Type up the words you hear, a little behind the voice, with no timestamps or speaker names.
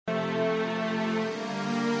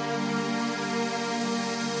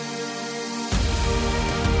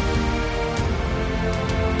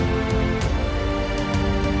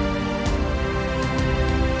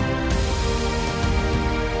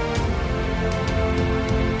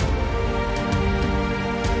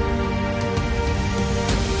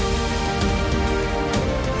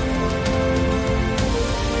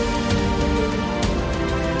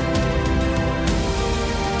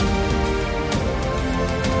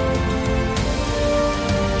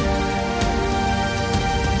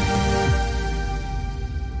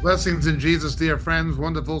Blessings in Jesus, dear friends.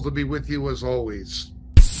 Wonderful to be with you as always.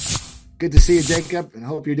 Good to see you, Jacob, and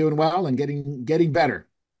hope you're doing well and getting better.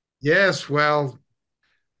 Yes, well,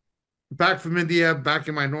 back from India, back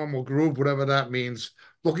in my normal groove, whatever that means.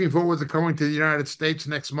 Looking forward to coming to the United States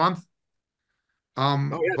next month. Oh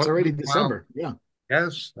yeah, it's But already meanwhile, December. Yeah,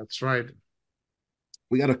 yes, that's right.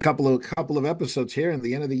 we got a couple of episodes here in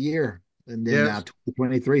the end of the year, and then Yes,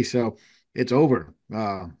 2023. So it's over.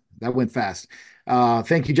 That went fast.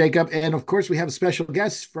 Thank you, Jacob, and of course we have a special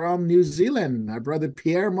guest from New Zealand, our brother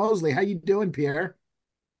Pierre Mosley. How you doing, Pierre?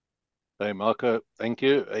 Hey, Marco, thank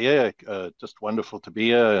you. Just wonderful to be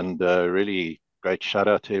here and really great shout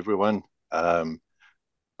out to everyone. Um,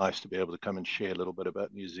 Nice to be able to come and share a little bit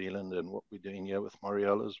about New Zealand and what we're doing here with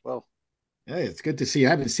Moriel as well. Hey, it's good to see you. I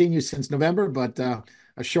haven't seen you since November, but a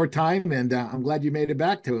short time, and I'm glad you made it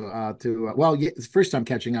back well, yeah, it's the first time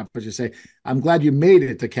catching up, I should say. I'm glad you made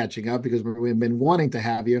it to catching up because we've been wanting to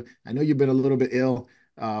have you. I know you've been a little bit ill,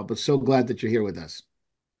 but so glad that you're here with us.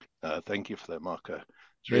 Thank you for that, Marco.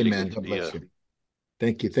 It's really Amen. good to God be bless here.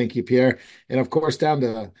 you. Thank you, Pierre. And of course, down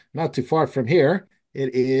to not too far from here,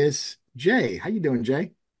 it is Jay. How you doing,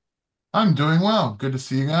 Jay? I'm doing well. Good to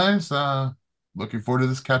see you guys. Looking forward to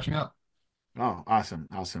this catching up. Oh, awesome,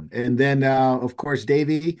 awesome. And then, of course,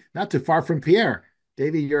 Davey, not too far from Pierre.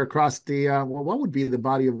 Davey, you're across well, what would be the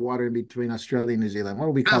body of water in between Australia and New Zealand? What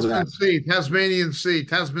do we call Tasman that? Sea, Tasmanian Sea,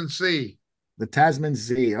 Tasman Sea. The Tasman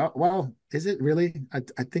Sea. Oh, well, is it really? I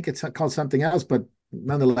think it's called something else, but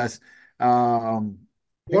nonetheless, I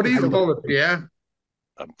What think do it's you still call it, Pierre?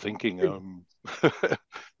 I'm thinking we Have to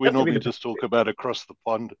be normally the just talk about across the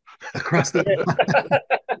pond. across the.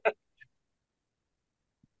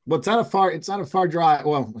 Well, it's not a far drive.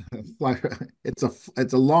 Well,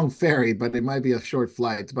 it's a long ferry, but it might be a short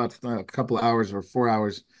flight. It's about a couple of hours or 4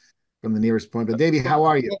 hours from the nearest point. But Davey, how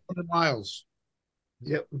are you? 1,200 miles.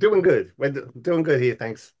 Yeah, doing good. Doing good here,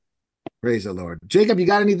 thanks. Praise the Lord. Jacob, you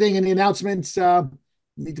got anything, any announcements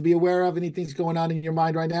need to be aware of? Anything's going on in your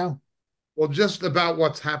mind right now? Well, just about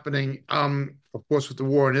what's happening, of course, with the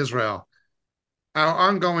war in Israel. Our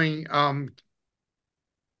ongoing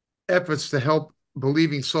efforts to help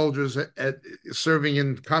believing soldiers serving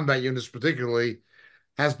in combat units, particularly,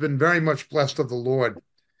 has been very much blessed of the Lord.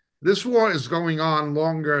 This war is going on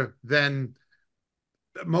longer than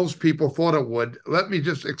most people thought it would. Let me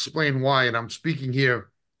just explain why. And I'm speaking here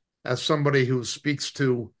as somebody who speaks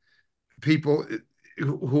to people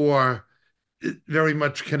who are very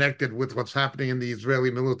much connected with what's happening in the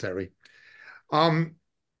Israeli military. Um,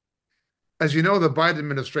 as you know, the Biden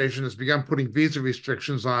administration has begun putting visa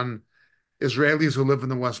restrictions on Israelis who live in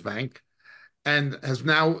the West Bank and has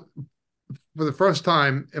now, for the first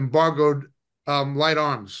time, embargoed light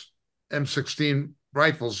arms, M16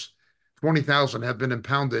 rifles. 20,000 have been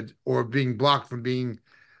impounded or being blocked from being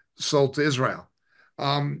sold to Israel.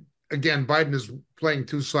 Again, Biden is playing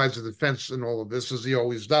two sides of the fence in all of this, as he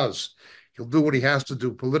always does. He'll do what he has to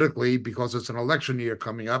do politically because it's an election year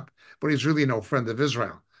coming up, but he's really no friend of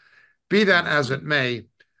Israel. Be that as it may,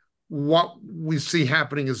 what we see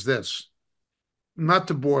happening is this, not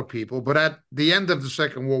to bore people, but at the end of the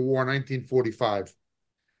Second World War, 1945,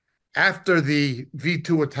 after the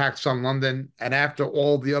V2 attacks on London and after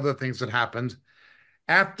all the other things that happened,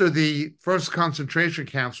 after the first concentration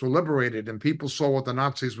camps were liberated and people saw what the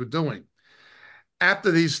Nazis were doing,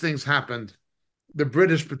 after these things happened, the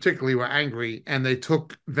British particularly were angry and they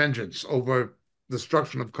took vengeance over the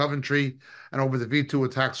destruction of Coventry and over the V2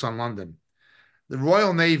 attacks on London. The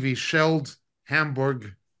Royal Navy shelled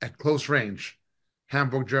Hamburg at close range,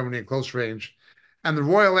 Hamburg, Germany at close range, and the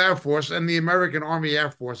Royal Air Force and the American Army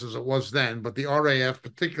Air Force, as it was then, but the RAF,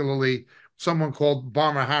 particularly someone called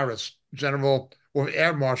Bomber Harris, General or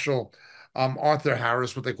Air Marshal Arthur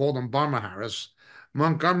Harris, what they called him Bomber Harris,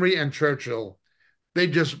 Montgomery and Churchill, they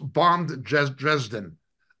just bombed Dresden,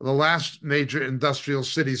 the last major industrial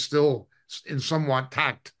city still in somewhat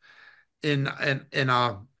tact in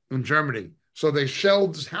Germany. So they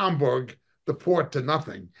shelled Hamburg, the port, to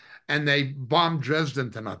nothing, and they bombed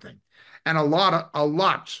Dresden to nothing, and a lot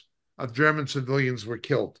of German civilians were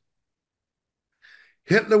killed.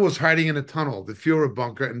 Hitler was hiding in a tunnel, the Fuhrer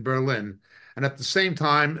bunker in Berlin, and at the same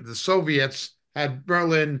time, the Soviets had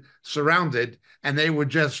Berlin surrounded, and they were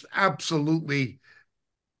just absolutely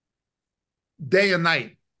day and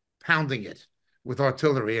night pounding it with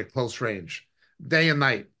artillery at close range, day and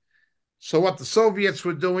night. So what the Soviets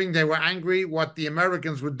were doing, they were angry. What the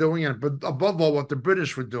Americans were doing, and above all, what the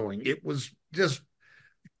British were doing, it was just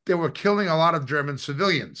they were killing a lot of German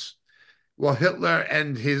civilians. Well, Hitler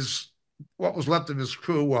and his what was left of his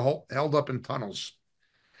crew were held up in tunnels.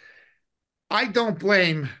 I don't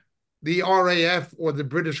blame the RAF or the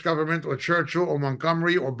British government or Churchill or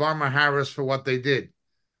Montgomery or Bomber Harris for what they did.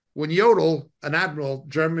 When Jodl, an admiral,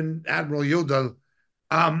 German Admiral Jodl,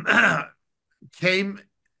 um, came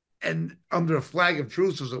and under a flag of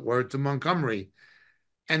truce, as it were, to Montgomery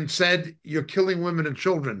and said, "You're killing women and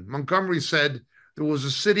children." Montgomery said, "There was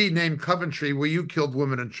a city named Coventry where you killed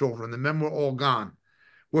women and children. The men were all gone.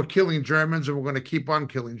 We're killing Germans and we're going to keep on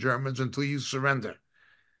killing Germans until you surrender."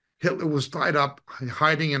 Hitler was tied up,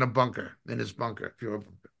 hiding in a bunker, in his bunker.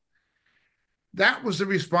 That was the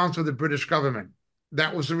response of the British government.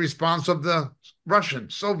 That was the response of the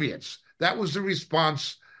Russians, Soviets. That was the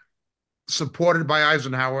response supported by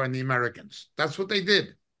Eisenhower and the Americans. That's what they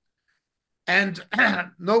did. And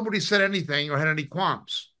nobody said anything or had any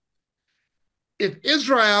qualms. If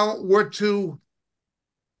Israel were to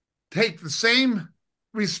take the same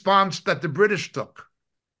response that the British took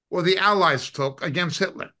or the Allies took against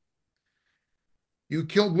Hitler, you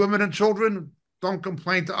killed women and children, don't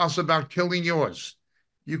complain to us about killing yours.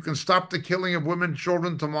 You can stop the killing of women and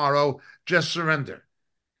children tomorrow, just surrender.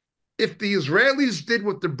 If the Israelis did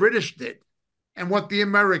what the British did and what the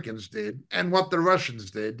Americans did and what the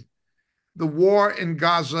Russians did, the war in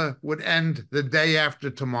Gaza would end the day after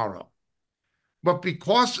tomorrow. But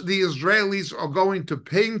because the Israelis are going to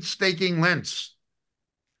painstaking lengths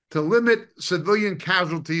to limit civilian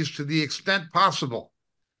casualties to the extent possible,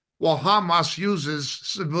 while Hamas uses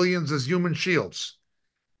civilians as human shields,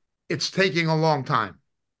 it's taking a long time.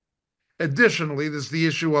 Additionally, there's the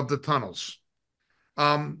issue of the tunnels.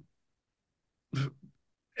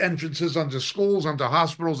 Entrances onto schools, onto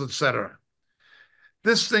hospitals, etc.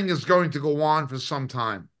 This thing is going to go on for some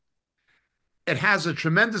time. It has a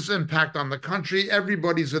tremendous impact on the country.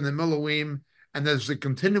 Everybody's in the Milawim, and there's a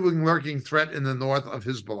continuing lurking threat in the north of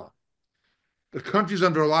Hezbollah. The country's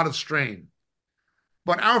under a lot of strain.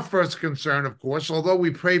 But our first concern, of course, although we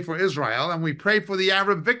pray for Israel and we pray for the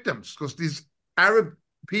Arab victims, because these Arab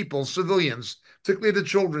people, civilians, particularly the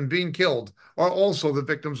children being killed, are also the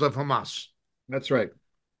victims of Hamas. That's right.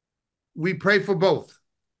 We pray for both.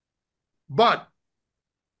 But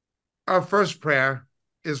our first prayer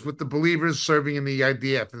is with the believers serving in the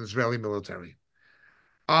IDF, the Israeli military.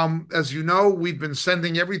 As you know, we've been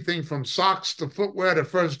sending everything from socks to footwear to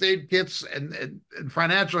first aid kits and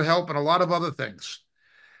financial help and a lot of other things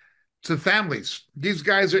to families. These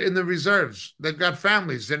guys are in the reserves. They've got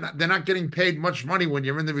families. They're not getting paid much money when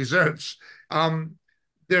you're in the reserves.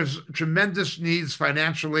 There's tremendous needs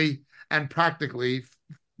financially and practically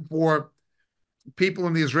for people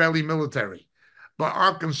in the Israeli military. But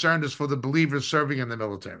our concern is for the believers serving in the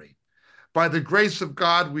military. By the grace of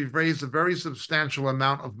God, we've raised a very substantial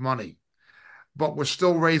amount of money, but we're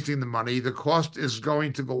still raising the money. The cost is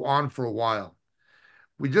going to go on for a while.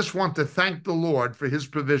 We just want to thank the Lord for his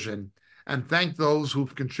provision and thank those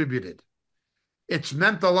who've contributed. It's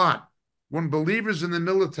meant a lot. When believers in the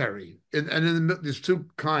military, there's two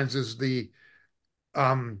kinds, is the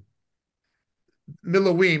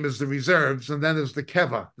Milawim is the reserves, and then there's the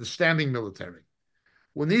Keva, the standing military.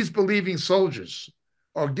 When these believing soldiers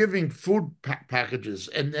are giving food packages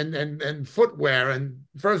and footwear and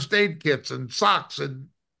first aid kits and socks and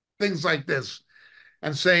things like this,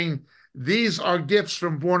 and saying, these are gifts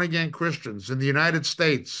from born-again Christians in the United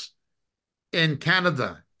States, in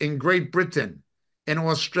Canada, in Great Britain, in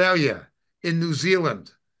Australia, in New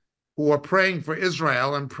Zealand, who are praying for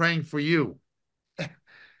Israel and praying for you.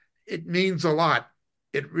 It means a lot.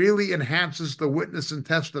 It really enhances the witness and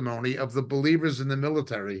testimony of the believers in the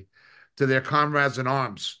military to their comrades in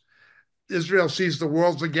arms. Israel sees the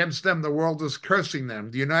world's against them. The world is cursing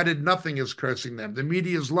them. The United Nothing is cursing them. The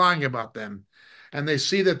media is lying about them. And they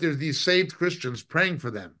see that there's these saved Christians praying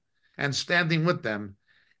for them and standing with them.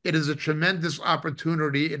 It is a tremendous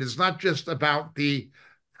opportunity. It is not just about the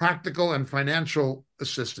practical and financial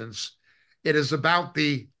assistance. It is about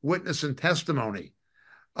the witness and testimony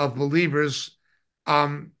of believers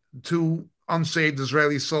to unsaved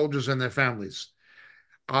Israeli soldiers and their families.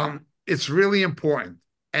 It's really important.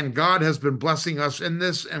 And God has been blessing us in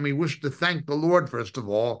this, and we wish to thank the Lord, first of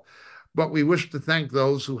all, but we wish to thank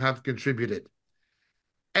those who have contributed.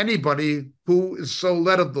 Anybody who is so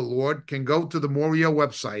led of the Lord can go to the Moriel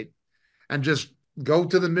website and just go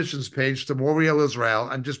to the missions page to Moriel Israel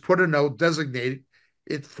and just put a note, designate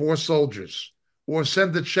it for soldiers, or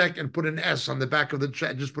send a check and put an S on the back of the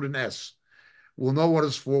check, just put an S. We'll know what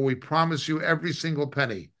it's for. We promise you every single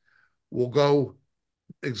penny will go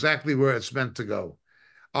exactly where it's meant to go.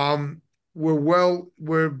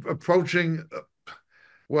 We're approaching,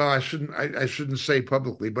 well, I shouldn't say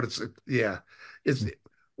publicly, but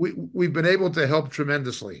we've been able to help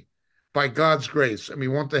tremendously by God's grace, and we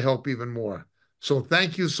want to help even more. So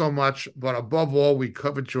thank you so much. But above all, we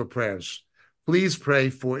covet your prayers. Please pray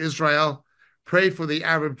for Israel. Pray for the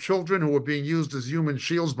Arab children who are being used as human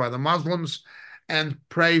shields by the Muslims, and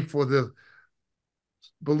pray for the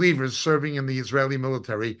believers serving in the Israeli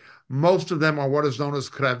military. Most of them are what is known as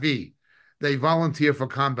Kravi. They volunteer for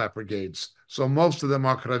combat brigades. So most of them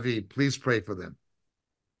are Kravi. Please pray for them.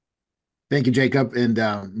 Thank you, Jacob. And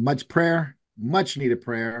much prayer, much needed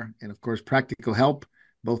prayer, and of course, practical help.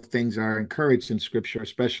 Both things are encouraged in Scripture,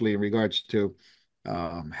 especially in regards to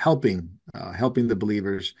helping the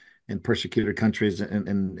believers in persecuted countries,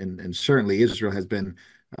 and certainly Israel has been.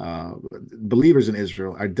 Believers in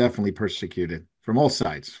Israel are definitely persecuted from all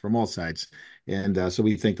sides, and so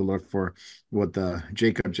we thank the Lord for what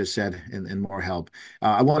Jacob just said, and more help.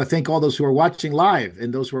 I want to thank all those who are watching live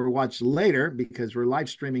and those who are watching later, because we're live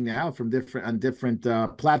streaming now from different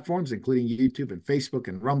platforms, including YouTube and Facebook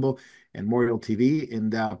and Rumble and Memorial TV.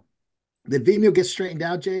 And did Vimeo get straightened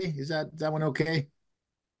out, Jay? Is that one okay?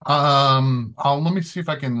 Let me see if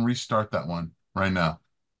I can restart that one right now.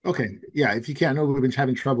 Okay, yeah, if you can. I know we've been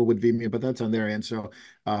having trouble with Vimeo, but that's on their end. So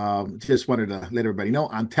just wanted to let everybody know.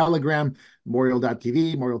 On Telegram,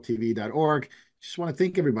 Memorial.tv, memorialtv.org. Just want to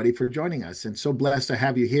thank everybody for joining us, and so blessed to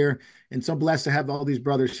have you here, and so blessed to have all these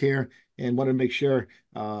brothers here, and want to make sure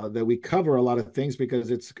that we cover a lot of things, because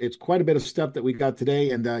it's quite a bit of stuff that we got today,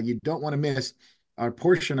 and you don't want to miss our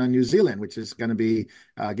portion on New Zealand, which is going to be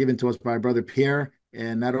given to us by our brother Pierre.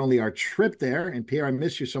 And not only our trip there, and Pierre, I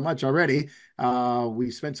miss you so much already. We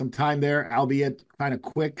spent some time there, albeit kind of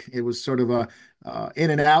quick. It was sort of a in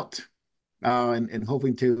and out, and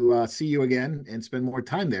hoping to see you again and spend more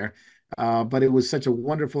time there. But it was such a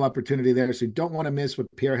wonderful opportunity there. So you don't want to miss what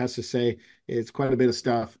Pierre has to say. It's quite a bit of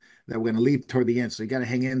stuff that we're going to leave toward the end. So you got to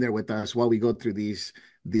hang in there with us while we go through these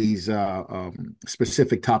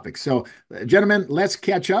specific topics. So, gentlemen, let's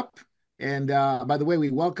catch up. And by the way,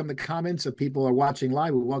 we welcome the comments. If people are watching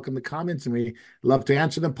live, we welcome the comments, and we love to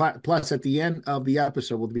answer them. Plus, at the end of the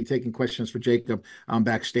episode, we'll be taking questions for Jacob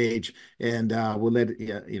backstage, and we'll let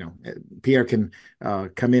Pierre can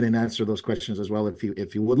come in and answer those questions as well if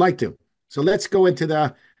you would like to. So let's go into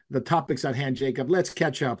the topics at hand, Jacob. Let's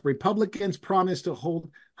catch up. Republicans promise to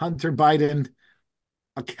hold Hunter Biden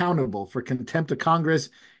accountable for contempt of Congress.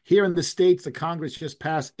 Here in the States, the Congress just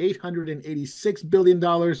passed $886 billion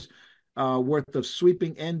worth of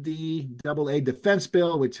sweeping NDAA defense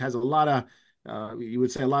bill, which has a lot of, you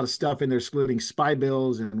would say, a lot of stuff in there, excluding spy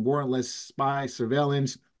bills and warrantless spy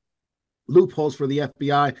surveillance, loopholes for the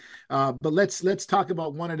FBI. But let's talk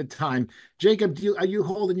about one at a time. Jacob, are you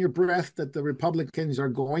holding your breath that the Republicans are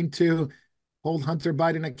going to hold Hunter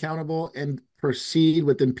Biden accountable and proceed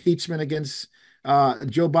with impeachment against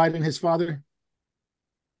Joe Biden, his father?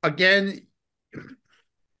 Again,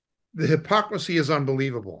 the hypocrisy is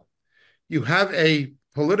unbelievable. You have a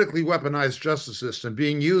politically weaponized justice system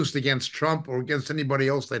being used against Trump or against anybody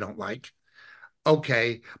else they don't like.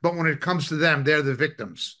 Okay, but when it comes to them, they're the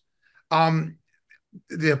victims. The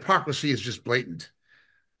hypocrisy is just blatant.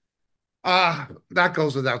 That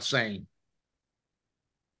goes without saying.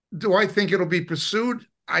 Do I think it'll be pursued?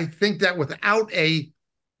 I think that without a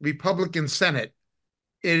Republican Senate,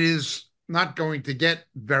 it is not going to get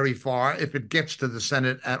very far, if it gets to the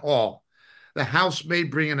Senate at all. The House may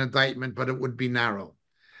bring an indictment, but it would be narrow.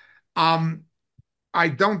 I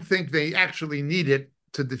don't think they actually need it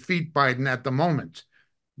to defeat Biden at the moment.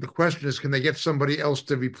 The question is, can they get somebody else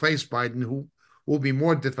to replace Biden who will be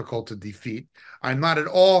more difficult to defeat? I'm not at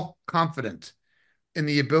all confident in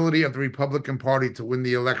the ability of the Republican Party to win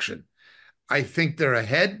the election. I think they're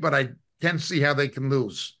ahead, but I can't see how they can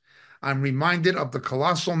lose. I'm reminded of the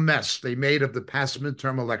colossal mess they made of the past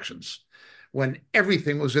midterm elections, when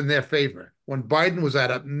everything was in their favor, when Biden was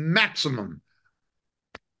at a maximum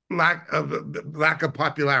lack of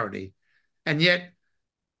popularity, and yet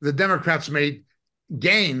the Democrats made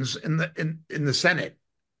gains in the Senate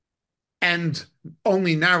and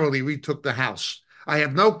only narrowly retook the House. I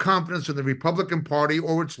have no confidence in the Republican Party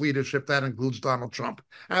or its leadership. That includes Donald Trump.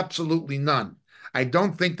 Absolutely none. I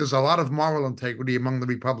don't think there's a lot of moral integrity among the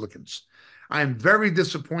Republicans. I am very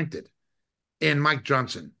disappointed in Mike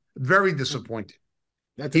Johnson. Very disappointed.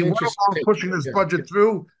 He went along pushing his budget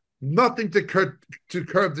through, nothing to curb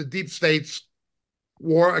the deep state's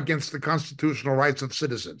war against the constitutional rights of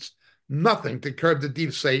citizens. Nothing to curb the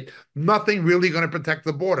deep state. Nothing really going to protect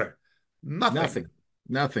the border. Nothing.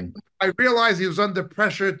 I realize he was under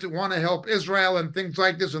pressure to want to help Israel and things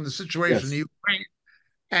like this in the situation in Ukraine,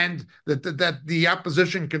 and that the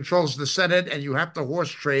opposition controls the Senate and you have to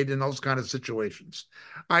horse trade in those kind of situations.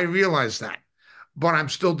 I realize that, but I'm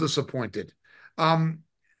still disappointed.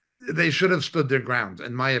 They should have stood their ground,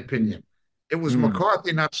 in my opinion. It was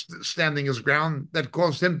McCarthy not standing his ground that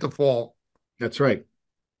caused him to fall. That's right.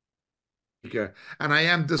 Okay. And I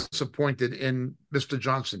am disappointed in Mr.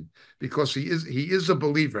 Johnson because he is a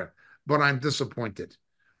believer, but I'm disappointed.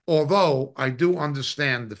 Although I do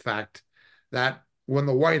understand the fact that when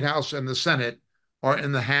the White House and the Senate are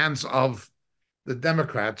in the hands of the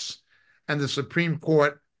Democrats and the Supreme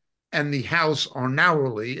Court and the House are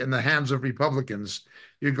narrowly in the hands of Republicans,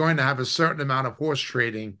 you're going to have a certain amount of horse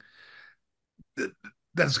trading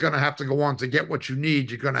that's going to have to go on to get what you need.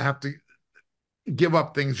 You're going to have to give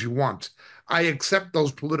up things you want. I accept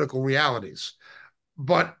those political realities,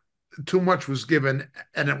 but too much was given,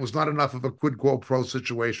 and it was not enough of a quid pro quo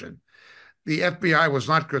situation. The FBI was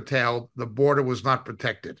not curtailed. The border was not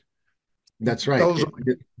protected. That's right. Those are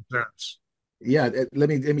concerns. Yeah, let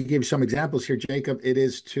me give you some examples here, Jacob. It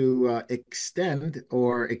is to extend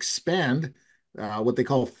or expand what they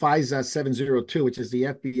call FISA 702, which is the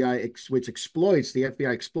FBI, which exploits the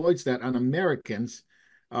FBI exploits that on Americans,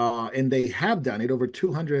 and they have done it over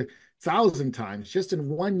 200,000 times just in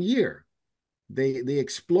 1 year. They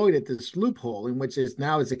exploited this loophole in which is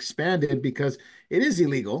now is expanded because it is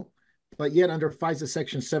illegal, but yet under FISA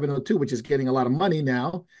Section 702, which is getting a lot of money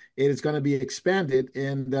now, it is going to be expanded.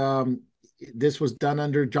 And this was done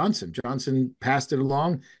under Johnson. Johnson passed it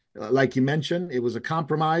along. Like you mentioned, it was a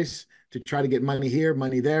compromise to try to get money here,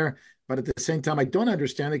 money there. But at the same time, I don't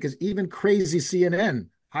understand it because even crazy CNN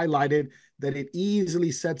highlighted that it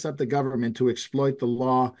easily sets up the government to exploit the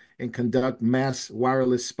law and conduct mass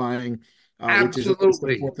wireless spying.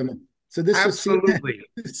 Absolutely. So this absolutely.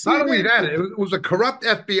 Was Not only that, it was a corrupt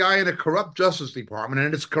FBI and a corrupt Justice Department,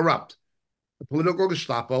 and it's corrupt. The political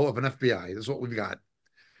Gestapo of an FBI is what we've got.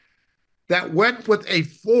 That went with a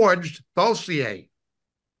forged dossier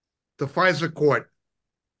to FISA court,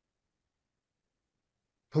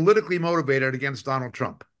 politically motivated against Donald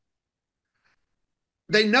Trump.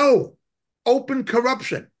 They know open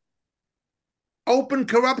corruption. Open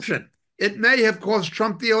corruption. It may have cost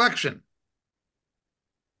Trump the election.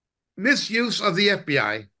 Misuse of the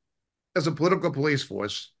FBI as a political police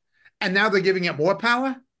force, and now they're giving it more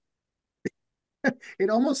power? It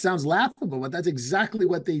almost sounds laughable, but that's exactly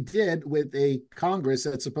what they did with a Congress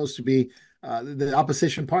that's supposed to be the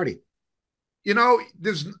opposition party. You know,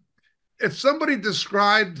 if somebody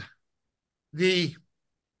described the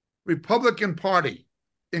Republican Party,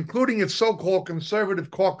 including its so-called conservative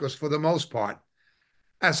caucus for the most part,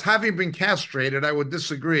 as having been castrated, I would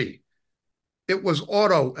disagree. It was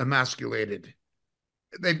auto-emasculated.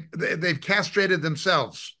 They've castrated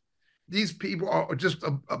themselves. These people are just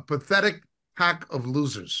a pathetic pack of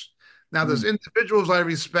losers. Now, there's individuals I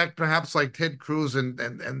respect, perhaps like Ted Cruz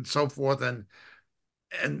and so forth, and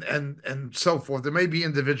so forth. There may be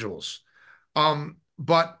individuals,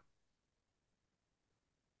 but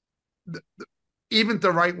even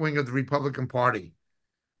the right wing of the Republican Party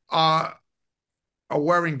are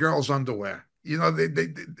wearing girls' underwear. You know, they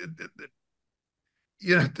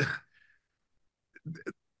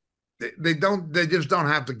just don't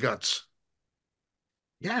have the guts.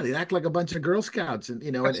 Yeah, they act like a bunch of Girl Scouts, and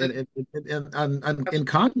in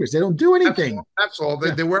Congress, they don't do anything. That's all.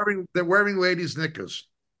 They're wearing ladies' knickers.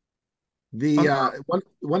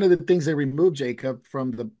 One of the things they removed, Jacob,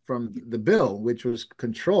 from the bill, which was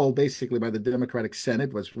controlled basically by the Democratic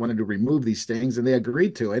Senate, was wanted to remove these things, and they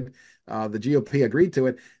agreed to it. The GOP agreed to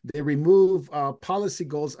it. They remove policy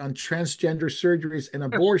goals on transgender surgeries and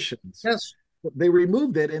abortions. Yes, they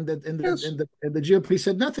removed it, and the GOP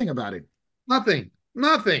said nothing about it. Nothing.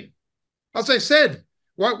 As I said,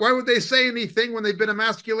 why would they say anything when they've been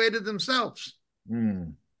emasculated themselves?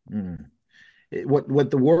 What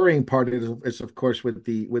the worrying part is of course with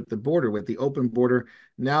the border, with the open border.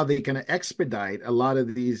 Now they're going to expedite a lot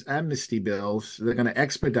of these amnesty bills. They're going to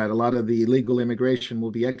expedite a lot of the illegal immigration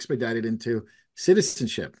will be expedited into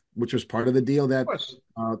citizenship, which was part of the deal that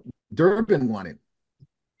Durbin wanted.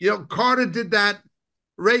 You know, Carter did that.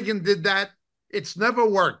 Reagan did that. It's never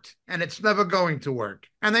worked, and it's never going to work.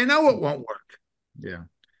 And they know it won't work. Yeah.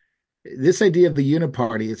 This idea of the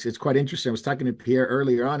uniparty, it's quite interesting. I was talking to Pierre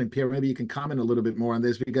earlier on, and Pierre, maybe you can comment a little bit more on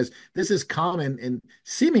this, because this is common and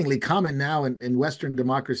seemingly common now in Western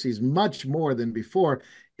democracies, much more than before.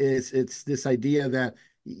 It's this idea that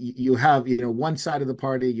you have, one side of the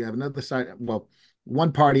party, you have another side, well,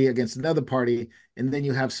 one party against another party, and then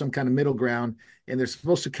you have some kind of middle ground, and they're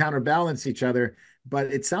supposed to counterbalance each other.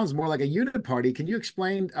 But it sounds more like a uniparty. Can you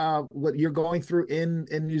explain what you're going through in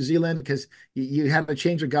New Zealand? Because you have a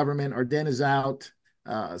change of government. Ardern is out.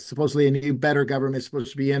 Supposedly a new, better government is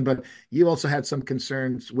supposed to be in. But you also had some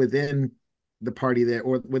concerns within the party there,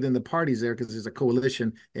 or within the parties there, because there's a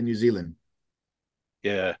coalition in New Zealand.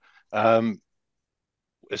 Yeah. Um,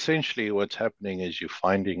 Essentially, what's happening is you're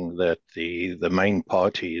finding that the main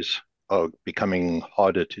parties are becoming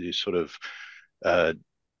harder to sort of uh,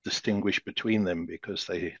 distinguish between them because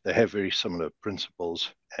they have very similar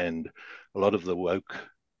principles, and a lot of the woke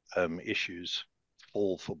issues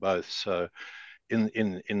fall for both. So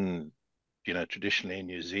in traditionally in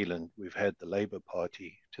New Zealand, we've had the Labour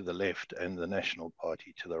Party to the left and the National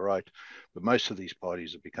Party to the right, but most of these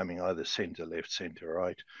parties are becoming either centre left, centre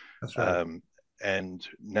right. That's right. And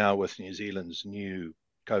now with New Zealand's new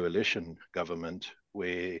coalition government,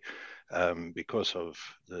 where because of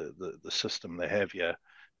the system they have here,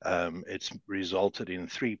 it's resulted in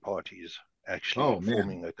three parties actually Oh man.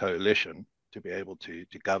 forming a coalition to be able to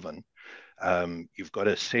govern. You've got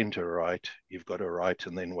a centre right, you've got a right,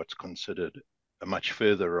 and then what's considered a much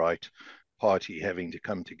further right party having to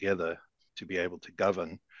come together to be able to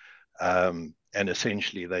govern. And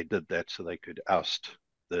essentially, they did that so they could oust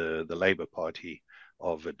the Labour Party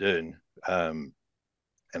of Ardern. And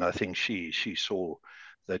I think she saw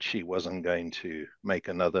that she wasn't going to make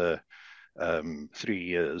another 3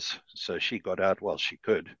 years, so she got out while she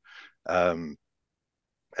could. Um,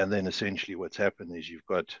 and then essentially, what's happened is you've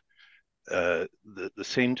got the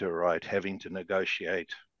centre right having to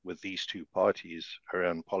negotiate with these two parties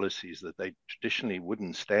around policies that they traditionally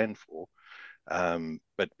wouldn't stand for,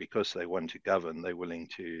 but because they want to govern, they're willing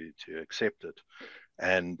to accept it.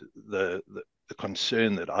 And the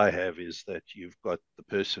concern that I have is that you've got the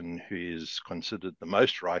person who is considered the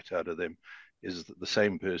most right out of them is the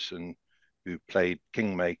same person who played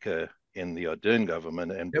kingmaker in the Ardern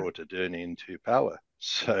government and Yep. brought Ardern into power.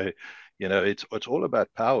 So, it's all about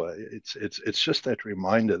power. It's just that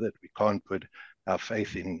reminder that we can't put our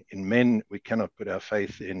faith in men. We cannot put our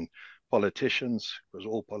faith in politicians because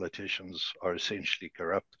all politicians are essentially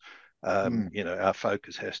corrupt. Our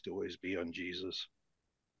focus has to always be on Jesus.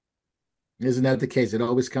 Isn't that the case? It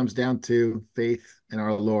always comes down to faith in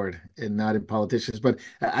our Lord and not in politicians. But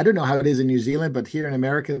I don't know how it is in New Zealand, but here in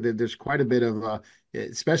America, there's quite a bit of,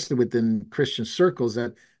 especially within Christian circles,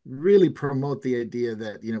 that really promote the idea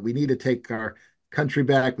that, we need to take our country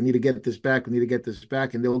back. We need to get this back. We need to get this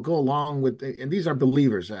back. And they'll go along with, and these are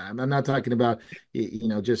believers. I'm not talking about,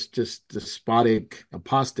 just despotic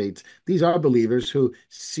apostates. These are believers who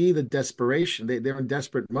see the desperation. They're in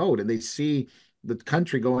desperate mode and they see the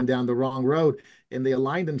country going down the wrong road, and they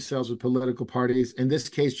align themselves with political parties. In this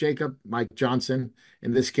case, Jacob, Mike Johnson.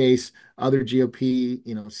 In this case, other GOP,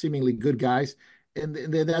 seemingly good guys. And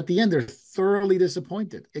at the end, they're thoroughly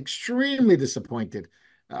disappointed, extremely disappointed,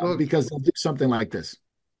 Well, because they'll do something like this.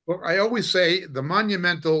 well, I always say the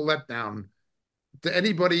monumental letdown to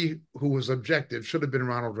anybody who was objective should have been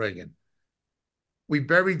Ronald Reagan. We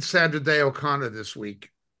buried Sandra Day O'Connor this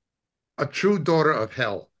week, a true daughter of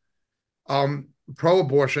hell.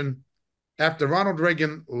 Pro-abortion, after Ronald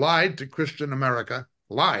Reagan lied to Christian America,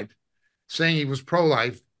 saying he was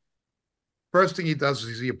pro-life, first thing he does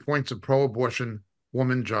is he appoints a pro-abortion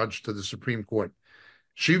woman judge to the Supreme Court.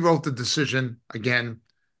 She wrote the decision, again,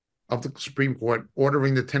 of the Supreme Court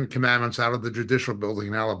ordering the Ten Commandments out of the judicial building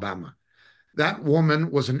in Alabama. That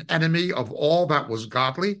woman was an enemy of all that was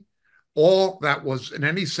godly, all that was, in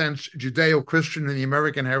any sense, Judeo-Christian in the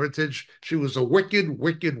American heritage. She was a wicked,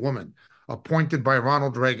 wicked woman appointed by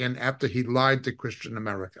Ronald Reagan after he lied to Christian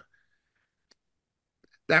America.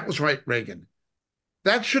 That was right, Reagan.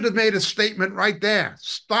 That should have made a statement right there.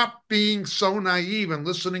 Stop being so naive and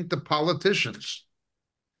listening to politicians.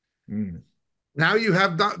 Mm. Now you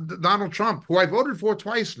have Donald Trump, who I voted for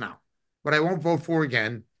twice now, but I won't vote for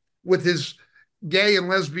again, with his gay and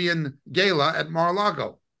lesbian gala at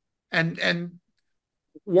Mar-a-Lago and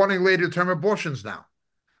wanting later-term abortions now.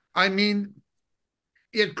 I mean,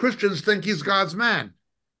 yet Christians think he's God's man.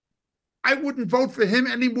 I wouldn't vote for him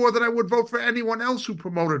any more than I would vote for anyone else who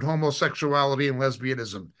promoted homosexuality and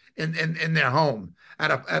lesbianism in their home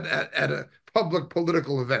at a public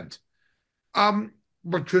political event.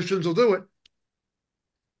 But Christians will do it.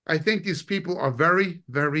 I think these people are very,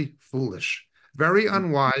 very foolish, very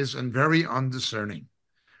unwise, and very undiscerning.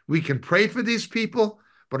 We can pray for these people,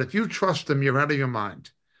 but if you trust them, you're out of your mind.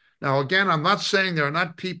 Now, again, I'm not saying there are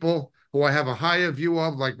not people who I have a higher view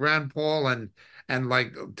of, like Rand Paul and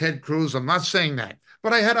like Ted Cruz. I'm not saying that,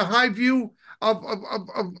 but I had a high view of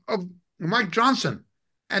Mike Johnson,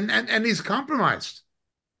 and he's compromised.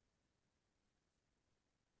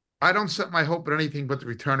 I don't set my hope in anything but the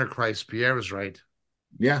return of Christ. Pierre is right.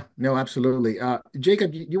 Yeah, no, absolutely.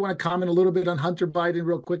 Jacob, you want to comment a little bit on Hunter Biden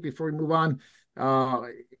real quick before we move on?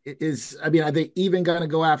 Are they even going to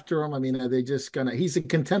go after him? I mean, are they just going to, he's in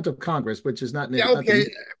contempt of Congress, which is not. Yeah, okay.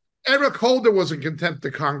 Eric Holder was in contempt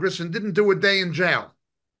of Congress and didn't do a day in jail.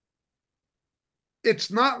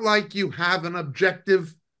 It's not like you have an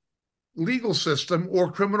objective legal system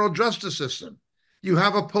or criminal justice system. You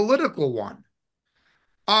have a political one.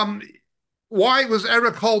 Um, why was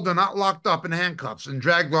Eric Holder not locked up in handcuffs and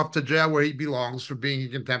dragged off to jail where he belongs for being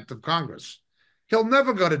in contempt of Congress? He'll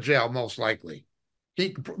never go to jail, most likely.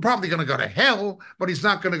 He's probably going to go to hell, but he's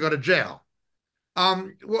not going to go to jail.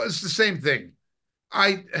 Well, it's the same thing.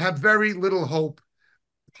 I have very little hope.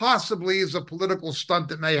 Possibly as a political stunt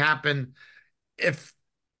that may happen if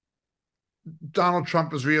Donald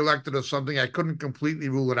Trump is reelected or something. I couldn't completely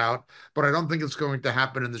rule it out, but I don't think it's going to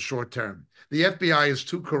happen in the short term. The FBI is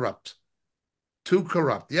too corrupt. Too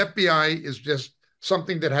corrupt. The FBI is just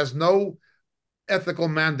something that has no ethical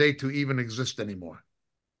mandate to even exist anymore.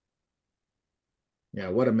 Yeah,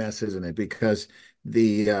 what a mess, isn't it? Because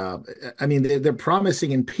I mean, they're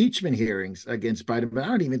promising impeachment hearings against Biden, but I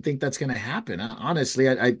don't even think that's going to happen. Honestly,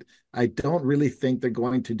 I don't really think they're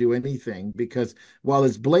going to do anything because while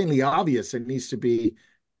it's blatantly obvious, there needs to be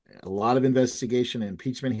a lot of investigation,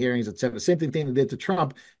 impeachment hearings, et cetera. Same thing they did to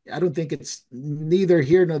Trump. I don't think it's neither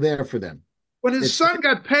here nor there for them. When his son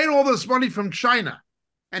got paid all this money from China,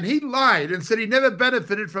 and he lied and said he never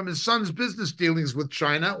benefited from his son's business dealings with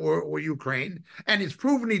China or Ukraine. And it's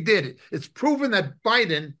proven he did. It's proven that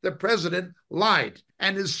Biden, the president, lied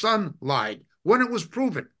and his son lied when it was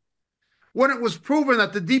proven. When it was proven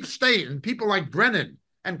that the deep state and people like Brennan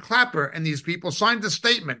and Clapper and these people signed a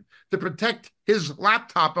statement to protect his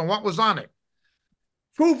laptop and what was on it.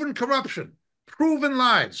 Proven corruption, proven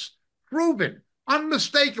lies, proven,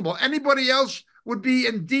 unmistakable. Anybody else would be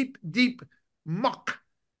in deep, deep muck.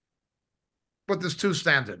 But there's two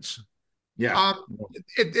standards. Yeah.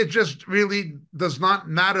 It just really does not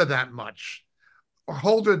matter that much.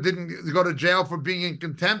 Holder didn't go to jail for being in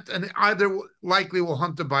contempt, and either likely will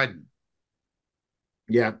Hunter Biden.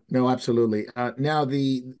 Yeah, no, absolutely. Now,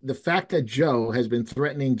 the fact that Joe has been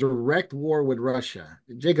threatening direct war with Russia,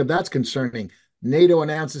 Jacob, that's concerning. NATO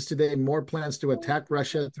announces today more plans to attack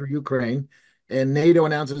Russia through Ukraine, and NATO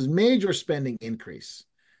announces major spending increase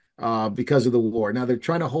because of the war. Now they're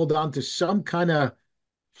trying to hold on to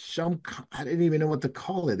I didn't even know what to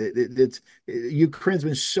call it. Ukraine's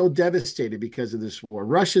been so devastated because of this war.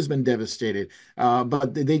 Russia's been devastated,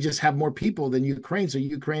 but they just have more people than Ukraine. So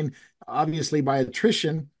Ukraine, obviously by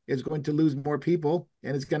attrition, is going to lose more people,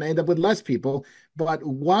 and it's going to end up with less people. But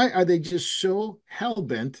why are they just so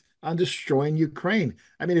hell-bent on destroying Ukraine?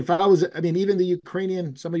 I mean,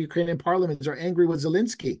 even some of Ukrainian parliaments are angry with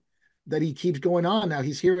Zelensky that he keeps going on. Now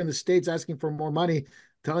he's here in the States asking for more money,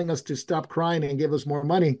 telling us to stop crying and give us more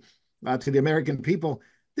money to the American people.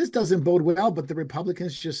 This doesn't bode well, but the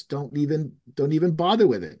Republicans just don't even bother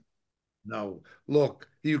with it. No, look,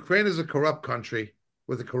 the Ukraine is a corrupt country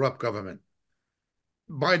with a corrupt government.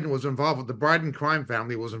 Biden was involved with the Biden crime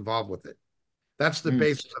family was involved with it. That's the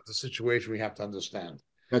basis of the situation we have to understand.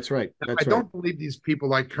 That's right. I don't believe these people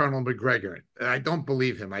like Colonel McGregor. I don't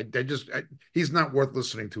believe him. He's not worth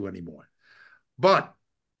listening to anymore. But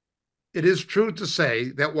it is true to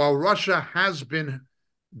say that while Russia has been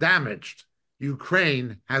damaged,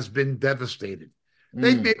 Ukraine has been devastated.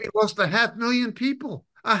 They maybe lost 500,000 people.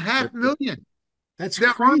 500,000. That's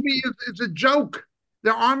Their crazy. army is a joke.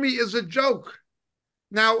 Their army is a joke.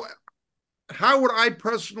 Now, how would I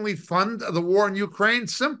personally fund the war in Ukraine?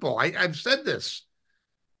 Simple. I've said this.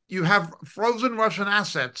 You have frozen Russian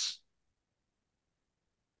assets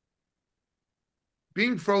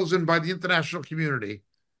being frozen by the international community.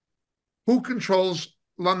 Who controls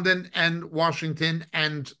London and Washington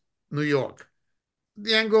and New York?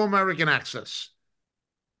 The Anglo-American Axis.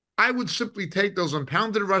 I would simply take those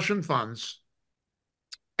impounded Russian funds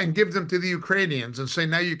and give them to the Ukrainians and say,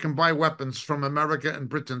 now you can buy weapons from America and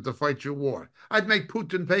Britain to fight your war. I'd make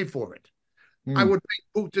Putin pay for it. I would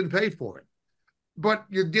make Putin pay for it. But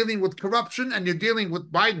you're dealing with corruption and you're dealing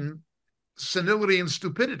with Biden senility and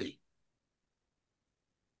stupidity.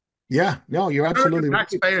 Yeah, no, you're absolutely right. right.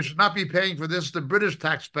 Taxpayers should not be paying for this. The British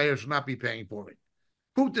taxpayers should not be paying for it.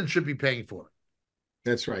 Putin should be paying for it.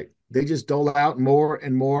 That's right. They just dole out more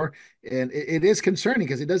and more. And it is concerning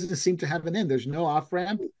because it doesn't seem to have an end. There's no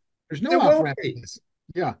off-ramp. There's no off-ramp in this.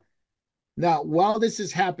 Yeah. Now, while this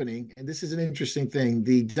is happening, and this is an interesting thing,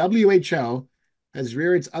 the WHO has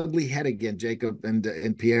reared its ugly head again, Jacob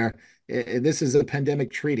and Pierre. This is a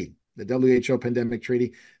pandemic treaty, the WHO pandemic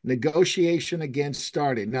treaty. Negotiation again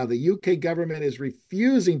started. Now, the UK government is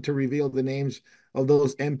refusing to reveal the names of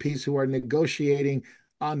those MPs who are negotiating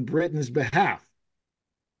on Britain's behalf.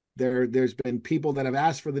 There's been people that have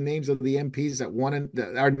asked for the names of the MPs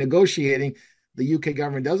that are negotiating. The UK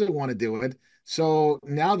government doesn't want to do it. So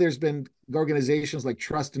now there's been organizations like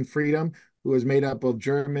Trust and Freedom, who is made up of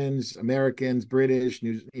Germans, Americans, British,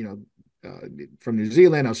 from New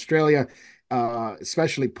Zealand, Australia,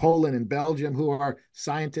 especially Poland and Belgium, who are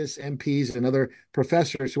scientists, MPs, and other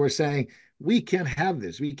professors who are saying, we can't have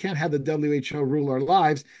this. We can't have the WHO rule our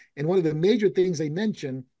lives. And one of the major things they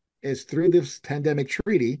mention is through this pandemic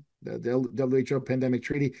treaty, the WHO pandemic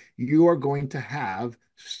treaty, you are going to have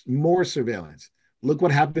more surveillance. Look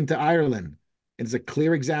what happened to Ireland. It's a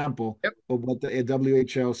clear example Yep. of what the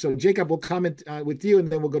WHO. So, Jacob, we'll comment with you,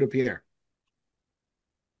 and then we'll go to Pierre.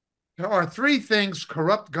 There are three things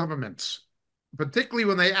corrupt governments, particularly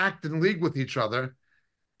when they act in league with each other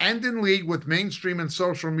and in league with mainstream and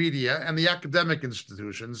social media and the academic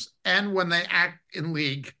institutions, and when they act in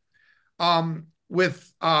league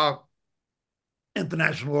with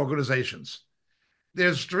international organizations.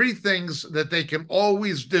 There's three things that they can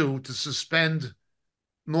always do to suspend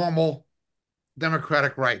normal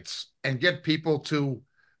democratic rights and get people to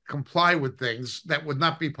comply with things that would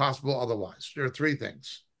not be possible otherwise. There are three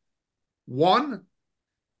things. One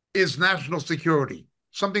is national security,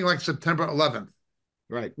 something like September 11th.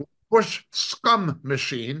 Right. Bush scum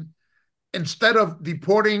machine, instead of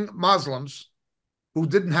deporting Muslims who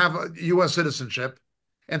didn't have a U.S. citizenship,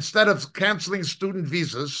 instead of canceling student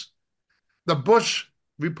visas, the Bush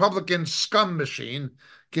Republican scum machine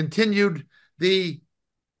continued the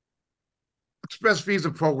express visa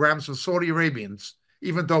programs for Saudi Arabians,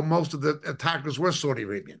 even though most of the attackers were Saudi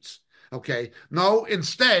Arabians. Okay. No,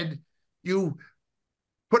 instead, you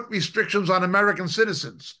put restrictions on American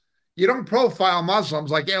citizens. You don't profile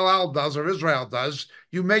Muslims like El Al does or Israel does.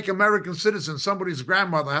 You make American citizens, somebody's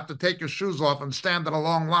grandmother, have to take her shoes off and stand in a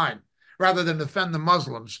long line. Rather than defend the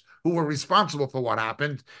Muslims who were responsible for what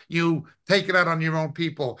happened, you take it out on your own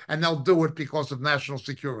people, and they'll do it because of national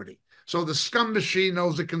security. So the scum machine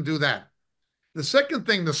knows it can do that. The second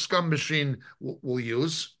thing the scum machine will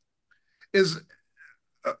use is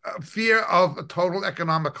a fear of a total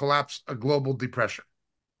economic collapse, a global depression.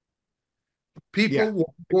 People were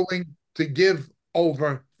willing to give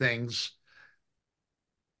over things,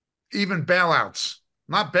 even bailouts,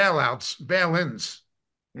 not bailouts, bail-ins.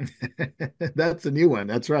 That's a new one.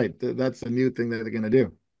 That's right. That's a new thing that they're going to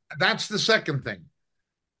do. That's the second thing.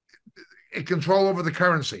 Control over the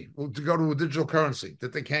currency, to go to a digital currency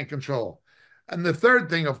that they can't control. And the third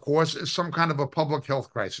thing, of course, is some kind of a public health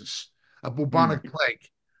crisis, a bubonic plague.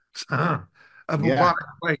 A bubonic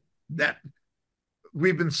plague that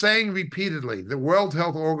we've been saying repeatedly. The World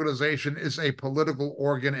Health Organization is a political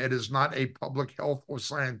organ. It is not a public health or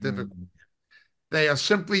scientific. They are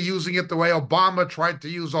simply using it the way Obama tried to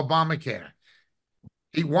use Obamacare.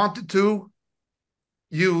 He wanted to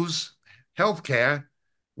use healthcare,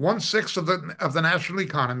 1/6 of the national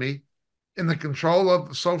economy, in the control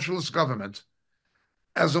of socialist government,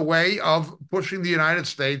 as a way of pushing the United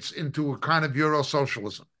States into a kind of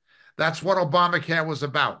Euro-socialism. That's what Obamacare was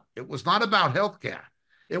about. It was not about healthcare.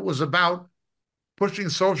 It was about pushing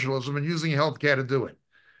socialism and using healthcare to do it.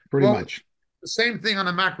 Pretty much. The same thing on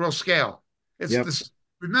a macro scale. It's this.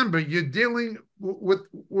 Remember, you're dealing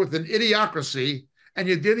with an idiocracy, and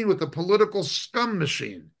you're dealing with a political scum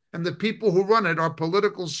machine. And the people who run it are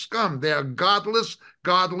political scum. They are godless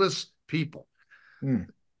people.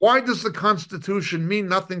 Why does the Constitution mean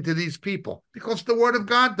nothing to these people? Because the Word of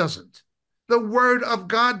God doesn't. The Word of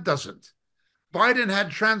God doesn't. Biden had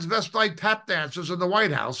transvestite tap dancers in the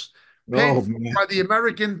White House, paid by the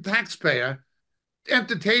American taxpayer,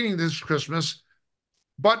 entertaining this Christmas.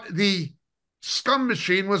 But the scum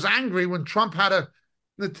machine was angry when Trump had a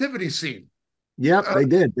nativity scene. Yep, they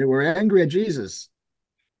did. They were angry at Jesus.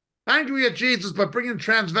 Angry at Jesus, but bringing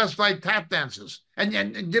transvestite tap dancers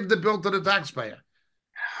and give the bill to the taxpayer.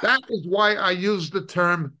 That is why I use the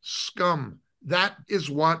term scum. That is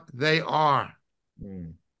what they are.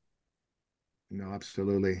 No,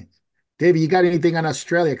 absolutely. David, you got anything on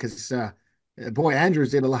Australia? Because boy,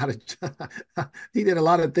 Andrews did a lot of he did a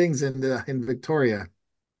lot of things in Victoria.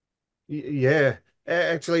 Yeah,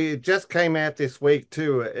 actually, it just came out this week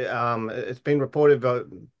too. It's been reported by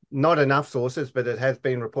not enough sources, but it has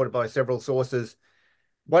been reported by several sources.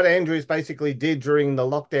 What Andrews basically did during the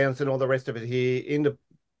lockdowns and all the rest of it,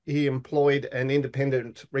 he employed an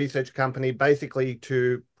independent research company basically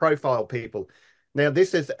to profile people. Now,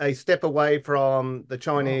 this is a step away from the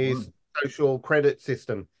Chinese social credit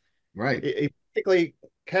system. Right. He basically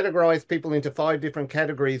categorized people into 5 different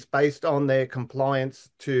categories based on their compliance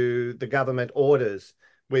to the government orders,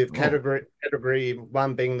 with category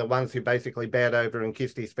 1 being the ones who basically bowed over and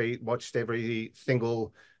kissed his feet, watched every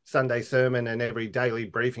single Sunday sermon and every daily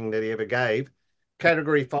briefing that he ever gave.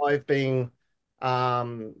 Category 5 being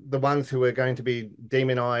the ones who are going to be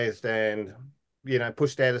demonized and,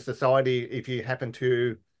 pushed out of society if you happen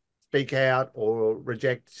to speak out or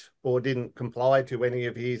reject or didn't comply to any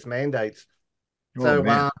of his mandates. Oh, So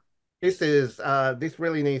man. this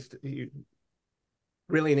really needs to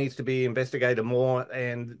be investigated more,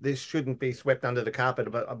 and this shouldn't be swept under the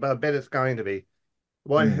carpet. But I bet it's going to be.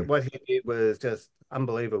 What he did was just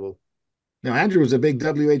unbelievable. Now, Andrew was a big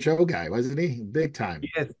WHO guy, wasn't he? Big time.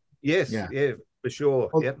 Yes, Yeah. yeah, for sure.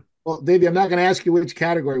 Well, Yep. well, Davey, I'm not going to ask you which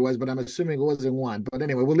category it was, but I'm assuming it wasn't one. But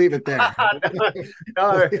anyway, we'll leave it there.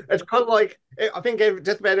 No, it's kind of like I think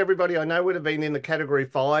just about everybody I know would have been in the category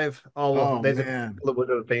 5. Oh, well, Oh, there's a man. couple that would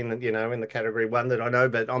have been, in the category 1 that I know,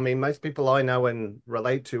 but I mean, most people I know and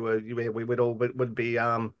relate to, we would all would be,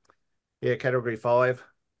 category 5.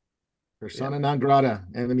 Persona non grata,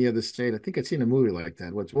 enemy of the state. I think I've seen a movie like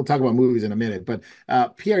that, which we'll talk about movies in a minute. But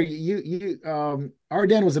Pierre,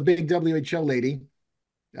 Arden was a big WHO lady.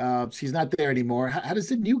 She's not there anymore. How does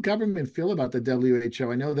the new government feel about the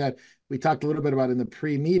WHO? I know that we talked a little bit about in the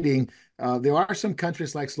pre-meeting. There are some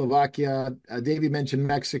countries like Slovakia, Davey mentioned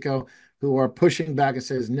Mexico, who are pushing back and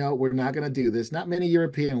says, no, we're not going to do this. Not many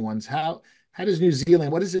European ones. How does New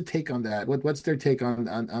Zealand, what does it take on that? What's their take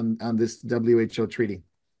on this WHO treaty?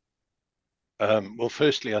 Well,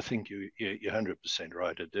 firstly, I think you're 100%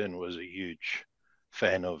 right. Ardern was a huge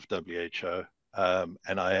fan of WHO,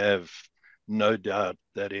 and I have no doubt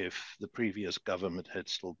that if the previous government had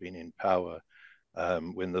still been in power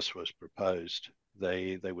when this was proposed,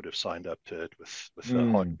 they would have signed up to it with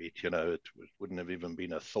a heartbeat. It wouldn't have even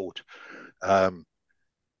been a thought.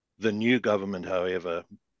 The new government, however,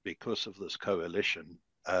 because of this coalition,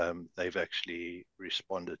 they've actually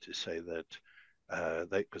responded to say that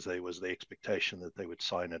because there was the expectation that they would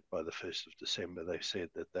sign it by the 1st of December. They said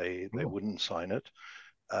that they wouldn't sign it,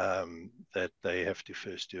 that they have to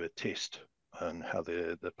first do a test on how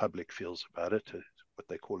the public feels about it, what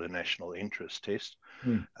they call a national interest test.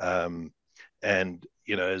 And,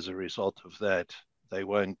 as a result of that, they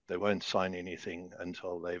won't sign anything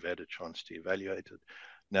until they've had a chance to evaluate it.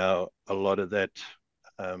 Now, a lot of that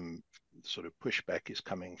sort of pushback is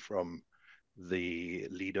coming from the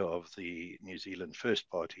leader of the New Zealand First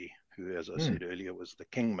Party, who, as I said earlier, was the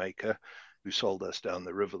kingmaker who sold us down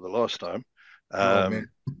the river the last time.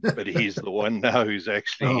 But he's the one now who's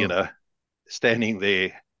actually, standing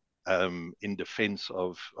there in defense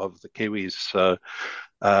of the Kiwis. So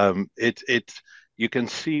you can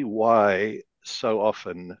see why so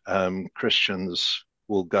often Christians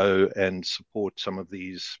will go and support some of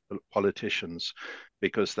these politicians,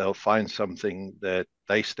 because they'll find something that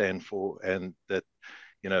they stand for and that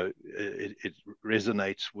it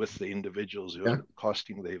resonates with the individuals who are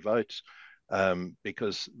casting their votes.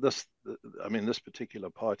 Because this particular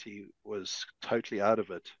party was totally out of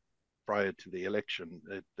it prior to the election.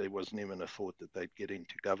 There wasn't even a thought that they'd get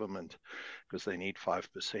into government, because they need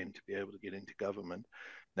 5% to be able to get into government.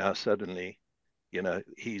 Now suddenly,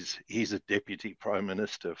 he's a deputy prime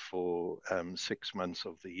minister for 6 months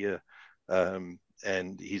of the year,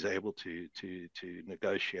 and he's able to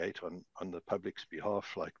negotiate on the public's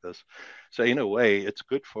behalf like this. So in a way, it's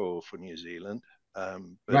good for New Zealand.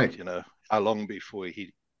 But how long before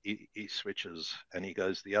he switches and he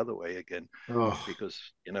goes the other way again? Because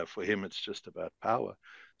for him it's just about power.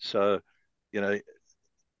 So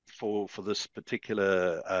for this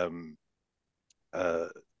particular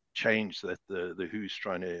change that the WHO's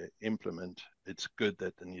trying to implement, it's good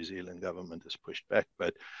that the New Zealand government has pushed back.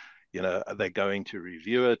 But are they going to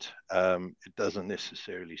review it? It doesn't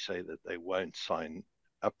necessarily say that they won't sign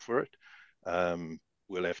up for it.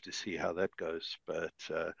 We'll have to see how that goes. But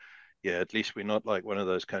at least we're not like one of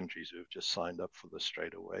those countries who've just signed up for this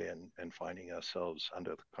straight away and finding ourselves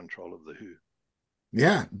under the control of the WHO.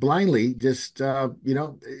 Yeah, blindly. Just I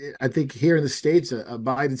think here in the States,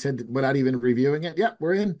 Biden said without even reviewing it,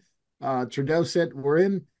 we're in. Trudeau said we're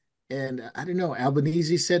in. And I don't know,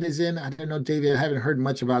 Albanese said is in. I don't know, David, I haven't heard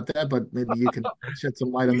much about that, but maybe you can shed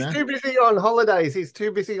some light on that. He's too busy on holidays. He's too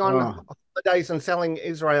busy on holidays and selling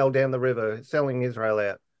Israel down the river, selling Israel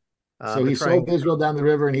out. So he sold Israel down the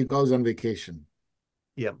river and he goes on vacation.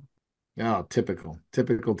 Yep. Oh, typical.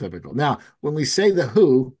 Now, when we say the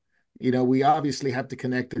WHO, we obviously have to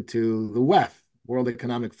connect it to the WEF, World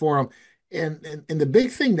Economic Forum. And the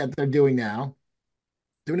big thing that they're doing now,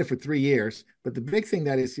 doing it for 3 years, but the big thing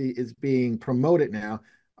that is being promoted now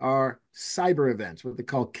are cyber events, what they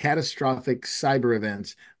call catastrophic cyber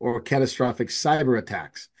events or catastrophic cyber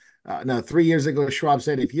attacks. Now, 3 years ago, Schwab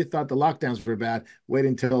said if you thought the lockdowns were bad, wait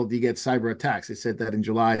until you get cyber attacks. They said that in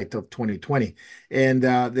July of 2020, and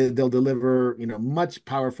they'll deliver, much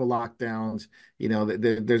powerful lockdowns.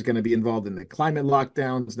 There's going to be involved in the climate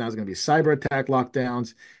lockdowns. Now it's going to be cyber attack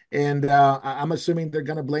lockdowns, and I'm assuming they're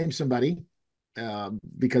going to blame somebody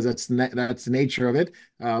because that's the nature of it.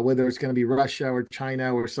 Whether it's going to be Russia or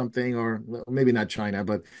China or something, or well, maybe not China,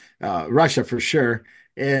 but Russia for sure.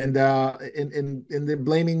 And they're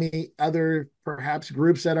blaming me. Other perhaps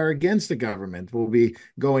groups that are against the government will be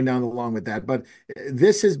going down along with that. But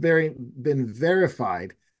this has been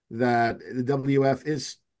verified that the WF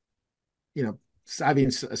is,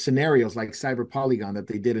 having scenarios like Cyber Polygon that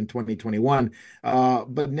they did in 2021.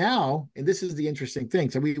 But now, and this is the interesting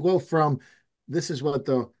thing. So we go from this is what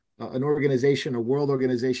an organization, a world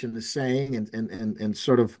organization is saying and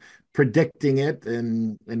sort of predicting it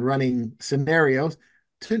and running scenarios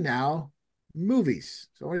to now movies.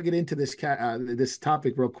 So I want to get into this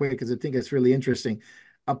topic real quick because I think it's really interesting.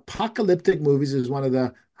 Apocalyptic movies is one of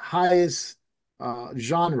the highest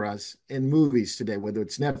genres in movies today, whether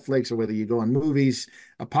it's Netflix or whether you go on movies.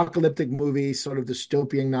 Apocalyptic movies, sort of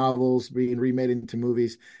dystopian novels being remade into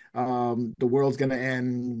movies. The world's going to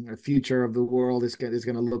end. The future of the world is going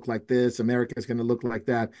to look like this. America is going to look like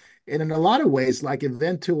that. And in a lot of ways, like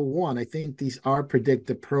Event 201, I think these are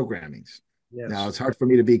predictive programmings. Yes. Now, it's hard for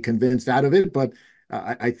me to be convinced out of it, but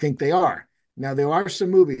I think they are. Now, there are some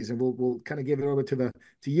movies, and we'll kind of give it over to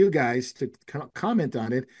you guys to comment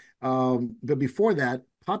on it. But before that,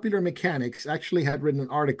 Popular Mechanics actually had written an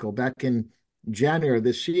article back in January of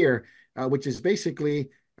this year, which is basically,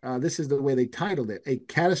 this is the way they titled it: "A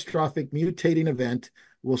catastrophic mutating event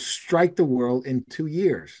will strike the world in 2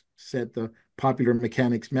 years," said the Popular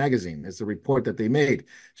Mechanics magazine. It's a report that they made.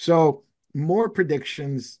 So more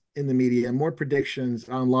predictions in the media, more predictions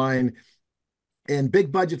online, and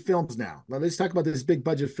big budget films now. Well, let's talk about these big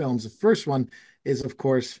budget films. The first one is, of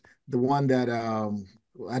course, the one that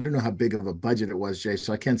I don't know how big of a budget it was, Jay,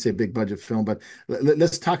 so I can't say big budget film, but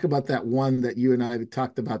let's talk about that one that you and I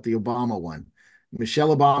talked about, the Obama one.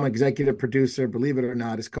 Michelle Obama, executive producer, believe it or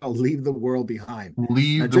not, it's called Leave the World Behind.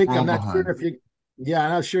 Leave Now, the Jake, world I'm not behind. sure if you, yeah,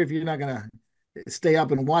 I'm not sure if you're not gonna stay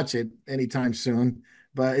up and watch it anytime soon,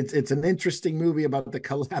 but it's an interesting movie about the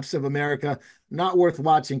collapse of America. Not worth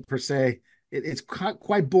watching per se. It's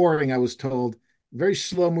quite boring, I was told. Very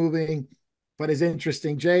slow moving, but it's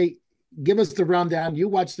interesting. Jay, give us the rundown. You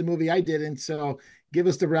watched the movie, I didn't, so give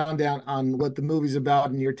us the rundown on what the movie's about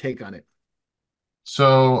and your take on it.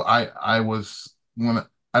 So when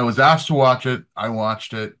I was asked to watch it, I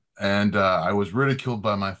watched it, and I was ridiculed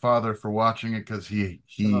by my father for watching it because he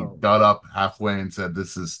Oh. got up halfway and said,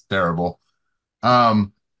 "This is terrible."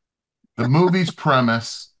 Um, the movie's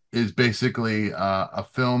premise is basically a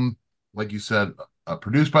film, like you said,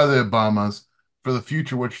 produced by the Obamas for the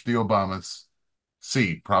future, which the Obamas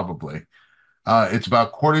see probably. It's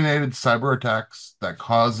about coordinated cyber attacks that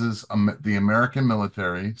causes the American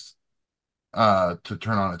militaries to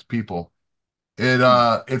turn on its people.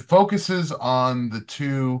 It focuses on the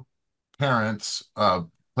two parents,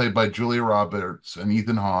 played by Julia Roberts and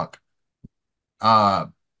Ethan Hawke, uh,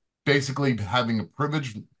 basically having a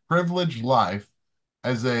privileged life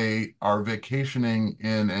as they are vacationing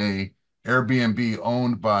in a Airbnb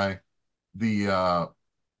owned by the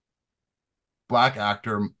black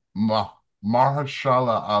actor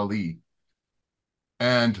Mahershala Ali.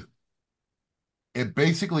 And it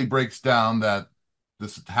basically breaks down that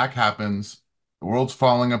this attack happens, the world's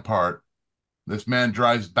falling apart. This man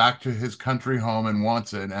drives back to his country home and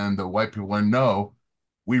wants it, and the white people are, no,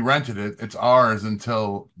 we rented it, it's ours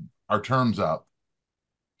until our term's up.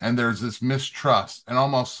 And there's this mistrust, and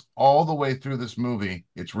almost all the way through this movie,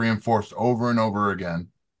 it's reinforced over and over again.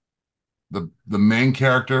 The main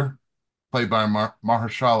character, played by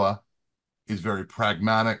Mahershala, is very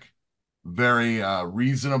pragmatic, very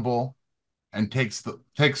reasonable, and takes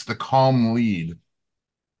the calm lead,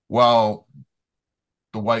 while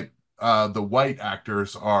the white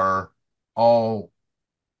actors are all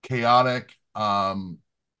chaotic,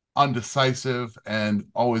 undecisive, and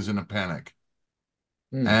always in a panic.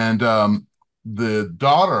 Hmm. And the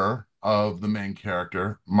daughter of the main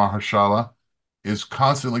character, Mahershala, is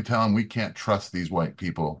constantly telling, we can't trust these white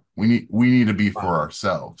people. We need to be for Wow.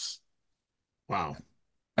 ourselves. Wow.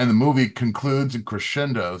 And the movie concludes and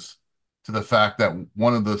crescendos to the fact that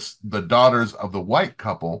one of the daughters of the white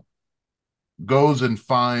couple goes and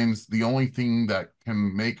finds the only thing that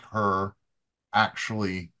can make her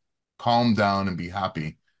actually calm down and be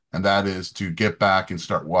happy, and that is to get back and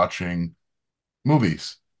start watching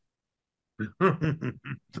movies.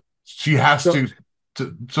 She has So, to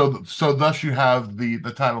So thus you have the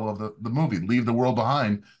title of the movie, Leave the World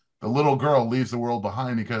Behind. The little girl leaves the world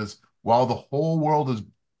behind because while the whole world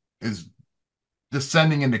is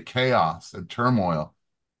descending into chaos and turmoil,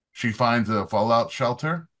 she finds a fallout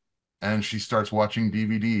shelter and she starts watching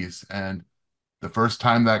DVDs. And the first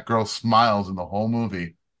time that girl smiles in the whole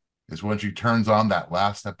movie is when she turns on that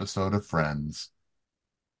last episode of Friends.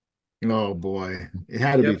 Oh boy, it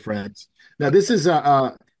had to be Yep. Friends. Now this is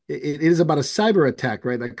it is about a cyber attack,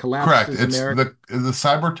 right? That Correct. collapses It's America. the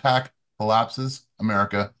cyber attack collapses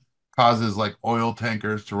America, causes like oil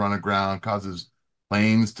tankers to run aground, causes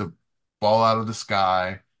planes to fall out of the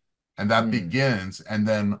sky, and that Hmm. begins. And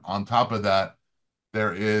then on top of that,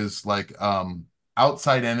 there is like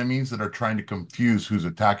outside enemies that are trying to confuse who's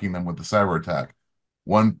attacking them with the cyber attack.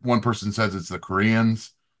 One person says it's the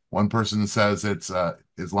Koreans, one person says it's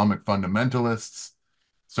Islamic fundamentalists.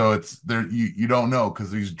 So it's there you don't know because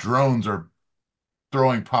these drones are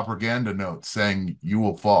throwing propaganda notes saying you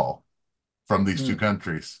will fall from these two Hmm.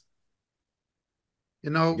 countries.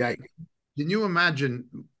 You know, Yeah. can you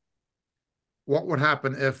imagine what would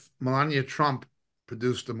happen if Melania Trump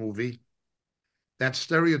produced a movie that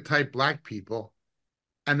stereotyped black people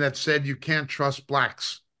and that said you can't trust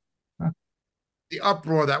blacks? The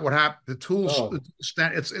uproar that would happen, Oh.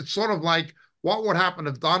 it's sort of like what would happen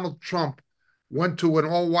if Donald Trump went to an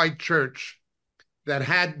all-white church that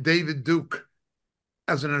had David Duke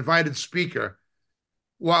as an invited speaker,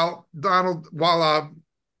 while Barack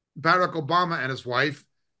Obama and his wife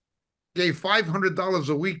gave $500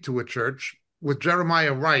 a week to a church with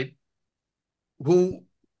Jeremiah Wright, who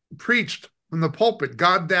preached from the pulpit,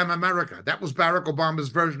 "Goddamn America." That was Barack Obama's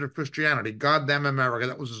version of Christianity, "Goddamn America."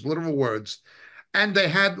 That was his literal words. And they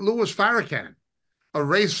had Louis Farrakhan, a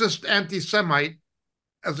racist anti-Semite,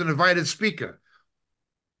 as an invited speaker.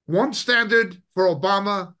 One standard for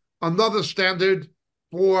Obama, another standard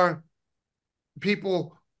for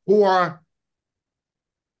people who are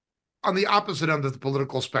on the opposite end of the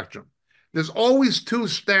political spectrum. There's always two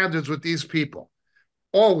standards with these people.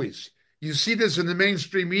 Always. You see this in the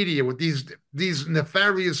mainstream media with these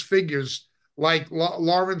nefarious figures like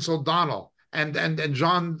Lawrence O'Donnell and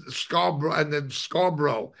John Scarborough and then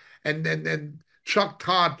Scarborough and Chuck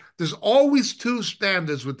Todd. There's always two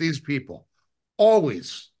standards with these people.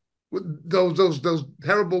 Always. With those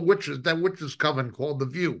terrible witches, that witches coven called The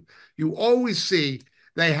View. You always see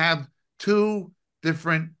they have two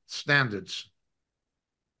different standards.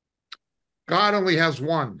 God only has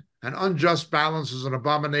one. An unjust balance is an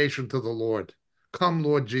abomination to the Lord. Come,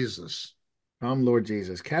 Lord Jesus. Lord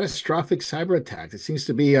Jesus, catastrophic cyber attacks. It seems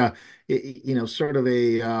to be sort of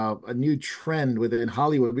a new trend within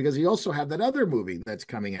Hollywood because you also have that other movie that's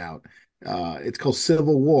coming out. It's called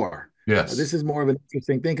Civil War. Yes. This is more of an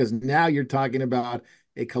interesting thing because now you're talking about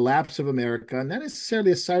a collapse of America, not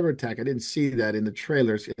necessarily a cyber attack. I didn't see that in the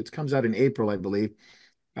trailers. It comes out in April, I believe.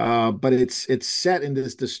 But it's set in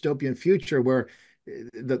this dystopian future where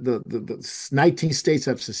the 19 states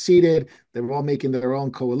have seceded. They're all making their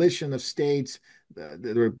own coalition of states.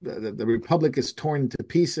 The republic is torn to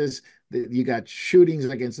pieces. You got shootings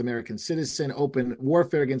against American citizens, open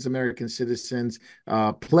warfare against American citizens,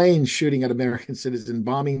 planes shooting at American citizens,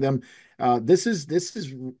 bombing them. This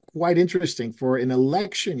is quite interesting for an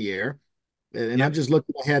election year. And I'm Yep. just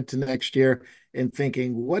looking ahead to next year and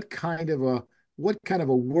thinking, what kind of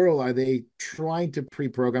a world are they trying to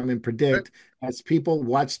pre-program and predict as people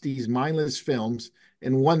watch these mindless films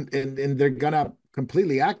and they're gonna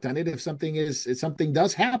completely act on it if something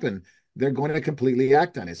does happen, they're going to completely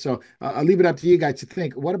act on it. So I'll leave it up to you guys to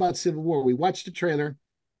think. What about Civil War? We watched the trailer.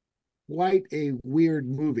 Quite a weird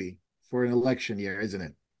movie for an election year, isn't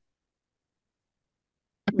it?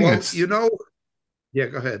 I think Well, it's yeah,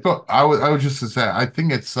 go ahead. so I was just to say I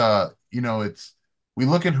think it's it's we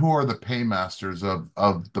look at who are the paymasters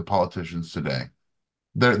of the politicians today.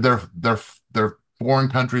 They're foreign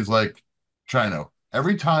countries like China.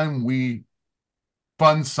 Every time we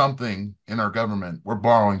fund something in our government, we're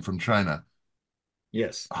borrowing from China.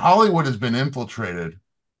 Yes. Hollywood has been infiltrated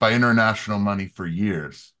by international money for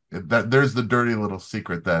years. There's the dirty little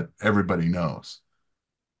secret that everybody knows.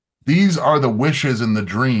 These are the wishes and the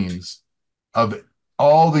dreams of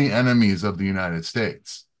all the enemies of the United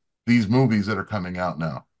States. These movies that are coming out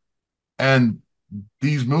now. And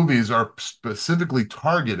these movies are specifically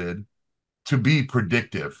targeted to be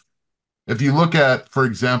predictive. If you look at, for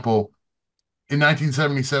example, in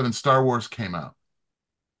 1977, Star Wars came out.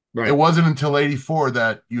 It Right. wasn't until 84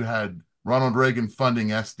 that you had Ronald Reagan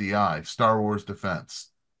funding SDI, Star Wars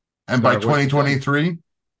Defense. And by Star Wars Defense. 2023,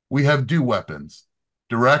 we have DEW weapons,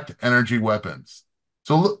 direct energy weapons.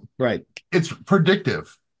 So look, Right. it's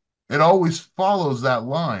predictive. It always follows that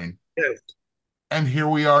line. Yes. And here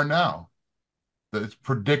we are now. It's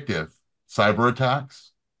predictive. Cyber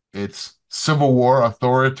attacks. It's civil war,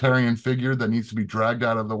 authoritarian figure that needs to be dragged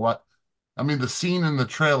out of the what? I mean, the scene in the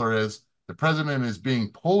trailer is the president is being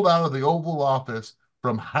pulled out of the Oval Office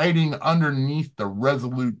from hiding underneath the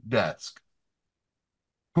Resolute desk.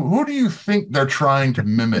 Who do you think they're trying to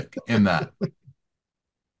mimic in that?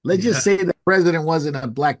 Let's Yeah. just say the president wasn't a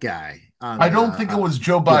black guy. I don't think it was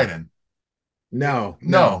Joe Biden. No,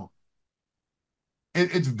 No.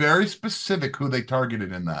 It's very specific who they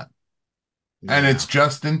targeted in that. And Yeah. it's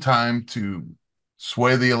just in time to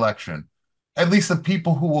sway the election. At least the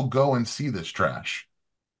people who will go and see this trash.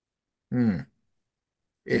 Hmm.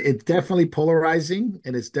 It's definitely polarizing,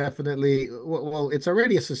 and it's definitely well, it's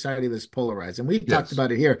already a society that's polarized, and we've talked Yes.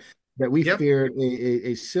 about it here that we Yep. feared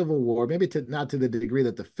a civil war, maybe not to the degree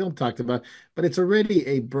that the film talked about, but it's already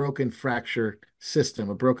a broken fracture system,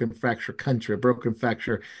 a broken fracture country, a broken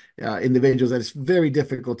fracture individuals that it's very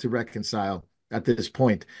difficult to reconcile at this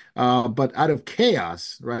point. But out of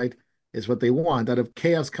chaos, right, is what they want. Out of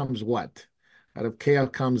chaos comes what? Out of chaos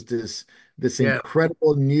comes this Yeah.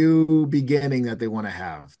 incredible new beginning that they want to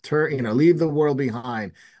have. Leave the world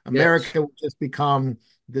behind. America will just become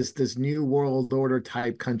this new world order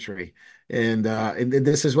type country, and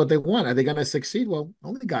this is what they want. Are they going to succeed? Well,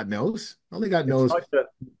 only God knows. Only God knows.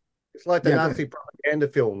 It's like the Yeah, Nazi propaganda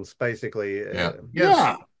films, basically. Yeah.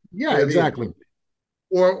 Yeah, Yeah, exactly.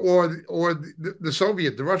 Or the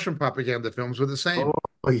Soviet, the Russian propaganda films were the same.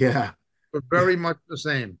 Oh, yeah, Were very much the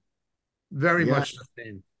same. Very Yeah. much the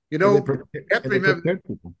same. You And they know, pre- you have to and they remember, prepared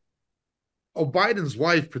people. Biden's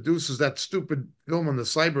wife produces that stupid film on the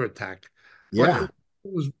cyber attack. Yeah,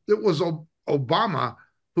 But it was Obama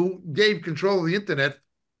who gave control of the internet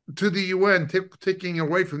to the UN, taking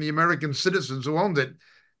away from the American citizens who owned it,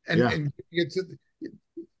 and Yeah. and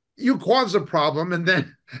you cause a problem, and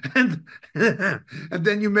then and and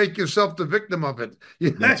then you make yourself the victim of it.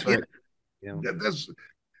 that's right. Yeah. That's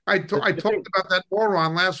I talked about that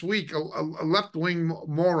moron last week, a left-wing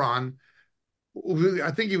moron, who I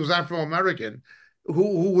think he was Afro-American,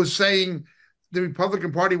 who was saying the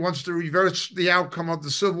Republican Party wants to reverse the outcome of the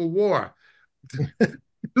Civil War.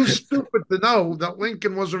 Too stupid to know that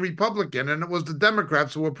Lincoln was a Republican and it was the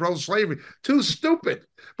Democrats who were pro-slavery. Too stupid.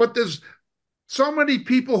 But there's so many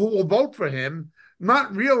people who will vote for him,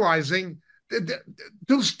 not realizing,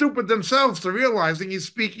 too stupid themselves to realizing he's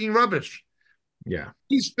speaking rubbish. Yeah,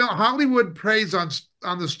 Hollywood preys on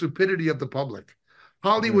the stupidity of the public.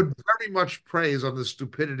 Hollywood very much preys on the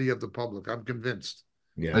stupidity of the public. I'm convinced.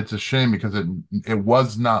 yeah. It's a shame because it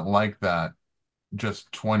was not like that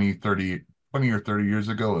just 20 or 30 years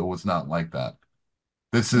ago. It was not like that.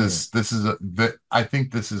 I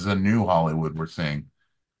think this is a new Hollywood we're seeing,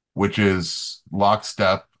 which is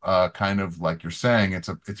lockstep, kind of like you're saying.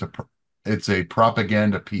 It's a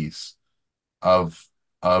propaganda piece of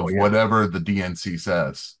whatever the DNC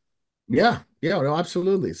says. Yeah, no,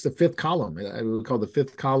 absolutely. It's the fifth column. I would call the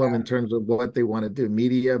fifth column in terms of what they want to do: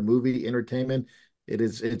 media, movie, entertainment.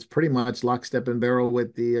 It's pretty much lockstep and barrel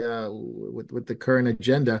with the current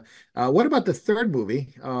agenda. What about the third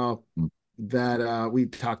movie that we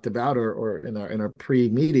talked about, or in our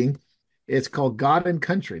pre-meeting? It's called God and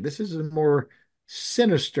Country. This is a more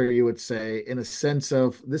sinister, you would say, in a sense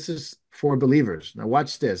of this is for believers. Now,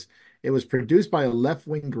 watch this. It was produced by a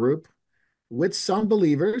left-wing group with some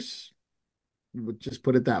believers, would just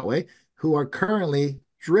put it that way, who are currently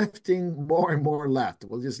drifting more and more left.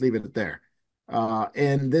 We'll just leave it there.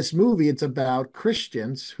 In this movie, it's about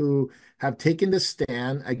Christians who have taken the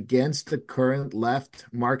stand against the current left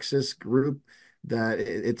Marxist group that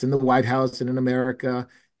it's in the White House and in America.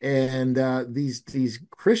 And these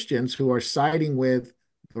Christians who are siding with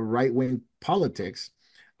the right-wing politics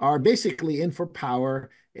are basically in for power,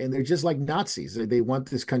 and they're just like Nazis. They want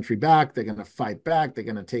this country back. They're going to fight back. They're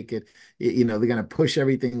going to take it. They're going to push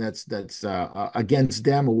everything that's against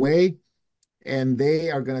them away, and they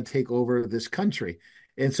are going to take over this country.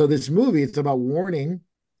 And so this movie, it's about warning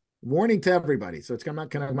to everybody. So it's not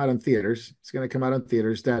going to come out in theaters. It's going to come out in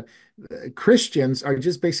theaters that Christians are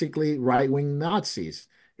just basically right-wing Nazis,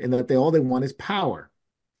 and that all they want is power.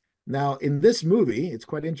 Now, in this movie, it's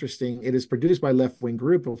quite interesting. It is produced by a left-wing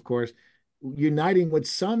group, of course, uniting with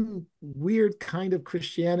some weird kind of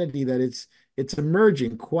Christianity that it's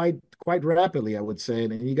emerging quite rapidly, I would say.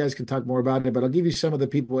 And you guys can talk more about it, but I'll give you some of the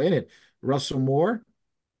people in it. Russell Moore,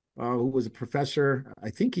 who was a professor. I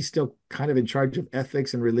think he's still kind of in charge of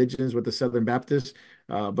ethics and religions with the Southern Baptists,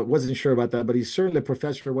 but wasn't sure about that. But he's certainly a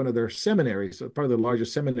professor at one of their seminaries, part of the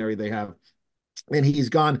largest seminary they have. And he's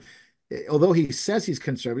gone although he says he's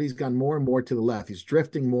conservative, he's gone more and more to the left. He's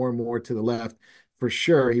drifting more and more to the left. For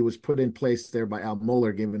sure, he was put in place there by Al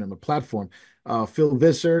Mohler, giving him a platform. Phil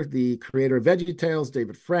Visser, the creator of VeggieTales,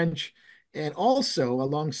 David French, and also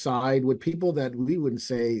alongside with people that we wouldn't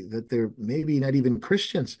say that they're maybe not even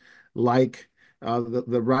Christians, like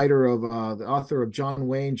the writer of the author of John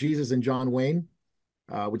Wayne, Jesus and John Wayne,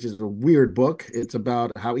 which is a weird book. It's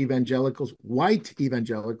about how evangelicals, white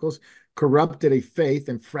evangelicals, corrupted a faith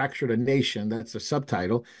and fractured a nation. That's the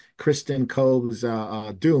subtitle. Kristen Cove's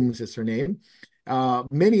Dooms is her name.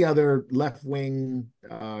 Many other left-wing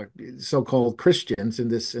so-called Christians in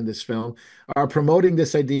this film are promoting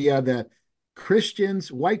this idea that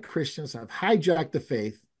Christians, white Christians, have hijacked the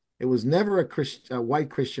faith. It was never a white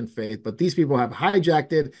Christian faith, but these people have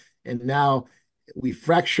hijacked it, and now we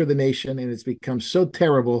fracture the nation, and it's become so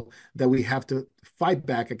terrible that we have to fight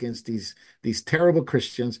back against these terrible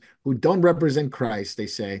Christians who don't represent Christ, they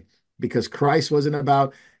say, because Christ wasn't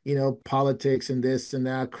about, politics and this and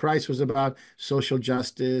that. Christ was about social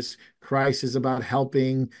justice. Christ is about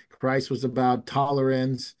helping. Christ was about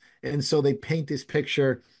tolerance. And so they paint this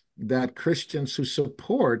picture that Christians who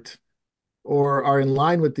support or are in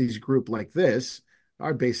line with these group like this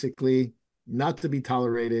are basically not to be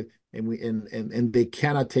tolerated, and they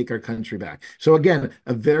cannot take our country back. So again,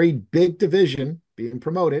 a very big division being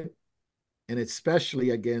promoted, and especially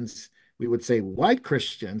against, we would say, white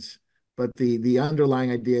Christians, but the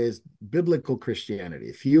underlying idea is biblical Christianity.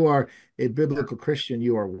 If you are a biblical Christian,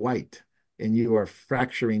 you are white, and you are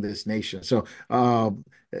fracturing this nation. So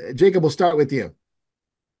Jacob, we'll start with you.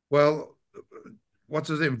 Well, what's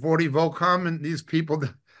his name? Vorty Volcom and these people,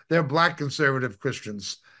 they're black conservative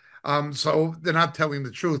Christians. So they're not telling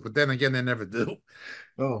the truth, but then again, they never do.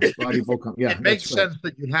 Oh, Vorty Volcom. Yeah, it makes sense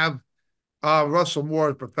that you have Russell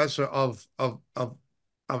Moore, professor of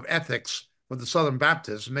ethics with the Southern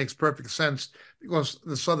Baptists. It makes perfect sense because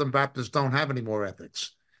the Southern Baptists don't have any more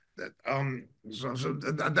ethics. So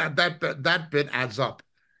that bit adds up.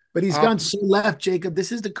 But he's gone so left, Jacob.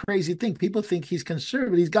 This is the crazy thing. People think he's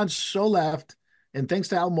conservative. He's gone so left, and thanks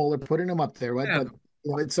to Al Mohler putting him up there, right? Yeah.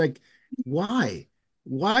 But it's like, why?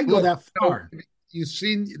 Why go that far? You've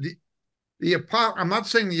seen I'm not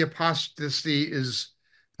saying the apostasy is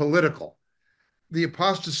political. The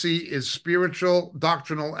apostasy is spiritual,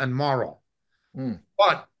 doctrinal, and moral.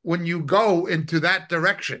 But when you go into that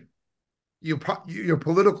direction, your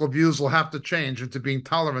political views will have to change into being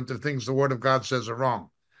tolerant of things the Word of God says are wrong.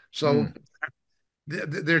 So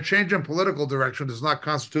their change in political direction does not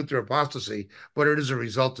constitute their apostasy, but it is a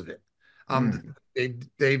result of it.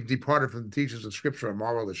 They've departed from the teachings of Scripture on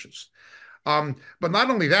moral issues. But not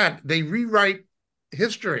only that, they rewrite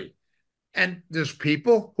history. And there's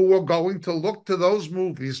people who are going to look to those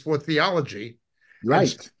movies for theology.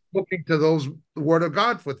 Right. Looking to the Word of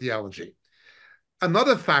God for theology.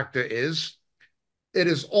 Another factor is it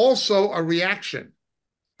is also a reaction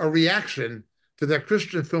to that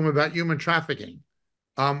Christian film about human trafficking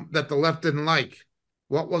that the left didn't like.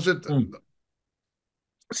 What was it?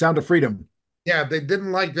 Sound of Freedom. Yeah, they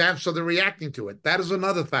didn't like that, so they're reacting to it. That is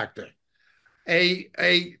another factor.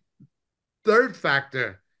 A third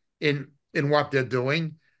factor in what they're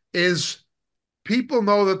doing is people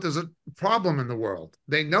know that there's a problem in the world.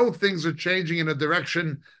 They know things are changing in a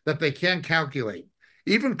direction that they can't calculate.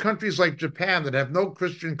 Even countries like Japan that have no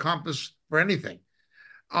Christian compass for anything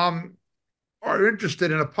are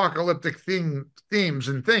interested in apocalyptic themes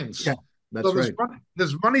and things. Yeah, that's right.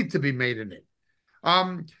 There's money to be made in it.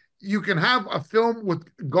 You can have a film with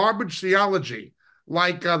garbage theology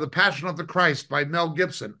like The Passion of the Christ by Mel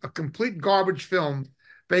Gibson, a complete garbage film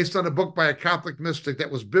based on a book by a Catholic mystic that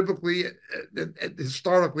was biblically,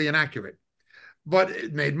 historically inaccurate, but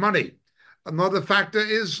it made money. Another factor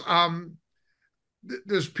is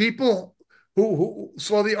there's people who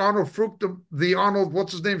saw the Arnold,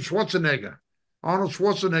 what's his name, Arnold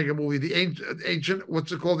Schwarzenegger movie, the ancient,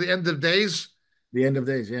 what's it called, The End of Days? The End of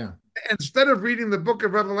Days, yeah. Instead of reading the book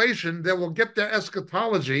of Revelation, they will get their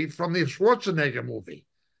eschatology from the Schwarzenegger movie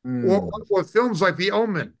or films like The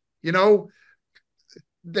Omen.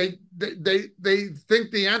 They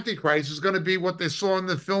think the Antichrist is going to be what they saw in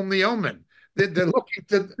the film The Omen. They're looking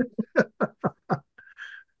to.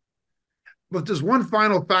 But there's one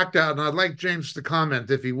final factor, and I'd like James to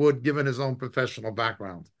comment if he would, given his own professional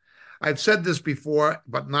background. I've said this before,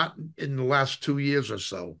 but not in the last 2 years or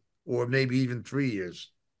so, or maybe even 3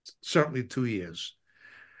 years, certainly 2 years.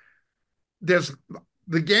 There's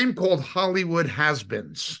the game called Hollywood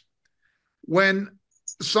Has-Beens. When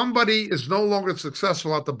somebody is no longer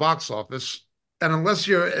successful at the box office, and unless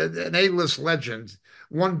you're an A-list legend,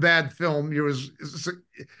 one bad film, you're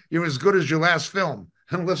as good as your last film.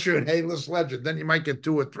 unless you're an A-list legend. Then you might get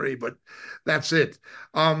 2 or 3, but that's it.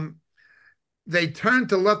 They turn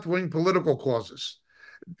to left-wing political causes.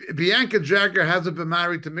 Bianca Jagger hasn't been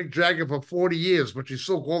married to Mick Jagger for 40 years, but she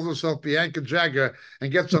still calls herself Bianca Jagger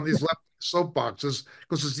and gets on these left soapboxes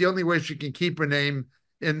because it's the only way she can keep her name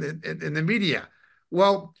in the media.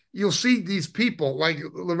 Well, you'll see these people like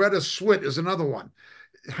Loretta Swit is another one,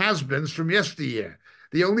 has-beens from yesteryear.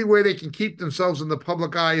 The only way they can keep themselves in the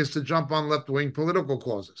public eye is to jump on left-wing political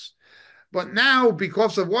causes. But now,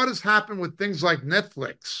 because of what has happened with things like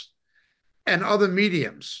Netflix and other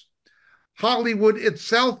mediums, Hollywood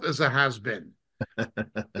itself is a has-been.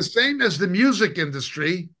 The same as the music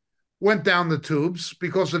industry went down the tubes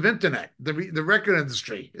because of internet, the record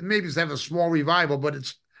industry. It maybe have a small revival, but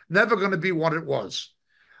it's never going to be what it was.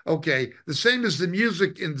 Okay, the same as the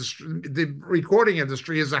music industry, the recording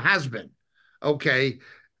industry is a has-been. Okay,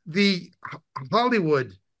 the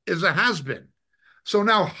Hollywood is a has-been. So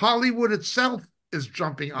now Hollywood itself is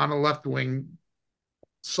jumping on a left-wing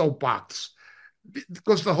soapbox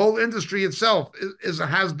because the whole industry itself is a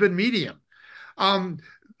has-been medium.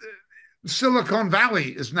 Silicon Valley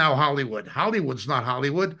is now Hollywood. Hollywood's not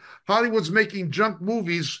Hollywood. Hollywood's making junk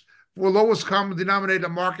movies for lowest common denominator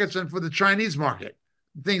markets and for the Chinese market,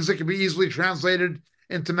 things that can be easily translated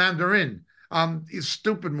into Mandarin. These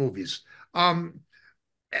stupid movies. And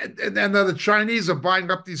the Chinese are buying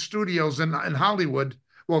up these studios in Hollywood.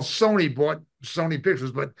 Well, Sony bought Sony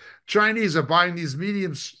Pictures, but Chinese are buying these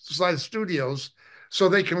medium-sized studios so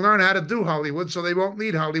they can learn how to do Hollywood, so they won't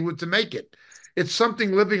need Hollywood to make it. It's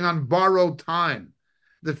something living on borrowed time.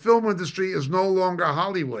 The film industry is no longer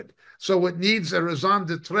Hollywood, so it needs a raison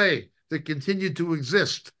d'etre to continue to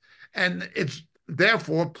exist. And it's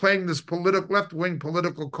therefore playing this left-wing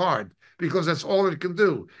political card because that's all it can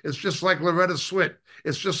do. It's just like Loretta Swit.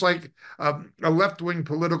 It's just like a left-wing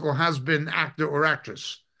political has-been actor or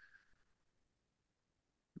actress.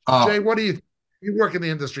 Jay, what do you think? You work in the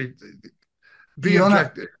industry. Be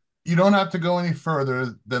objective. You don't have to go any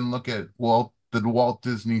further than look at the Walt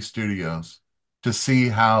Disney Studios to see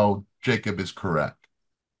how Jacob is correct.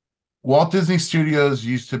 Walt Disney Studios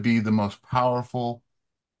used to be the most powerful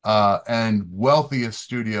and wealthiest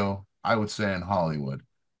studio, I would say, in Hollywood.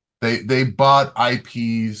 They bought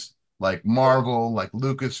IPs like Marvel, like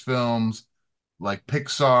Lucasfilms, like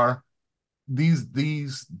Pixar.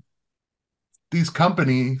 These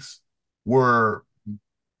companies were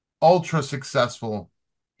ultra successful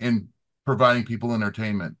in providing people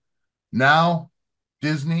entertainment. Now,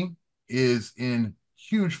 Disney is in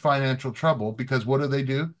huge financial trouble because what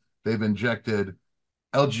do? They've injected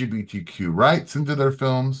LGBTQ rights into their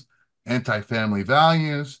films, anti-family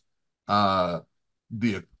values, the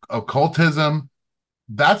occultism.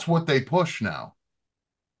 That's what they push now.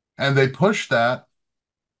 And they push that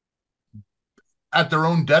at their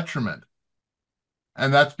own detriment.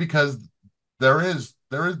 And that's because there is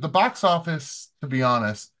the box office, to be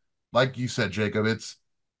honest, like you said, Jacob, it's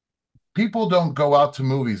people don't go out to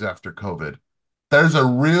movies after COVID. There's a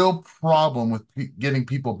real problem with getting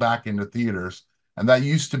people back into theaters. And that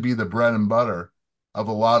used to be the bread and butter of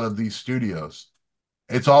a lot of these studios.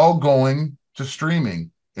 It's all going to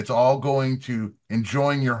streaming. It's all going to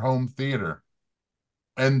enjoying your home theater.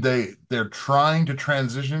 And they're trying to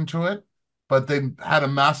transition to it, but they had a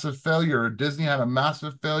massive failure. Disney had a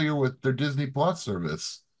massive failure with their Disney Plus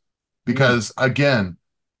service because, again,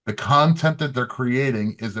 the content that they're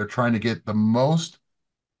creating is they're trying to get the most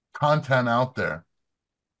content out there,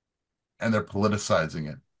 and they're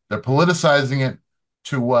politicizing it. They're politicizing it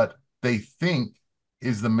to what they think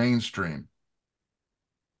is the mainstream,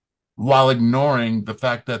 while ignoring the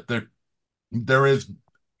fact that there is,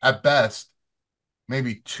 at best,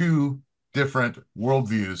 maybe 2 different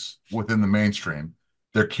worldviews within the mainstream.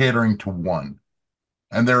 They're catering to one,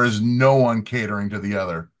 and there is no one catering to the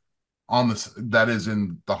other on this that is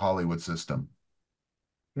in the Hollywood system.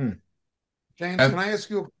 James, can I ask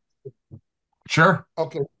you? Sure.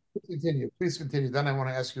 Okay, please continue. Then I want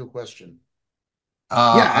to ask you a question. Go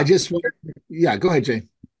ahead, Jay.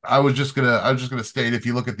 I was just gonna state, if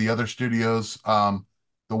you look at the other studios, the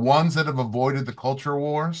ones that have avoided the culture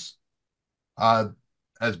wars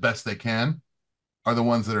as best they can are the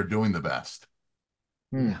ones that are doing the best.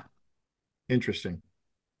 Interesting.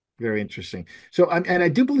 Very interesting. So, and I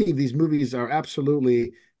do believe these movies are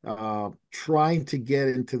absolutely trying to get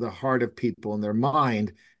into the heart of people and their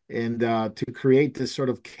mind, and to create this sort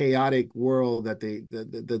of chaotic world that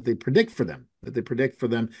they predict for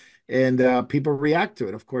them, and people react to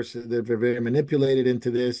it. Of course, they're very manipulated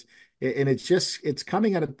into this, and it's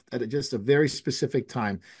coming at just a very specific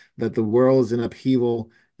time that the world is in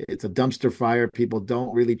upheaval. It's a dumpster fire. People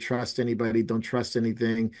don't really trust anybody, don't trust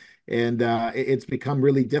anything, and it's become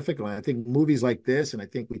really difficult. I think movies like this, and I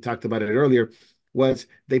think we talked about it earlier, was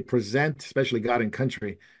they present, especially God and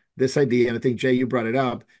Country, this idea, and I think Jay, you brought it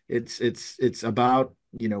up. It's about,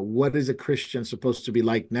 what is a Christian supposed to be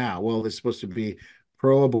like now? Well, it's supposed to be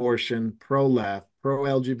pro-abortion, pro-left,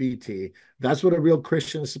 pro-LGBT. That's what a real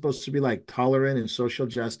Christian is supposed to be like, tolerant and social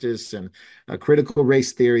justice and critical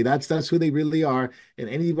race theory. That's who they really are. And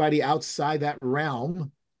anybody outside that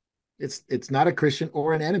realm, it's not a Christian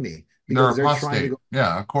or an enemy They're because they're trying to apostate. go.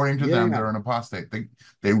 Yeah, according to them, Yeah, they're an apostate.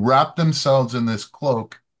 They wrap themselves in this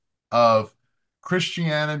cloak of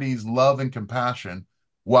Christianity's love and compassion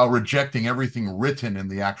while rejecting everything written in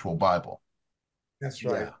the actual Bible. That's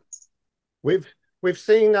right. yeah, We've we've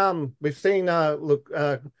seen look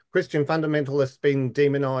Christian fundamentalists being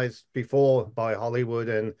demonized before by Hollywood,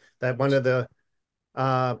 and that one of the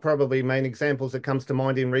probably main examples that comes to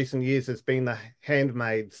mind in recent years has been the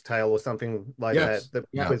Handmaid's Tale or something like yes, that. That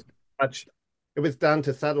yeah. was much it was done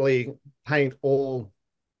to subtly paint all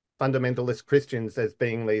fundamentalist Christians as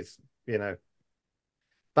being these, you know.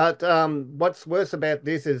 But what's worse about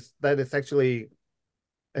this is that it's actually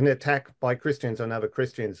an attack by Christians on other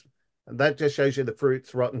Christians. And that just shows you the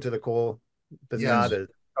fruits rotten to the core for Yes. starters.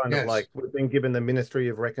 Kind of Yes. like we've been given the ministry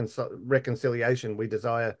of reconciliation. We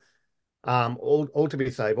desire all to be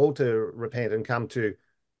saved, all to repent and come to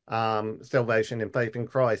salvation and faith in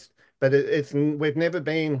Christ. But it's we've never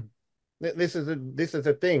been. This is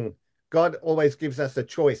a thing. God always gives us a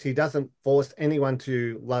choice. He doesn't force anyone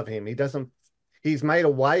to love him. He doesn't. He's made a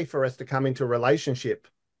way for us to come into a relationship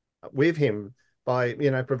with him by,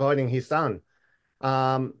 providing his son.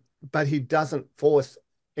 But he doesn't force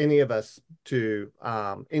any of us to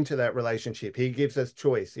into that relationship. He gives us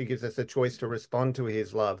choice. He gives us a choice to respond to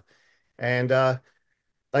his love. And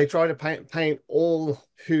they try to paint all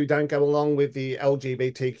who don't go along with the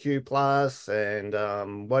LGBTQ plus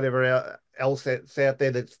and whatever else that's out there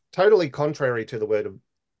that's totally contrary to the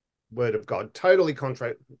word of God, totally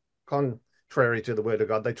contrary to the word of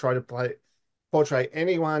God. They try to portray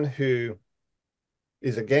anyone who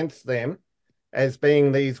is against them as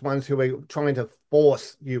being these ones who are trying to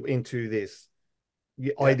force you into this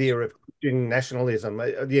idea of nationalism, a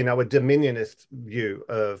dominionist view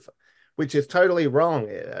of, which is totally wrong,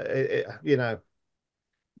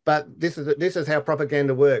 But this is how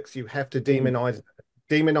propaganda works. You have to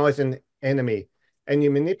demonize an enemy, and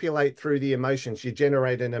you manipulate through the emotions. You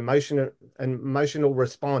generate an emotional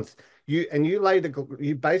response.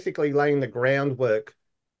 You basically laying the groundwork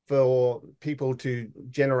for people to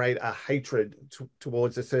generate a hatred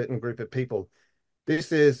towards a certain group of people.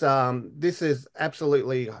 This is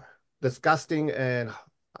absolutely disgusting and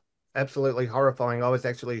absolutely horrifying. I was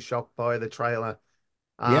actually shocked by the trailer.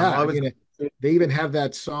 Yeah, I was. they even have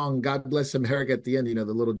that song "God Bless America" at the end. The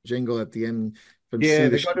little jingle at the end from Yeah, sea to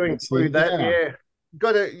they got to sea. include that. Yeah,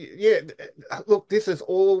 got to. Yeah, look, this is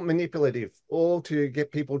all manipulative, all to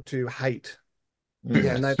get people to hate.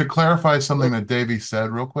 Mm. And that. To clarify something that Davey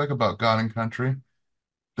said real quick about God and Country,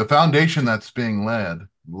 the foundation that's being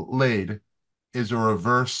laid is a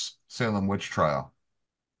reverse Salem witch trial.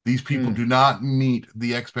 These people do not meet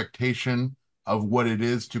the expectation of what it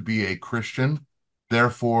is to be a Christian.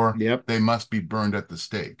 Therefore, Yep. they must be burned at the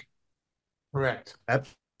stake. Correct.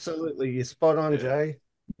 Absolutely, you're spot on, Jay.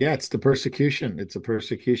 Yeah, it's the persecution. It's a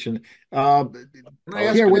persecution. I was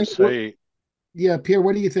Pierre, going to say, Pierre,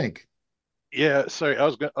 what do you think? yeah, sorry, I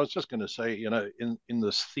was just going to say, in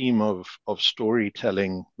this theme of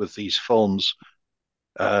storytelling with these films,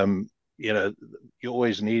 you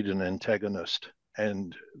always need an antagonist,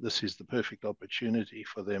 and this is the perfect opportunity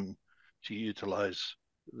for them to utilize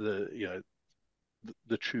the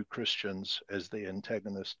true Christians as the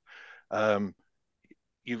antagonist.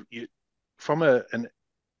 You from a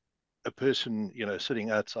person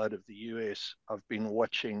sitting outside of the US, I've been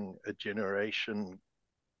watching a generation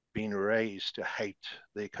being raised to hate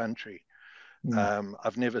their country.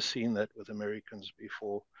 I've never seen that with Americans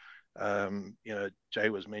before. Jay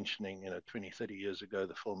was mentioning, 20, 30 years ago,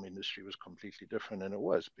 the film industry was completely different. And it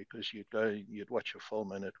was because you'd watch a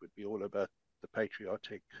film and it would be all about the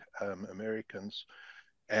patriotic Americans.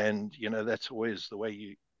 And, that's always the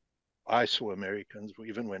way I saw Americans,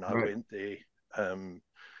 even when I went there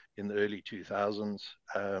in the early 2000s.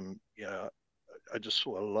 I just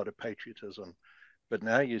saw a lot of patriotism. But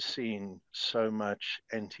now you're seeing so much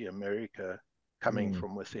anti-America coming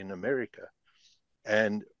from within America.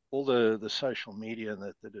 And all the social media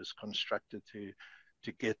that is constructed to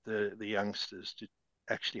get the youngsters to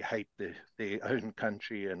actually hate their own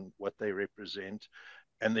country and what they represent.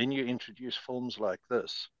 And then you introduce films like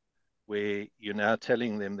this, where you're now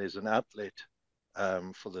telling them there's an outlet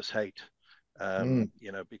for this hate.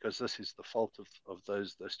 Because this is the fault of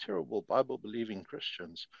those terrible Bible believing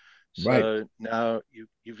Christians. Right. So now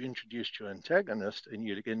you've introduced your antagonist, and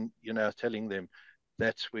you're now telling them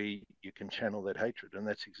that's where you can channel that hatred, and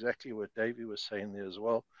that's exactly what Davey was saying there as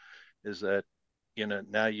well. Is that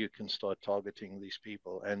now you can start targeting these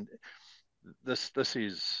people, and this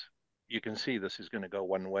is, you can see this is going to go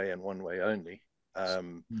one way and one way only,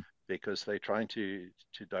 because they're trying to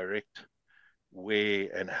direct where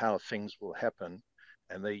and how things will happen,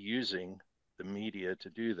 and they're using the media to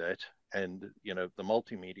do that, and the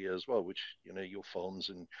multimedia as well, which your films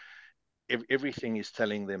and everything is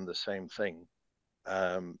telling them the same thing.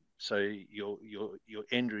 So your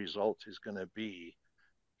end result is going to be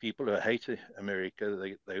people who hate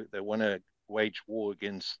America. They want to wage war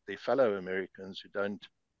against their fellow Americans who don't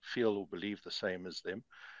feel or believe the same as them,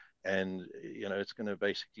 and it's going to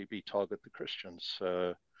basically be target the Christians.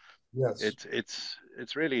 So Yes.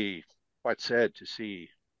 It's really quite sad to see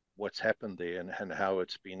what's happened there, and how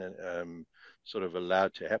it's been sort of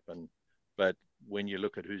allowed to happen. But when you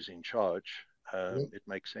look at who's in charge, it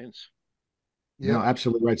makes sense. No,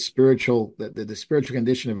 absolutely right. The spiritual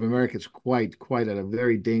condition of America is quite at a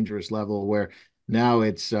very dangerous level, where now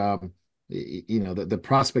it's the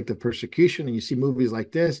prospect of persecution, and you see movies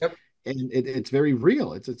like this, and it's very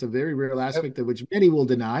real. It's a very real aspect of which many will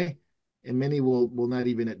deny, and many will not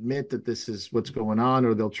even admit that this is what's going on,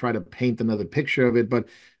 or they'll try to paint another picture of it. But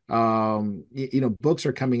books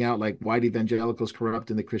are coming out like White Evangelicals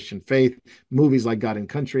Corrupting the Christian Faith, movies like God and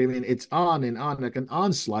Country. I mean, it's on and on, like an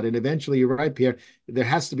onslaught. And eventually, you're right, Pierre, there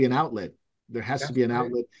has to be an outlet. There has to be an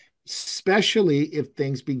outlet, especially if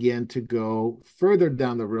things begin to go further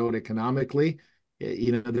down the road economically.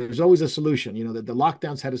 There's always a solution. The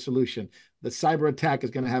lockdowns had a solution. The cyber attack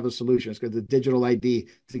is going to have a solution. It's got the digital ID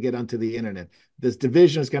to get onto the internet. This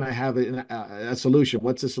division is going to have a solution.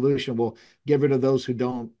 What's the solution? Well, get rid of those who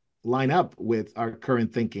don't line up with our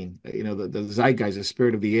current thinking. The zeitgeist, the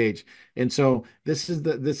spirit of the age. And so this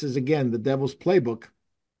is again the devil's playbook.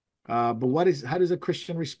 But how does a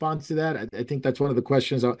Christian respond to that? I think that's one of the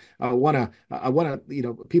questions I want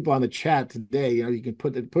to, people on the chat today, you can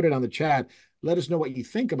put it on the chat. Let us know what you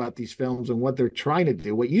think about these films and what they're trying to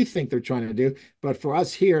do, what you think they're trying to do. But for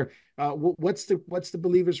us here, what's the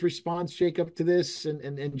believer's response, Jacob, to this,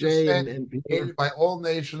 and Jay and Peter? By all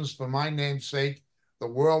nations for my name's sake, the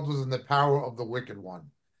world was in the power of the wicked one.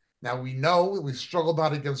 Now we know we struggle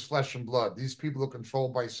not against flesh and blood. These people are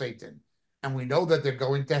controlled by Satan. And we know that they're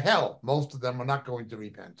going to hell. Most of them are not going to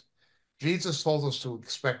repent. Jesus told us to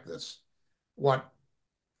expect this. What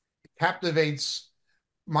captivates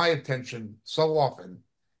my attention so often,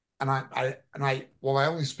 and I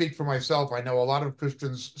only speak for myself, I know a lot of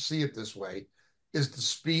Christians see it this way, is the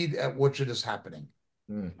speed at which it is happening,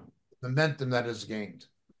 the momentum that is gained.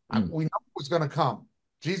 We know it was going to come.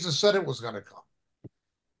 Jesus said it was going to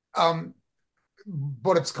come.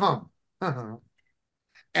 But it's come.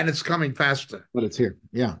 And it's coming faster. But it's here.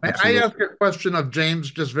 Yeah. I ask a question of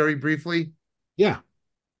James just very briefly. Yeah.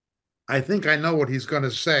 I think I know what he's going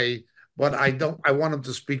to say, but I don't. I want him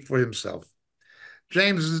to speak for himself.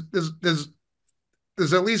 James,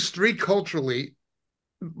 there's at least 3 culturally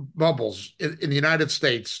bubbles in the United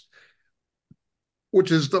States,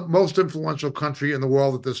 which is the most influential country in the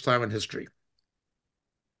world at this time in history.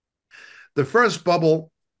 The first bubble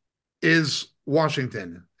is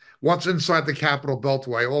Washington. What's inside the Capitol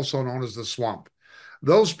Beltway, also known as the Swamp.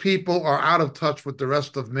 Those people are out of touch with the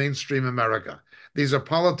rest of mainstream America. These are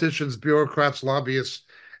politicians, bureaucrats, lobbyists,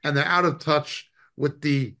 and they're out of touch with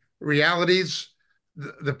the realities,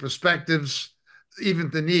 the perspectives, even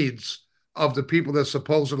the needs of the people they're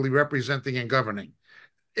supposedly representing and governing.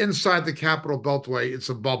 Inside the Capitol Beltway, it's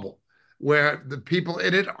a bubble where the people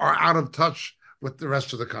in it are out of touch with the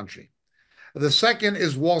rest of the country. The second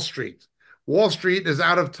is Wall Street. Wall Street is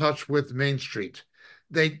out of touch with Main Street.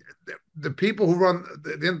 The people who run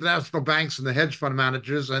the international banks and the hedge fund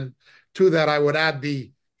managers, and to that I would add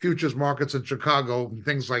the futures markets in Chicago and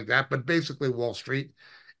things like that, but basically Wall Street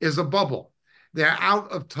is a bubble. They're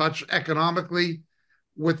out of touch economically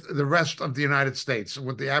with the rest of the United States,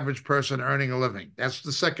 with the average person earning a living. That's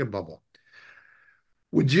the second bubble.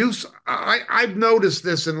 I've noticed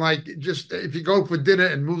this in, like, just if you go for dinner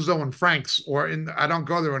in Muzo and Frank's, I don't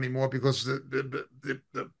go there anymore because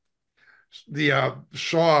the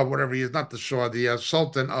Shah, whatever he is, not the Shah, the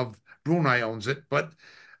Sultan of Brunei owns it, but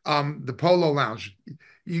the Polo Lounge.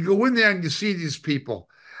 You go in there and you see these people.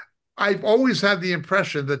 I've always had the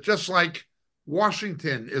impression that just like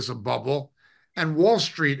Washington is a bubble and Wall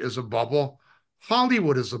Street is a bubble,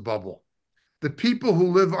 Hollywood is a bubble. The people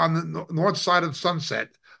who live on the north side of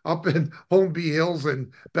Sunset, up in Holmby Hills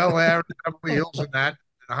and Bel Air, and Beverly Hills, and that,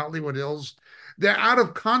 and Hollywood Hills, they're out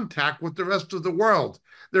of contact with the rest of the world.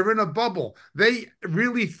 They're in a bubble. They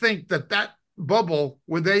really think that that bubble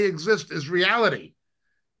where they exist is reality,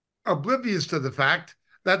 oblivious to the fact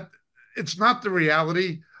that it's not the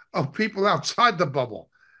reality of people outside the bubble.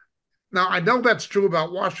 Now, I know that's true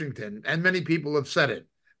about Washington, and many people have said it.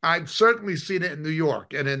 I've certainly seen it in New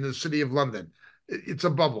York and in the city of London. It's a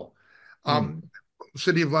bubble. Um,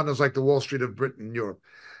 City of London is like the Wall Street of Britain, Europe.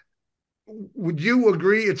 Would you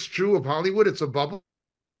agree it's true of Hollywood? It's a bubble?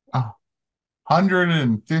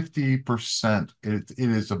 150%. It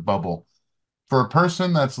is a bubble. For a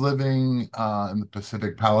person that's living in the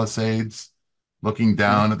Pacific Palisades, looking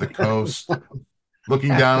down at the coast,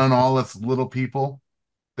 looking down on all its little people,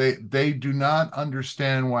 they do not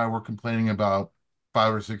understand why we're complaining about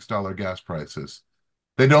 $5 or $6 gas prices.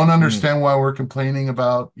 They don't understand why we're complaining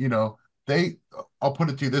about, I'll put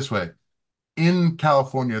it to you this way. In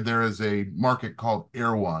California, there is a market called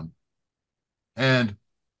Erewhon. And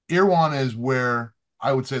Erewhon is where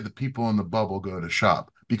I would say the people in the bubble go to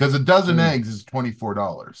shop because a dozen eggs is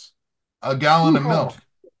 $24. A gallon of milk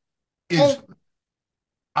is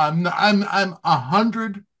I'm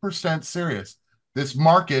 100% serious. This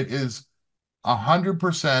market is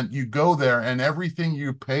 100%. You go there and everything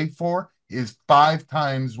you pay for is 5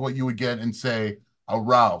 times what you would get in, say, a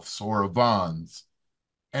Ralph's or a Vons.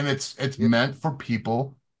 And it's meant for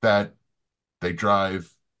people that they drive.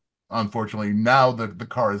 Unfortunately, now the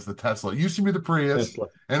car is the Tesla. It used to be the Prius. Tesla.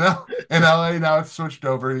 And in LA, now it's switched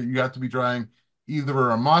over. You have to be driving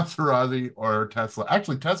either a Maserati or a Tesla.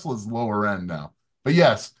 Actually, Tesla is lower end now. But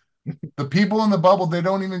yes, the people in the bubble, they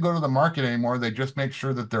don't even go to the market anymore. They just make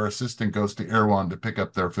sure that their assistant goes to Erewhon to pick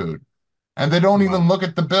up their food. And they don't even look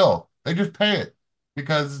at the bill. They just pay it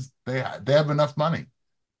because they have enough money.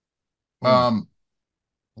 I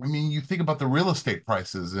mean, you think about the real estate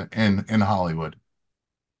prices in Hollywood.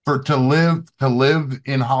 To live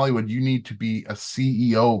in Hollywood, you need to be a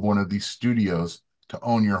CEO of one of these studios to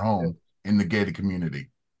own your home in the gated community.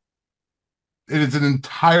 It is an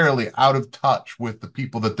entirely out of touch with the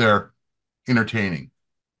people that they're entertaining.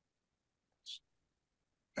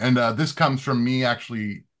 And this comes from me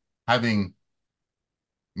actually having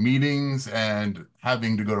meetings and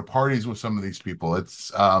having to go to parties with some of these people. It's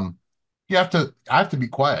I have to be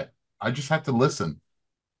quiet. I just have to listen.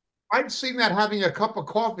 I've seen that having a cup of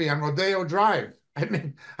coffee on Rodeo Drive. I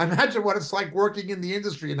mean, imagine what it's like working in the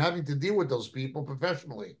industry and having to deal with those people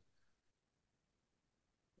professionally.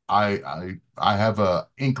 I have a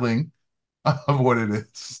inkling of what it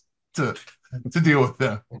is to deal with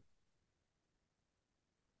them.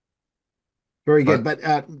 Very good. But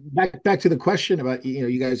back to the question about,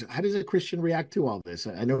 you guys, how does a Christian react to all this?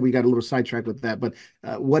 I know we got a little sidetracked with that, but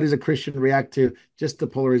what does a Christian react to? Just the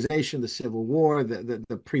polarization, the civil war, the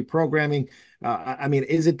pre-programming. I mean,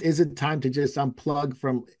 is it time to just unplug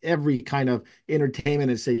from every kind of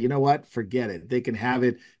entertainment and say, you know what, forget it. They can have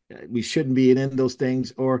it. We shouldn't be in those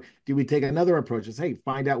things. Or do we take another approach and say, hey,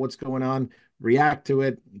 find out what's going on, react to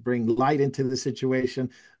it, bring light into the situation?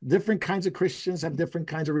 Different kinds of Christians have different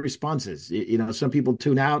kinds of responses. Some people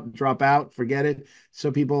tune out, drop out, forget it.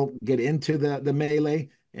 Some people get into the melee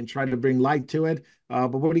and try to bring light to it.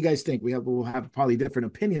 But what do you guys think? We'll have probably different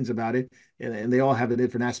opinions about it, and they all have a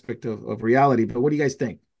different aspect of reality. But what do you guys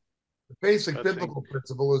think? The basic biblical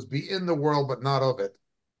principle is be in the world, but not of it.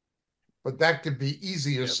 But that could be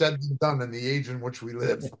easier said than done in the age in which we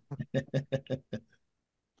live.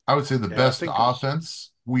 I would say the best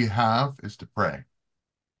offense we have is to pray.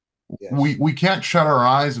 Yes. We can't shut our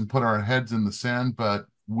eyes and put our heads in the sand, but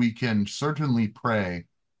we can certainly pray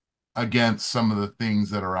against some of the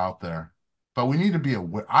things that are out there. But we need to be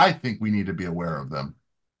aware. I think we need to be aware of them.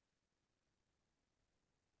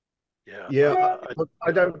 Yeah,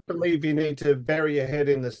 I don't believe you need to bury your head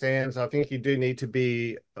in the sands. I think you do need to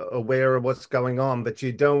be aware of what's going on, but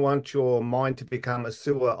you don't want your mind to become a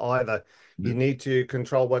sewer either. You need to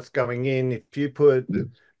control what's going in. If you put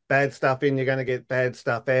bad stuff in, you're going to get bad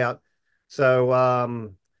stuff out.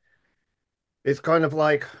 So it's kind of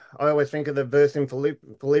like, I always think of the verse in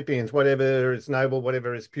Philippians, whatever is noble,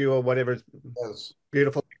 whatever is pure, whatever is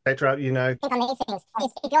beautiful, etc. If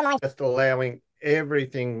your mind just allowing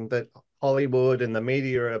everything that Hollywood and the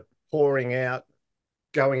media are pouring out,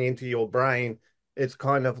 going into your brain, it's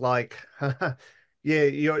kind of like,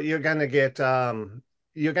 you're going to get,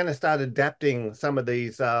 you're going to start adapting some of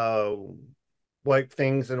these woke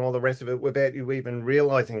things and all the rest of it without you even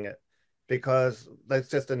realizing it. because that's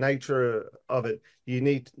just the nature of it.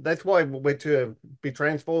 That's why we're to be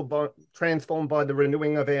transformed by the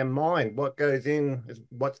renewing of our mind. What goes in is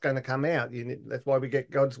what's going to come out. That's why we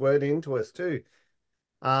get God's word into us too.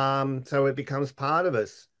 So it becomes part of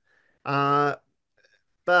us. But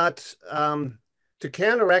to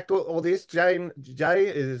counteract all this, Jay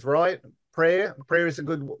is right. Prayer is a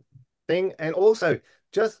good thing, and also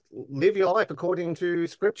just live your life according to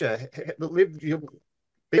Scripture.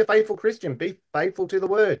 Be a faithful Christian. Be faithful to the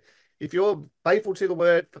Word. If you're faithful to the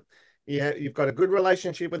Word, you've got a good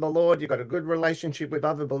relationship with the Lord. You've got a good relationship with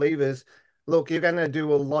other believers. Look, you're going to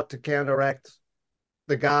do a lot to counteract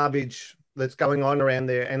the garbage that's going on around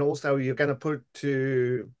there, and also you're going to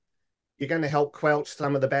help quelch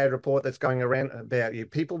some of the bad report that's going around about you.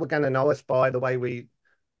 People were going to know us by the way we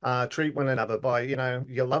treat one another, by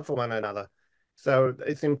your love for one another. So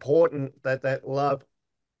it's important that that love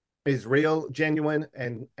is real, genuine,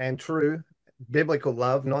 and true, biblical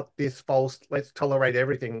love, not this false let's tolerate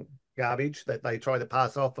everything garbage that they try to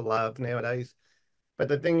pass off for love nowadays. But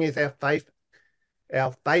the thing is, our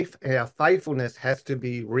faithfulness has to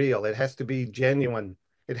be real. It has to be genuine.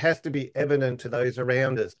 It has to be evident to those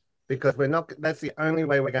around us, because that's the only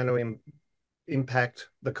way we're going to impact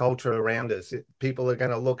the culture around us. People are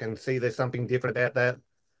going to look and see there's something different about that.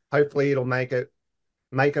 Hopefully it'll make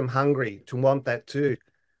them hungry to want that too.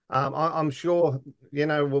 I'm sure,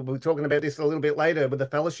 we'll be talking about this a little bit later with the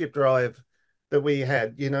fellowship drive that we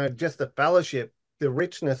had, just the fellowship, the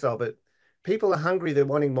richness of it. People are hungry. They're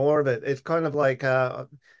wanting more of it. It's kind of like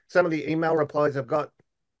some of the email replies I've got.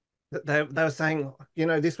 They were saying,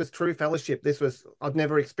 this was true fellowship. I've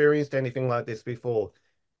never experienced anything like this before.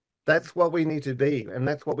 That's what we need to be, and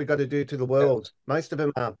that's what we got to do to the world. Most of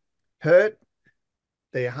them are hurt.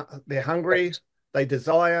 They're hungry. They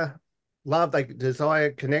desire love. They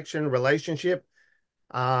desire connection, relationship.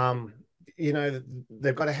 They've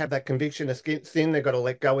got to have that conviction of sin. They've got to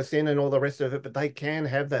let go of sin and all the rest of it. But they can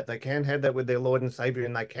have that. They can have that with their Lord and Savior,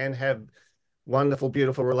 and they can have wonderful,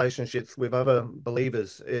 beautiful relationships with other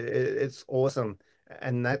believers. It's awesome,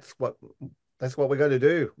 and that's what we got to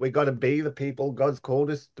do. We got to be the people God's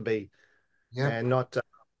called us to be, and not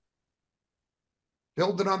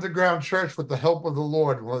build an underground church with the help of the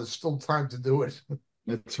Lord. Well, there's still time to do it.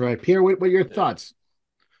 That's right. Pierre, what are your thoughts?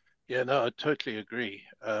 Yeah, no, I totally agree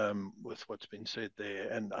with what's been said there.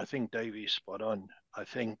 And I think Davey's spot on. I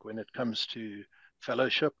think when it comes to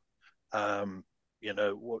fellowship,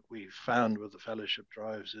 what we found with the fellowship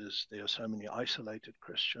drives is there are so many isolated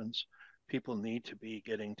Christians. People need to be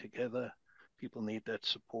getting together. People need that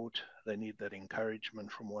support. They need that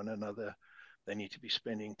encouragement from one another. They need to be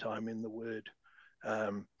spending time in the Word.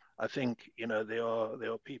 I think, there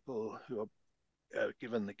are people who are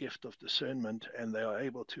given the gift of discernment, and they are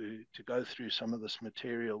able to go through some of this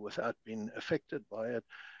material without being affected by it,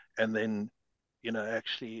 and then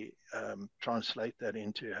actually translate that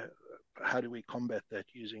into how do we combat that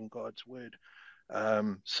using God's word.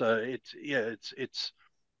 So it's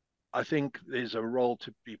I think there's a role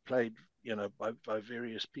to be played by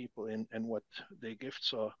various people in what their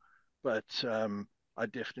gifts are, but I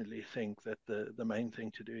definitely think that the main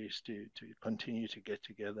thing to do is to continue to get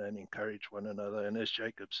together and encourage one another. And as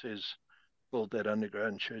Jacob says, build that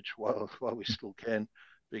underground church while we still can,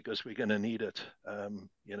 because we're going to need it.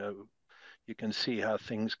 You can see how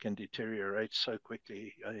things can deteriorate so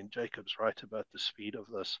quickly. I mean, Jacob's right about the speed of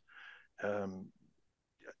this.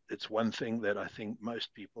 It's one thing that I think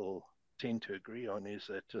most people tend to agree on, is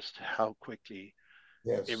that just how quickly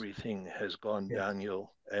everything has gone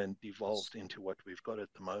downhill and devolved into what we've got at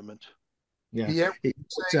the moment.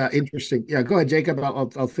 It's interesting. Yeah, go ahead, Jacob.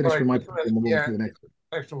 I'll finish with my point.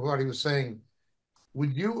 Actually, what he was saying.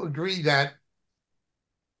 Would you agree that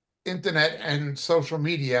internet and social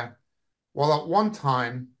media, while at one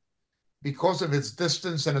time, because of its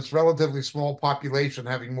distance and its relatively small population,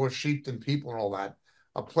 having more sheep than people and all that,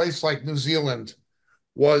 a place like New Zealand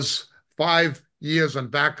was 5 years on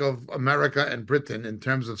back of America and Britain in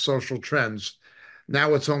terms of social trends.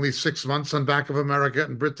 Now it's only 6 months on back of America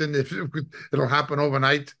and Britain. If it'll happen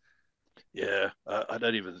overnight. Yeah, I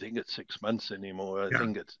don't even think it's 6 months anymore. I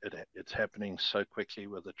think it's happening so quickly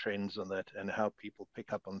with the trends and that, and how people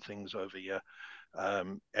pick up on things over here.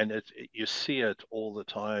 And you see it all the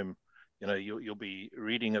time. You'll be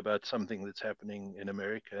reading about something that's happening in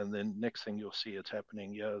America, and then next thing you'll see it's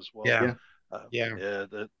happening here as well.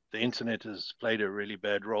 The internet has played a really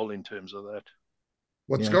bad role in terms of that.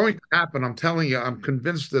 What's going to happen, I'm telling you, I'm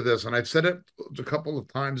convinced of this, and I've said it a couple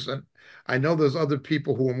of times, and I know there's other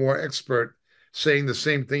people who are more expert saying the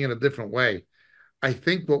same thing in a different way. I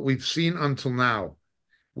think what we've seen until now,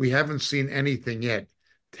 we haven't seen anything yet.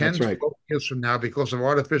 10, That's right. 12 years from now, because of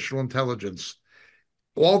artificial intelligence,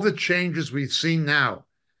 all the changes we've seen now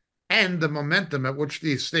and the momentum at which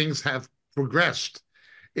these things have progressed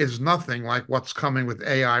is nothing like what's coming with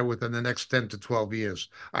AI within the next 10 to 12 years.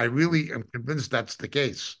 I really am convinced that's the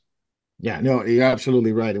case. Yeah, no, you're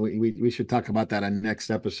absolutely right. We should talk about that on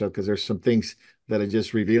next episode because there's some things that I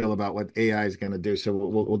just reveal about what AI is going to do. So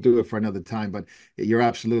we'll do it for another time. But you're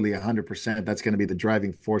absolutely 100%. That's going to be the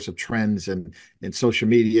driving force of trends and social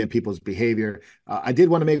media and people's behavior. I did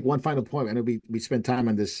want to make one final point. I know we spent time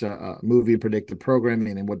on this movie and predictive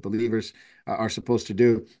programming and what believers are supposed to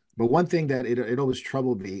do. But one thing that it always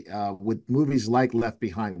troubled me with movies like Left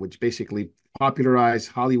Behind, which basically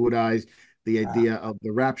popularized, Hollywoodized the idea of the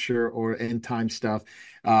rapture or end time stuff.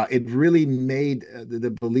 It really made the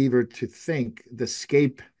believer to think the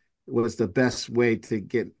escape was the best way to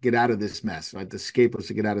get out of this mess, right? The escape was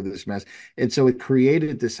to get out of this mess. And so it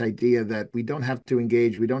created this idea that we don't have to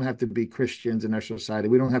engage, we don't have to be Christians in our society,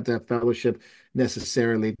 we don't have to have fellowship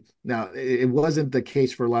necessarily. Now, it wasn't the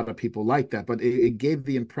case for a lot of people like that, but it gave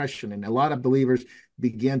the impression, and a lot of believers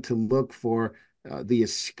began to look for the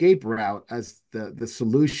escape route as the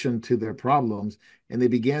solution to their problems, and they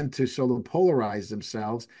began to sort of polarize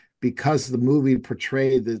themselves because the movie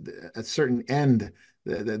portrayed a certain end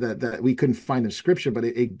that we couldn't find in scripture, but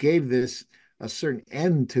it gave this a certain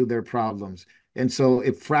end to their problems. And so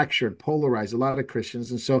it fractured, polarized a lot of Christians.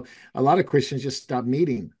 And so a lot of Christians just stopped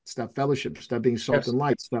meeting, stopped fellowship, stopped being salt and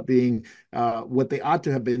light, stopped being what they ought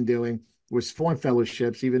to have been doing was form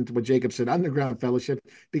fellowships, even to what Jacob said, underground fellowship,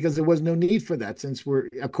 because there was no need for that. Since we're,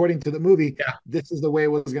 according to the movie, this is the way it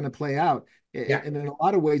was going to play out. And in a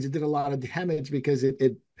lot of ways, it did a lot of damage because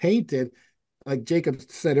it painted, like Jacob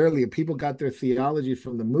said earlier, people got their theology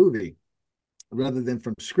from the movie rather than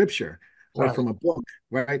from scripture or from a book,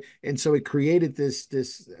 right? And so it created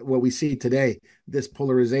this what we see today, this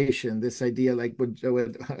polarization, this idea, like what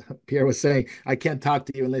Pierre was saying, I can't talk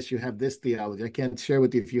to you unless you have this theology. I can't share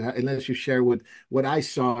with you unless you share with what I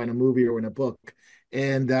saw in a movie or in a book.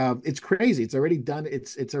 And it's crazy. It's already done.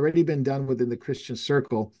 It's already been done within the Christian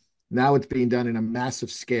circle. Now it's being done in a massive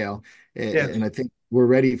scale, and I think we're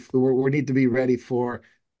ready. We need to be ready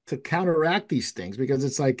to counteract these things because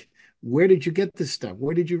it's like, where did you get this stuff?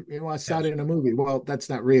 Where did I saw it in a movie. Well, that's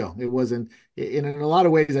not real. It wasn't. In a lot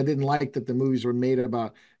of ways, I didn't like that the movies were made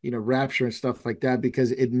about, rapture and stuff like that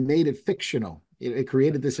because it made it fictional. It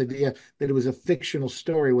created this idea that it was a fictional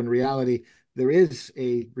story when in reality, there is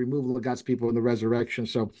a removal of God's people in the resurrection.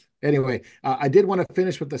 So anyway, I did want to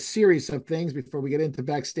finish with a series of things before we get into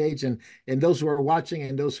backstage. And those who are watching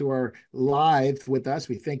and those who are live with us,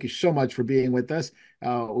 we thank you so much for being with us.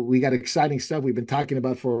 We got exciting stuff we've been talking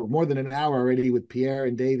about for more than an hour already with Pierre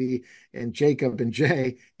and Davey and Jacob and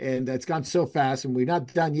Jay. And it's gone so fast and we're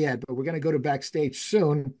not done yet, but we're going to go to backstage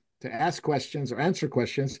soon to ask questions or answer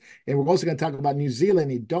questions. And we're also going to talk about New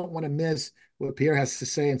Zealand. You don't want to miss what Pierre has to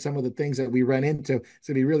say and some of the things that we run into. It's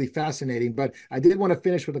going to be really fascinating. But I did want to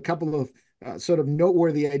finish with a couple of sort of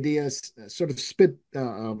noteworthy ideas, sort of spit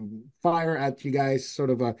fire at you guys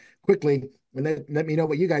sort of quickly. And let me know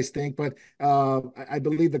what you guys think. But I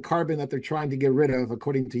believe the carbon that they're trying to get rid of,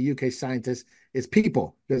 according to UK scientists, is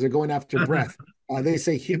people because they're going after breath. They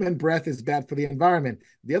say human breath is bad for the environment.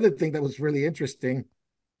 The other thing that was really interesting,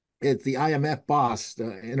 it's the IMF boss,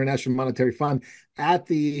 the International Monetary Fund, at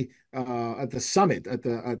the summit, at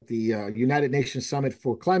the United Nations Summit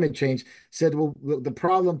for Climate Change, said, well, the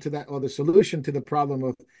problem to that, or the solution to the problem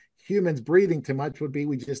of humans breathing too much would be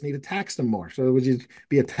we just need to tax them more. So it would just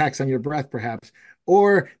be a tax on your breath, perhaps.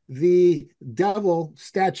 Or the devil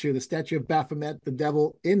statue, the statue of Baphomet, the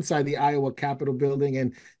devil inside the Iowa Capitol building,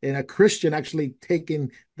 and a Christian actually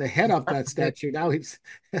taking the head off that statue. Now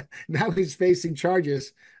he's facing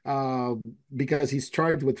charges because he's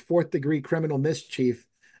charged with fourth-degree criminal mischief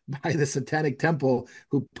by the Satanic Temple,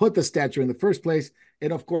 who put the statue in the first place.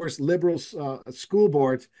 And of course, liberal school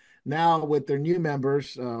boards now with their new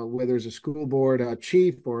members, whether it's a school board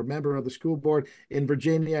chief or a member of the school board in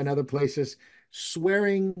Virginia and other places,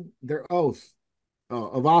 swearing their oath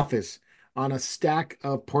of office on a stack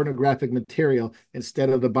of pornographic material instead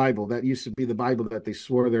of the Bible. That used to be the Bible that they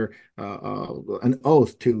swore their an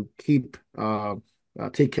oath to keep,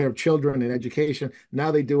 take care of children and education.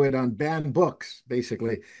 Now they do it on banned books,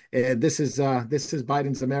 basically. And this is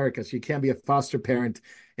Biden's America. So you can't be a foster parent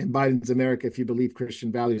in Biden's America if you believe Christian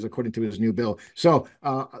values, according to his new bill. So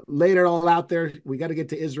laid it all out there. We got to get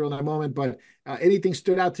to Israel in a moment, but anything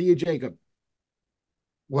stood out to you, Jacob?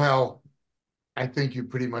 Well, I think you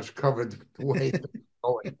pretty much covered the way it's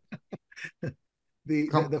going.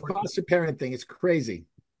 The foster parent thing is crazy.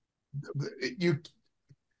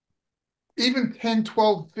 even 10,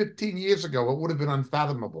 12, 15 years ago, it would have been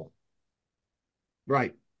unfathomable.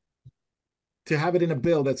 Right. To have it in a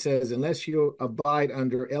bill that says unless you abide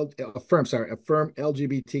under affirm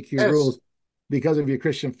LGBTQ Yes, rules because of your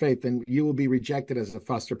Christian faith, then you will be rejected as a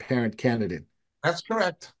foster parent candidate. that's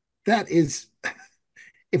correct. That is,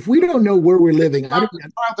 if we don't know where we're living, I don't.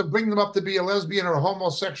 It's not to bring them up to be a lesbian or a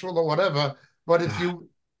homosexual or whatever, but if you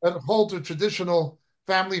hold to traditional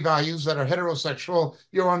family values that are heterosexual,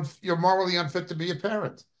 you're morally unfit to be a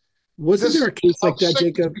parent. Wasn't This there is a case how like that, sick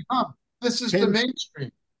it's Jacob? become. This is the 10,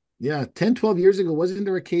 mainstream. yeah, 10, 12 years ago, wasn't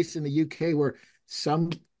there a case in the UK where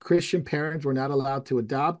some Christian parents were not allowed to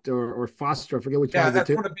adopt or foster? I forget which one Yeah, of the that's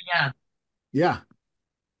two. what it began. Yeah,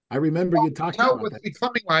 I remember you talking Now about it's that.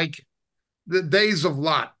 becoming like the days of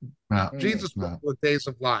Lot. No, Mm. Jesus no. were the days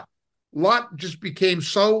of Lot. Lot just became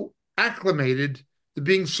so acclimated to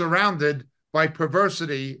being surrounded by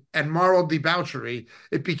perversity and moral debauchery,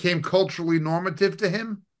 it became culturally normative to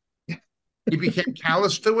him. He became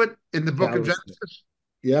callous to it in the book of Callous. Genesis.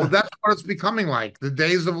 Well, Yeah. that's what it's becoming like, the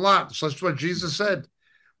days of Lot. So that's what Jesus said.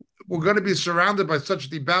 We're going to be surrounded by such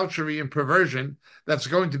debauchery and perversion that's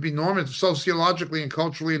going to be normative, sociologically and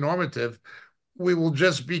culturally normative. We will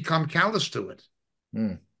just become callous to it.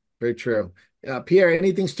 Mm. Very true. Pierre,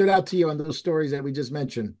 anything stood out to you on those stories that we just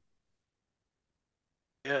mentioned?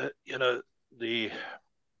 Yeah, the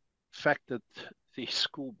fact that the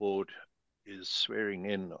school board is swearing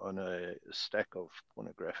in on a stack of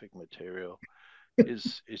pornographic material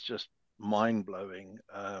is just mind blowing.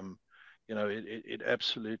 It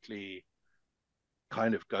absolutely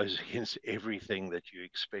kind of goes against everything that you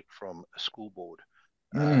expect from a school board.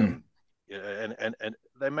 Mm. And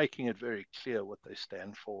they're making it very clear what they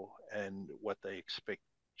stand for and what they expect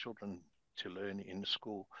children to learn in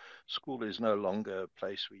school. School is no longer a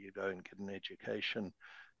place where you go and get an education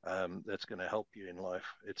that's going to help you in life.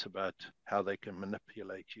 It's about how they can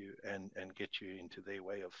manipulate you and get you into their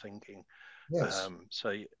way of thinking. Yes.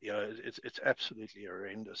 It's absolutely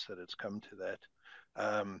horrendous that it's come to that.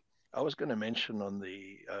 I was going to mention on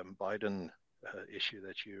the Biden issue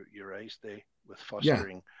that you raised there with Yeah.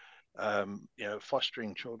 fostering.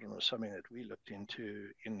 Fostering children was something that we looked into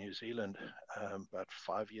in New Zealand about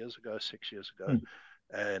 5 years ago, 6 years ago, Mm.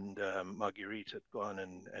 and Marguerite had gone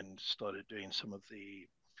and started doing some of the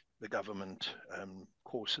government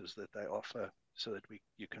courses that they offer, so that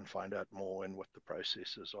you can find out more and what the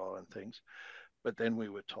processes are and things. But then we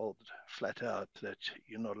were told flat out that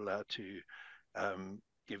you're not allowed to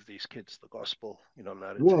give these kids the gospel. You're not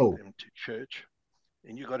allowed to take Whoa. them to church.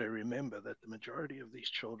 And you got to remember that the majority of these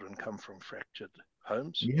children come from fractured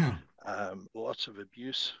homes, Yeah. lots of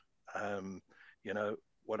abuse.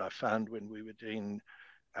 What I found when we were doing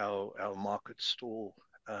our market stall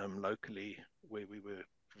locally, where we were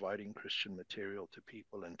providing Christian material to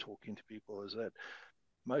people and talking to people, is that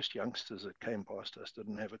most youngsters that came past us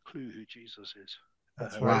didn't have a clue who Jesus is.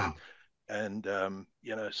 That's Um, right. Wow. and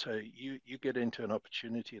so you get into an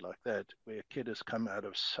opportunity like that where a kid has come out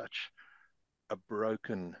of such a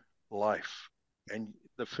broken life, and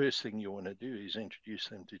the first thing you want to do is introduce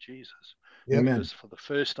them to Jesus, Yep. Amen. because for the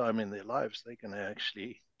first time in their lives they're going to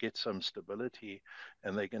actually get some stability,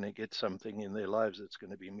 and they're going to get something in their lives that's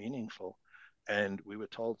going to be meaningful. And we were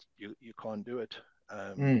told you can't do it.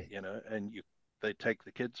 Mm. And they take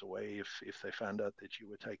the kids away if they found out that you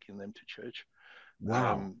were taking them to church.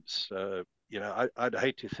 Wow. I'd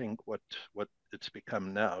hate to think what it's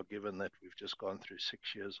become now, given that we've just gone through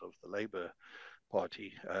 6 years of the Labour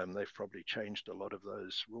Party. They've probably changed a lot of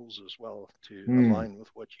those rules as well to Mm. align with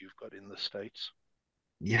what you've got in the States.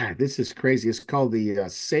 Yeah, this is crazy. It's called the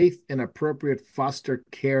Safe and Appropriate Foster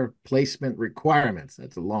Care Placement Requirements.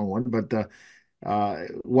 That's a long one, but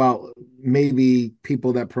while maybe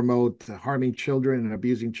people that promote harming children and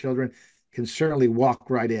abusing children can certainly walk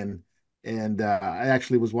right in. And I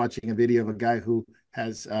actually was watching a video of a guy who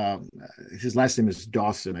has his last name is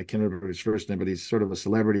Dawson. I can't remember his first name, but he's sort of a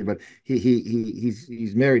celebrity. But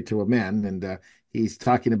he's married to a man, and he's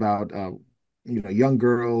talking about young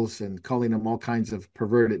girls and calling them all kinds of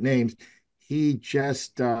perverted names. He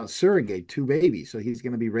just surrogate two babies, so he's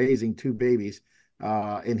going to be raising two babies,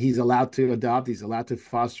 and he's allowed to adopt, he's allowed to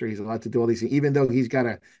foster, he's allowed to do all these things, even though he's got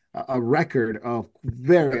a record of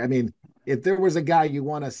very. I mean, if there was a guy you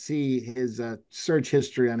want to see his search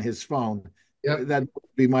history on his phone, Yep. that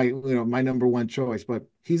would be my number one choice. But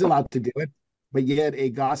he's allowed to do it. But yet,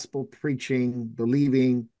 a gospel preaching,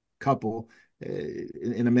 believing couple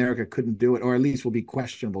in America couldn't do it, or at least will be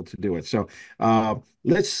questionable to do it. So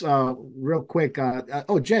let's real quick.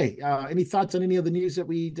 Jay, any thoughts on any of the news that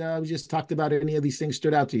we just talked about? Any of these things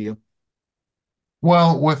stood out to you?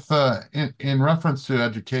 Well, with in reference to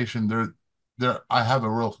education, I have a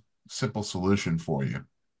real simple solution for you.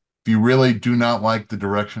 If you really do not like the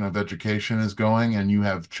direction of education is going and you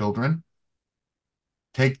have children,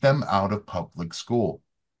 take them out of public school.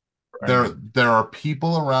 There are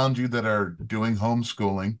people around you that are doing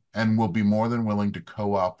homeschooling and will be more than willing to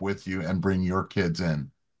co-op with you and bring your kids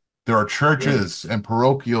in. There are churches and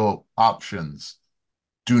parochial options.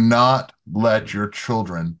 Do not let your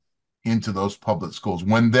children into those public schools.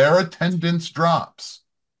 When their attendance drops,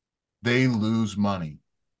 they lose money.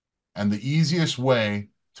 And the easiest way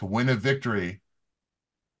to win a victory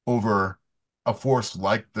over a force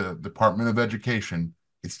like the Department of Education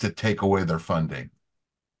is to take away their funding.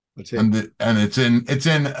 That's it. And it's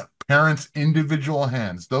in parents' individual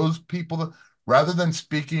hands. Those people that, rather than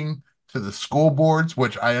speaking to the school boards,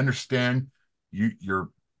 which I understand you're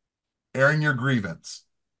airing your grievance,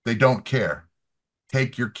 they don't care.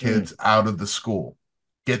 Take your kids out of the school.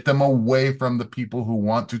 Get them away from the people who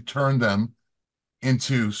want to turn them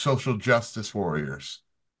into social justice warriors.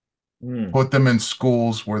 Put them in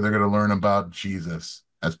schools where they're going to learn about Jesus,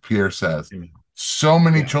 as Pierre says. So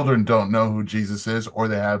many children don't know who Jesus is, or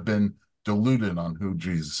they have been deluded on who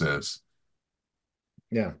Jesus is.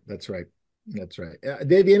 Yeah, that's right. That's right.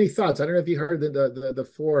 Davey, any thoughts? I don't know if you heard the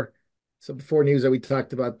four news that we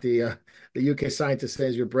talked about. The UK scientist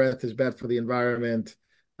says your breath is bad for the environment.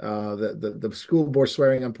 The school board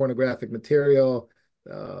swearing on pornographic material.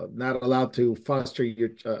 Not allowed to foster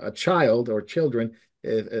a child or children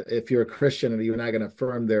if you're a Christian, and you're not going to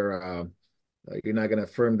affirm their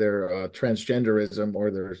transgenderism or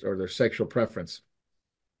their sexual preference.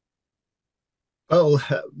 Well,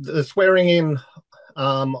 the swearing in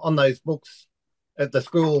on those books at the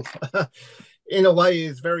school, in a way,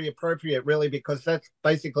 is very appropriate, really, because that's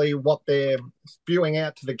basically what they're spewing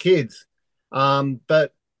out to the kids.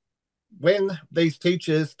 But when these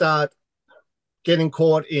teachers start getting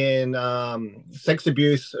caught in sex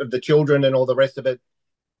abuse of the children and all the rest of it,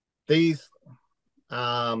 these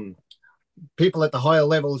people at the higher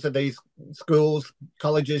levels of these schools,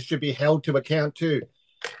 colleges, should be held to account too.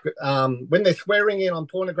 When they're swearing in on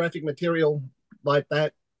pornographic material like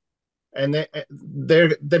that, and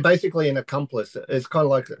they're basically an accomplice. It's kind of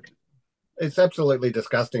like, it's absolutely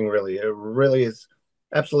disgusting, really. It really is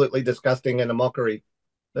absolutely disgusting and a mockery,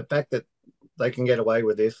 the fact that they can get away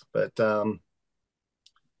with this. But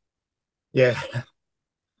yeah.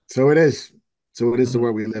 So it is the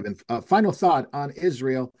world we live in. Final thought on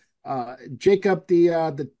Israel. Jacob,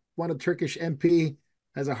 the one of Turkish MP,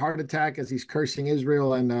 has a heart attack as he's cursing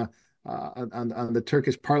Israel and on the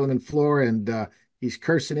Turkish parliament floor, and he's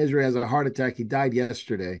cursing Israel, has a heart attack. He died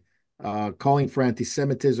yesterday. Calling for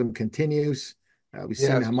anti-Semitism continues. We've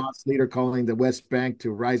seen the Hamas leader calling the West Bank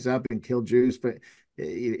to rise up and kill Jews, but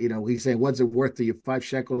he's saying, "What's it worth to you? 5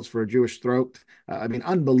 shekels for a Jewish throat?" I mean,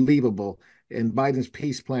 unbelievable. And Biden's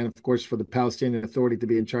peace plan, of course, for the Palestinian Authority to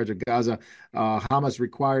be in charge of Gaza, Hamas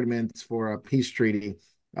requirements for a peace treaty.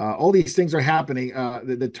 All these things are happening.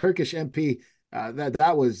 The Turkish MP,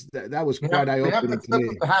 that was quite eye-opening to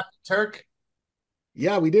me. The Happy Turk.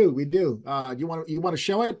 Yeah, we do. You want to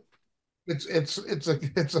show it? It's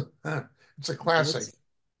a classic.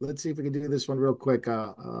 Let's see if we can do this one real quick.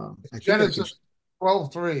 Genesis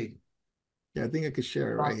 12:3. Yeah, I think I could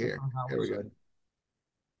share it right here. There we go.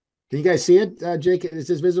 Can you guys see it, Jake? Is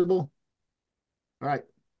this visible? All right.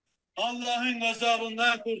 Allah'ın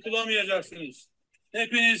gazabından kurtulamayacaksınız.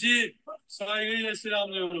 Hepinizi saygıyla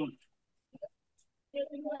selamlıyorum.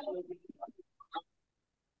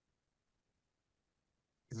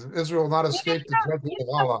 Israel will not escape the judgment of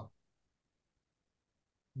Allah.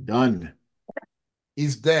 Done.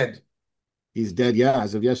 He's dead. He's dead. Yeah,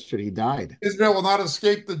 as of yesterday, he died. Israel will not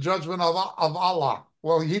escape the judgment of Allah.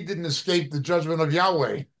 Well, he didn't escape the judgment of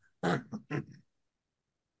Yahweh.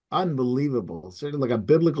 Unbelievable. Sort of like a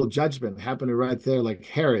biblical judgment happening right there, like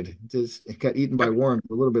Herod just got eaten by worms,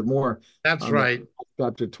 a little bit more. That's right.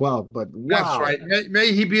 Chapter 12. But wow. That's right.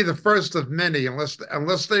 May he be the first of many,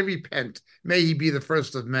 unless they repent. May he be the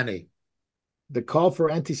first of many. The call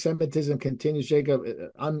for anti-Semitism continues, Jacob.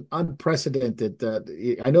 Unprecedented.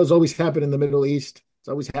 I know it's always happened in the Middle East. It's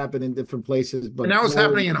always happened in different places. But now it's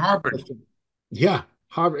happening in Harvard. Yeah,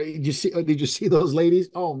 Harvard. Did you see those ladies?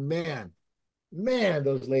 Oh man,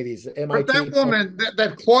 those ladies. MIT. But that woman,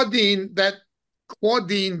 that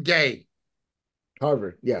Claudine Gay,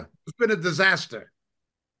 Harvard. Yeah, it's been a disaster.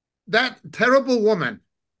 That terrible woman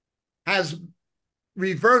has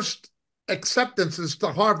reversed acceptances to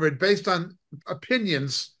Harvard based on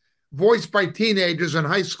opinions voiced by teenagers in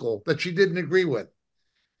high school that she didn't agree with.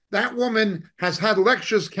 That woman has had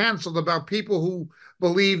lectures canceled about people who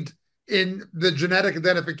believed in the genetic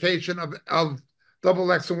identification of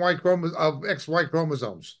double X and Y of XY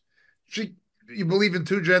chromosomes. You believe in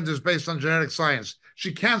two genders based on genetic science.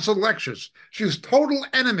 She canceled lectures. She was total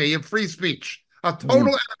enemy of free speech, a total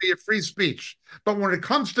enemy of free speech. But when it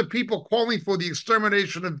comes to people calling for the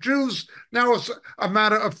extermination of Jews, now it's a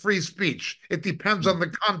matter of free speech. It depends on the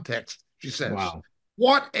context, she says. Wow.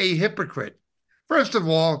 What a hypocrite. First of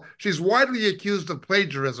all, she's widely accused of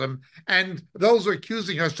plagiarism, and those who are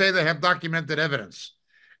accusing her say they have documented evidence.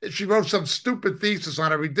 She wrote some stupid thesis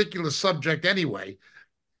on a ridiculous subject anyway,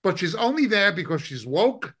 but she's only there because she's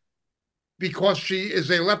woke, because she is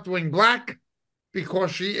a left-wing black,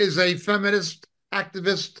 because she is a feminist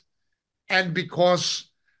activist, and because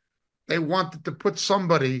they wanted to put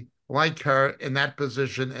somebody like her in that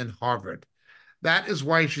position in Harvard. That is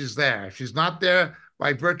why she's there. She's not there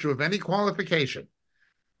by virtue of any qualification.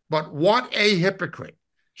 But what a hypocrite.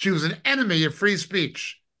 She was an enemy of free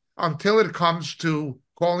speech until it comes to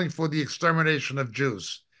calling for the extermination of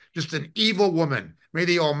Jews. Just an evil woman. May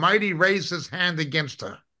the Almighty raise his hand against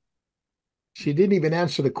her. She didn't even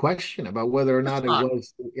answer the question about whether or not it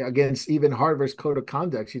was against even Harvard's code of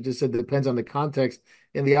conduct. She just said it depends on the context.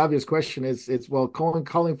 And the obvious question is, well,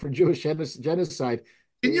 calling for Jewish genocide.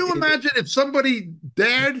 Can you imagine if somebody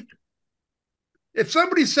dared? If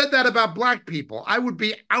somebody said that about black people, I would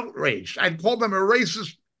be outraged. I'd call them a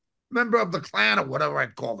racist member of the Klan or whatever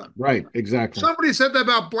I'd call them. Right, exactly. Somebody said that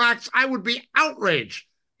about blacks, I would be outraged.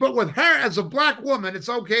 But with her as a black woman, it's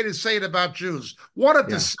okay to say it about Jews. What a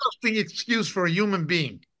disgusting excuse for a human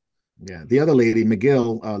being. Yeah, the other lady,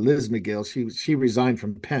 McGill, Liz McGill, she resigned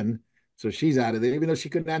from Penn, so she's out of there, even though she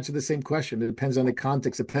couldn't answer the same question. It depends on the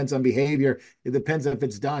context, it depends on behavior, it depends on if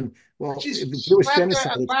it's done. Well, if it's Jewish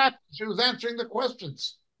genocide, she was answering the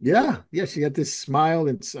questions. Yeah, she had this smile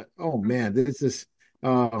and oh man, this is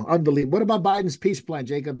unbelievable. What about Biden's peace plan,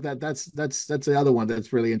 Jacob? That's the other one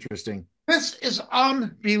that's really interesting. This is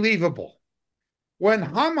unbelievable. When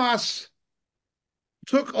Hamas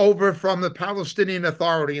took over from the Palestinian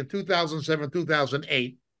Authority in 2007,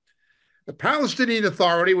 2008, the Palestinian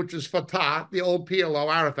Authority, which is Fatah, the old PLO,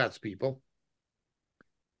 Arafat's people,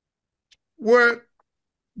 were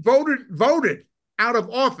voted out of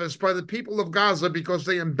office by the people of Gaza because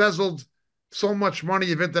they embezzled so much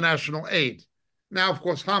money of international aid. Now, of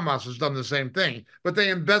course, Hamas has done the same thing, but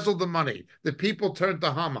they embezzled the money. The people turned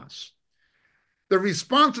to Hamas. The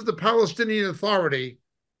response of the Palestinian Authority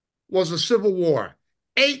was a civil war.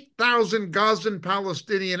 8,000 Gazan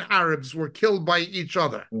Palestinian Arabs were killed by each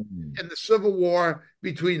other in the civil war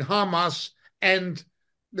between Hamas and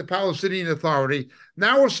the Palestinian Authority.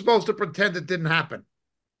 Now we're supposed to pretend it didn't happen.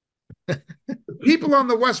 The people on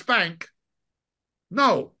the West Bank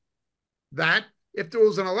know that if there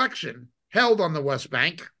was an election held on the West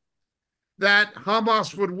Bank, that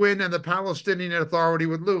Hamas would win and the Palestinian Authority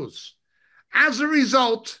would lose. As a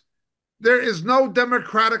result, there is no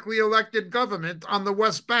democratically elected government on the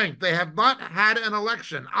West Bank. They have not had an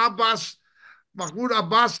election. Mahmoud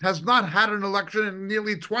Abbas has not had an election in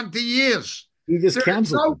nearly 20 years. He just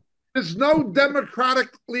canceled. There's no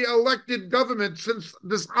democratically elected government since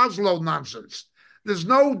this Oslo nonsense. There's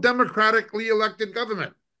no democratically elected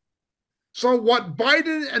government. So what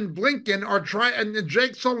Biden and Blinken are trying, and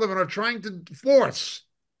Jake Sullivan are trying to force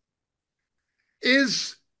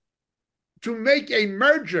is to make a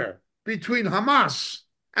merger between Hamas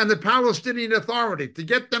and the Palestinian Authority to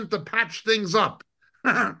get them to patch things up.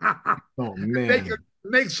 Oh, man.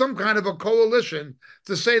 Make some kind of a coalition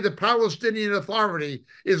to say the Palestinian Authority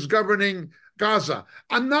is governing Gaza.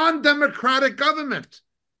 A non-democratic government.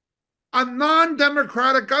 A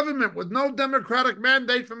non-democratic government with no democratic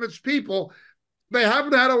mandate from its people. They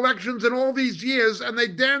haven't had elections in all these years, and they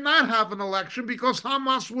dare not have an election because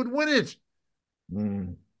Hamas would win it.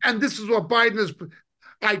 And this is what Biden is.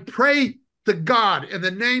 I pray to God in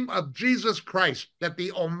the name of Jesus Christ that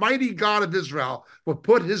the Almighty God of Israel will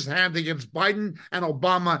put his hand against Biden and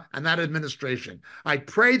Obama and that administration. I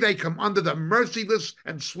pray they come under the merciless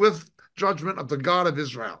and swift judgment of the God of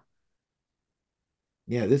Israel.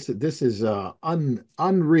 Yeah, this is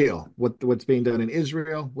unreal what's being done in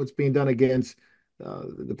Israel, what's being done against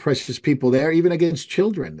the precious people there, even against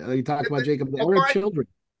children. You talk about, Jacob, children.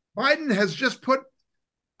 Biden has just put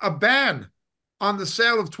a ban on the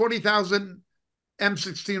sale of 20,000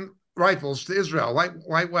 M16 rifles to Israel,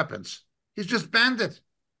 light weapons. He's just banned it.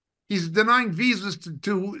 He's denying visas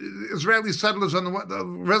to Israeli settlers on the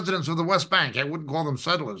residents of the West Bank. I wouldn't call them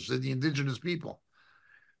settlers, they're the indigenous people.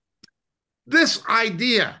 This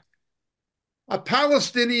idea, a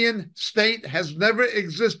Palestinian state has never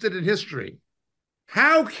existed in history.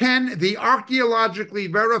 How can the archaeologically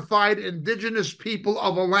verified indigenous people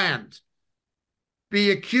of a land be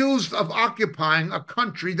accused of occupying a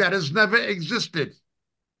country that has never existed.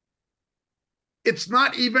 It's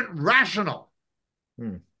not even rational,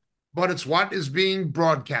 but it's what is being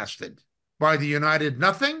broadcasted by the United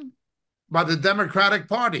Nothing, by the Democratic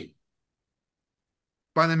Party,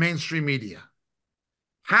 by the mainstream media.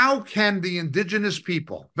 How can the indigenous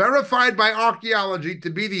people, verified by archaeology to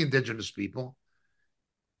be the indigenous people,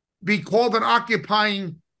 be called an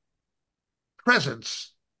occupying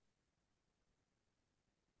presence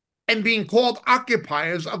and being called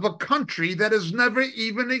occupiers of a country that has never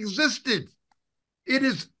even existed? It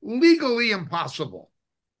is legally impossible.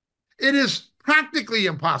 It is practically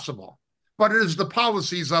impossible, but it is the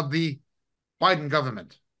policies of the Biden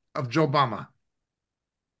government, of Joe Obama.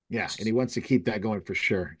 Yeah, and he wants to keep that going for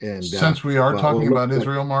sure. And since we are talking about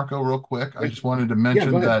Israel, Marco, real quick, I just wanted to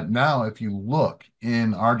mention that now, if you look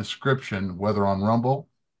in our description, whether on Rumble,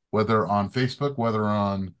 whether on Facebook, whether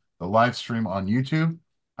on the live stream on YouTube,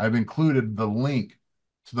 I've included the link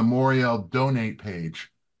to the Moriel donate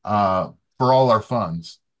page for all our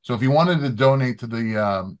funds. So if you wanted to donate to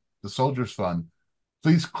the Soldiers Fund,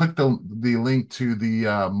 please click the link to the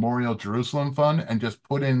Moriel Jerusalem Fund and just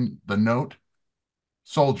put in the note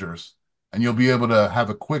Soldiers, and you'll be able to have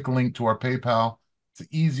a quick link to our PayPal. It's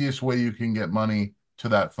the easiest way you can get money to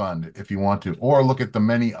that fund if you want to, or look at the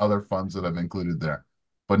many other funds that I've included there.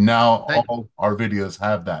 But now all our videos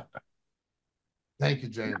have that. Thank you,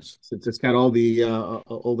 James. It's got all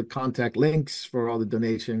the contact links for all the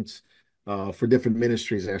donations for different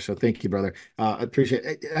ministries there. So thank you, brother. I appreciate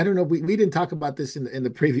it. I don't know. We didn't talk about this in the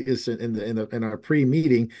previous in our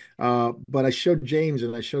pre-meeting, but I showed James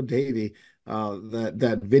and I showed Davey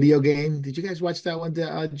that video game. Did you guys watch that one,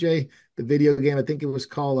 Jay? The video game. I think it was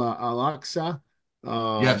called Al-Aqsa.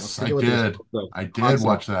 Yes, I did. I did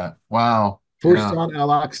watch that. Wow. Fursan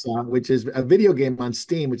Al-Aqsa, which is a video game on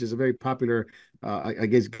Steam, which is a very popular, I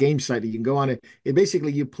guess, game site that you can go on. It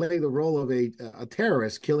basically you play the role of a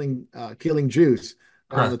terrorist killing Jews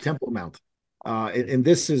on the Temple Mount, and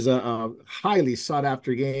this is a highly sought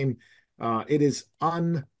after game. It is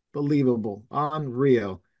unbelievable,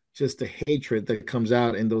 unreal. Just the hatred that comes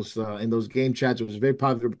out in those game chats. It was very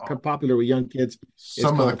popular with young kids.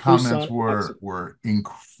 Some of the comments were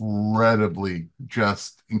incredibly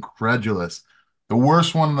just incredulous. The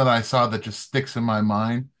worst one that I saw that just sticks in my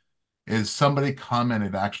mind is somebody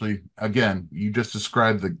commented, actually, again, you just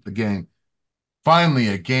described the game. Finally,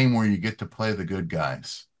 a game where you get to play the good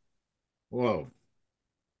guys. Whoa.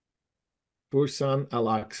 Fursan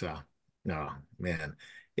Al-Aqsa. No, man.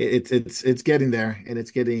 It's getting there, and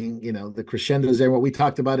it's getting, the crescendos there. What we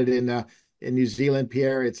talked about it in New Zealand,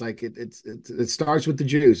 Pierre. It's like it starts with the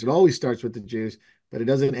Jews. It always starts with the Jews, but it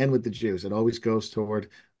doesn't end with the Jews. It always goes toward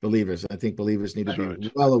believers. I think believers need to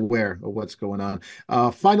be well aware of what's going on.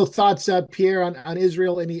 Final thoughts, Pierre, on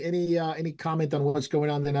Israel. Any comment on what's going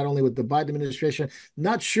on there? Not only with the Biden administration,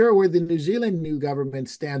 not sure where the New Zealand new government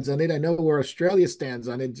stands on it. I know where Australia stands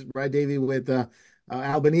on it, right, Davey, with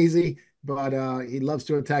Albanese. But he loves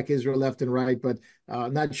to attack Israel left and right. But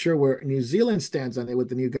not sure where New Zealand stands on it with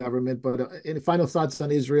the new government. But any final thoughts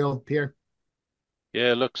on Israel, Pierre?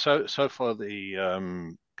 Yeah, look, so far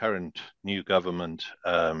the current new government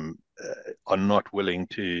are not willing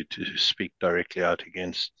to speak directly out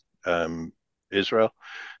against Israel.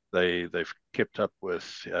 They've kept up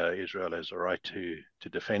with Israel has a right to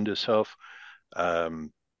defend itself.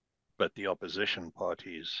 But the opposition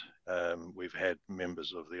parties, we've had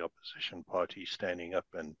members of the opposition party standing up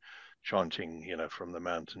and chanting, from the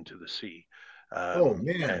mountain to the sea. Oh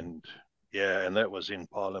man! And that was in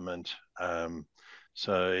Parliament.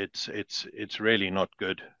 So it's really not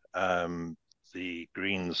good. The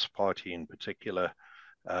Greens party in particular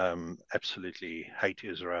absolutely hate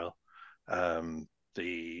Israel.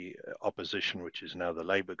 The opposition, which is now the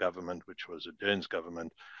Labour government, which was Ardern's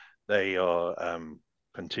government, they are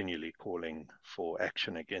continually calling for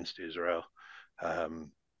action against Israel.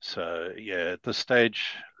 So yeah, at this stage,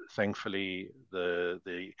 thankfully,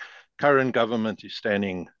 the current government is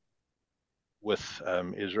standing with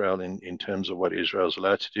Israel in terms of what Israel's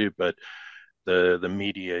allowed to do, but the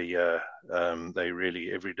media, they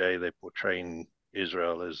really every day they're portraying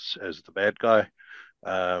Israel as the bad guy.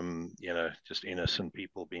 Just innocent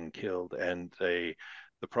people being killed, and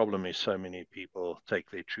the problem is so many people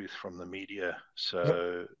take their truth from the media.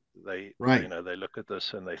 So they look at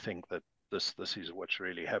this and they think that this is what's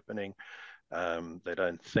really happening. They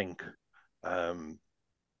don't think,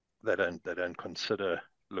 they don't consider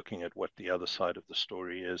looking at what the other side of the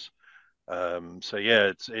story is. So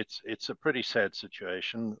yeah, it's a pretty sad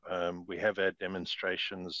situation. We have had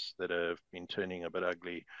demonstrations that have been turning a bit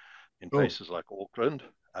ugly in places like Auckland.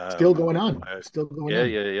 Still going on. I- Still going yeah, on.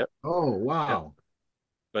 yeah, yeah, Oh, yeah. wow.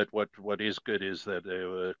 But what is good is that there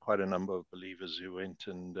were quite a number of believers who went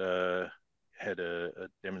and had a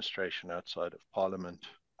demonstration outside of Parliament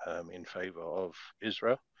in favor of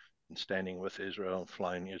Israel and standing with Israel and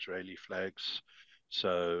flying Israeli flags.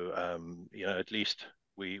 So at least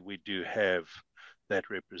we do have that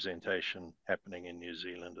representation happening in New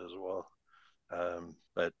Zealand as well.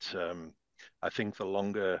 But I think the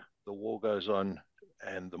longer the war goes on,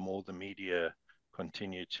 and the more the media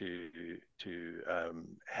continue to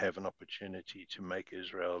have an opportunity to make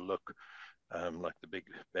Israel look like the big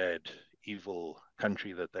bad evil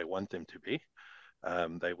country that they want them to be,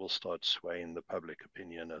 they will start swaying the public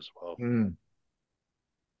opinion as well. Mm,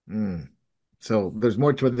 mm. So there's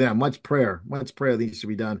more to them. Much prayer needs to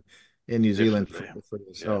be done in New Zealand Definitely, for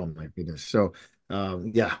this. yeah. Oh my goodness. So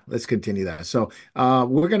yeah, let's continue that. So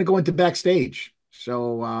we're going to go into backstage.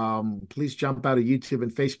 So please jump out of YouTube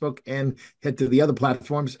and Facebook and head to the other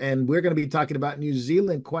platforms. And we're going to be talking about New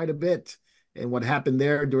Zealand quite a bit and what happened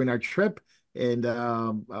there during our trip. And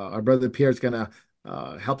our brother Pierre is going to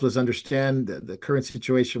help us understand the current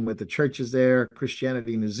situation with the churches there,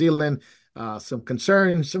 Christianity in New Zealand, some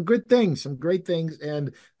concerns, some good things, some great things,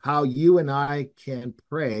 and how you and I can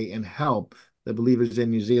pray and help the believers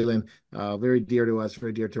in New Zealand. Very dear to us,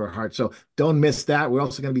 very dear to our hearts. So don't miss that. We're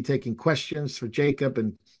also going to be taking questions for Jacob,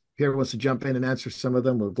 and Pierre wants to jump in and answer some of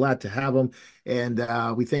them. We're glad to have them. And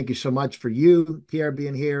we thank you so much for you, Pierre,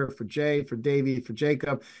 being here, for Jay, for Davey, for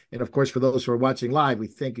Jacob. And of course, for those who are watching live, we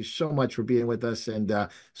thank you so much for being with us and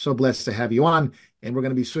so blessed to have you on. And we're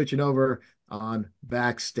going to be switching over on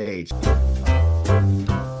Backstage.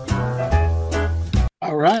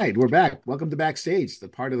 All right, we're back. Welcome to Backstage, the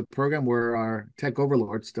part of the program where our tech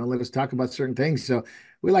overlords don't let us talk about certain things. So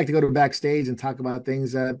we like to go to Backstage and talk about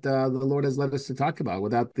things that the Lord has led us to talk about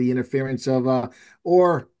without the interference of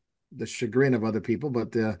or the chagrin of other people,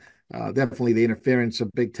 but definitely the interference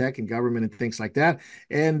of big tech and government and things like that.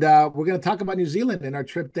 And we're going to talk about New Zealand and our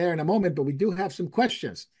trip there in a moment, but we do have some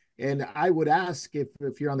questions. And I would ask if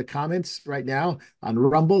you're on the comments right now on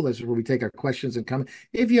Rumble, this is where we take our questions and comments.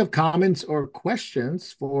 If you have comments or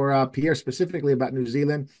questions for Pierre specifically about New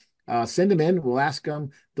Zealand, send them in. We'll ask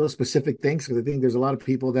them those specific things because I think there's a lot of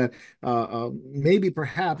people that maybe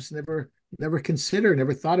perhaps never considered,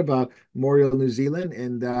 never thought about Memorial New Zealand.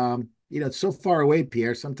 And it's so far away,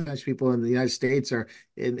 Pierre. Sometimes people in the United States or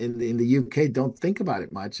in the UK don't think about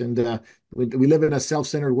it much. And we live in a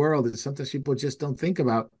self-centered world, and sometimes people just don't think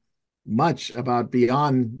about much about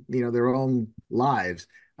beyond their own lives,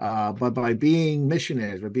 but by being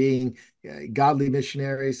missionaries, by being godly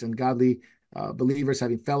missionaries and godly believers,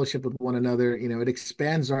 having fellowship with one another, it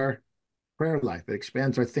expands our prayer life, it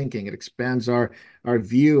expands our thinking, it expands our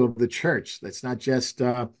view of the church. That's not just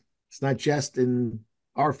it's not just in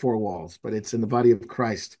our four walls, but it's in the body of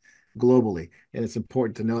Christ globally, and it's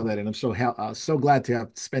important to know that. And I'm so glad to have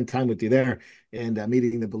spent time with you there and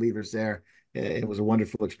meeting the believers there. It was a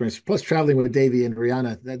wonderful experience. Plus, traveling with Davey and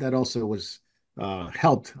Rihanna, that also was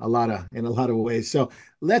helped in a lot of ways. So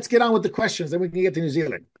let's get on with the questions, then we can get to New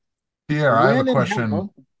Zealand. Pierre, I have a When and question.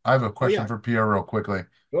 how? I have a Oh question yeah, for Pierre real quickly.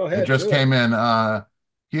 go It ahead, just do it. came in.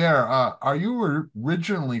 Pierre, are you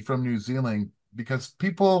originally from New Zealand? Because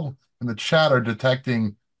people in the chat are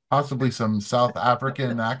detecting possibly some South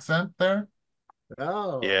African accent there.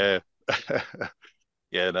 Oh, Yeah.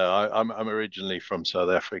 Yeah, no, I'm originally from South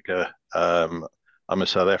Africa. I'm a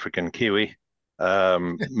South African Kiwi.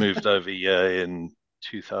 Moved over here in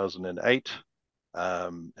 2008,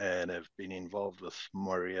 and have been involved with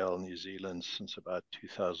Moriel New Zealand since about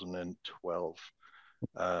 2012.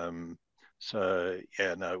 So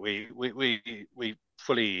yeah, no, we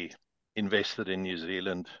fully invested in New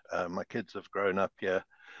Zealand. My kids have grown up here.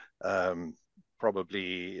 Um,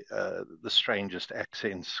 Probably the strangest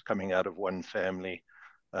accents coming out of one family,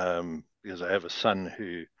 because I have a son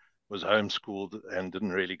who was homeschooled and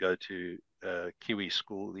didn't really go to Kiwi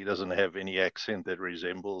school. He doesn't have any accent that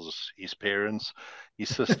resembles his parents. His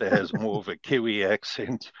sister has more of a Kiwi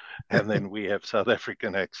accent, and then we have South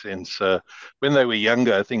African accents. When they were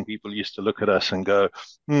younger, I think people used to look at us and go,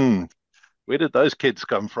 where did those kids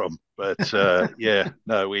come from? But yeah,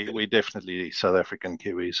 no, we definitely South African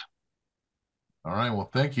Kiwis. All right. Well,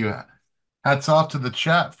 thank you. Hats off to the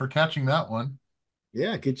chat for catching that one.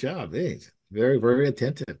 yeah, good job. Hey, very, very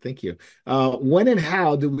attentive. Thank you. When and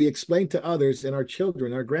how do we explain to others and our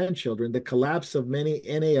children, our grandchildren, the collapse of many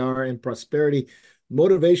NAR and prosperity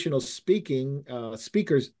motivational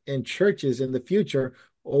speakers in churches in the future,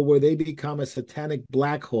 or will they become a satanic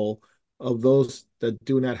black hole of those that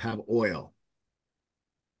do not have oil?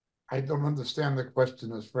 I don't understand the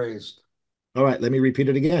question as phrased. All right, let me repeat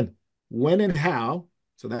it again. When and how,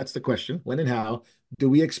 so that's the question, when and how do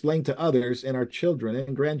we explain to others and our children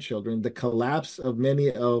and grandchildren the collapse of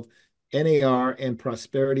many of NAR and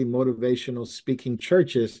prosperity motivational speaking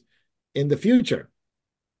churches in the future?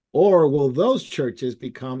 Or will those churches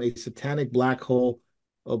become a satanic black hole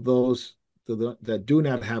of those that do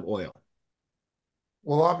not have oil?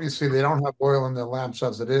 Well, obviously, they don't have oil in their lamps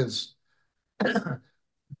as it is.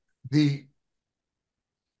 The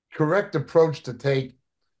correct approach to take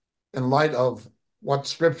in light of what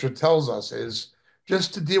scripture tells us is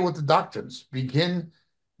just to deal with the doctrines. Begin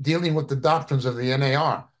dealing with the doctrines of the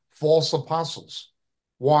NAR, false apostles,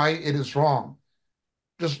 why it is wrong.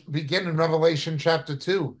 Just begin in Revelation chapter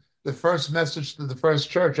 2, the first message to the first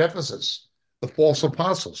church, Ephesus, the false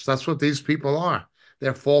apostles. That's what these people are.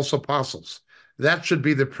 They're false apostles. That should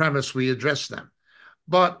be the premise we address them.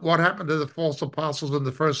 But what happened to the false apostles in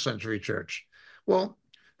the first century church? Well,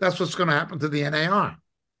 that's what's going to happen to the NAR.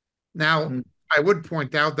 Now, Mm. I would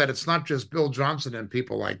point out that it's not just Bill Johnson and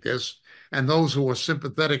people like this, and those who are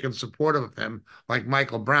sympathetic and supportive of him, like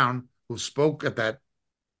Michael Brown, who spoke at that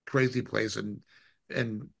crazy place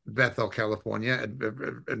in Bethel, California,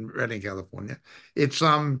 and Redding, California. It's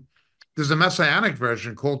there's a messianic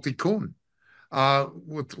version called Tikkun,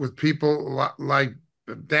 with people like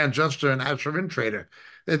Dan Juster and Asher Intrater.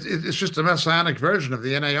 It's just a messianic version of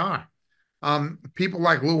the NAR. People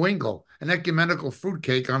like Lou Engle, an ecumenical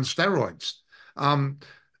fruitcake on steroids. Um,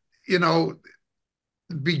 you know,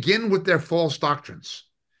 begin with their false doctrines.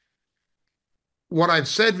 What I've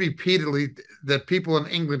said repeatedly that people in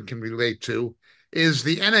England can relate to is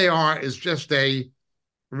the NAR is just a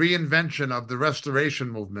reinvention of the restoration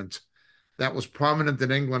movement that was prominent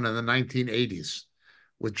in England in the 1980s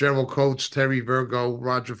with Gerald Coates, Terry Virgo,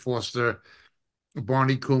 Roger Foster,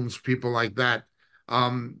 Barney Coombs, people like that.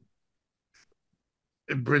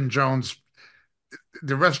 Bryn Jones,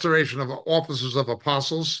 the restoration of offices of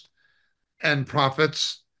apostles and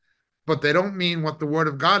prophets, but they don't mean what the word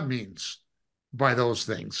of God means by those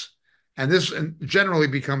things. And this generally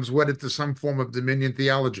becomes wedded to some form of dominion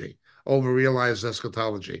theology, over-realized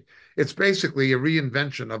eschatology. It's basically a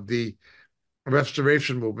reinvention of the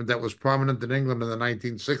restoration movement that was prominent in England in the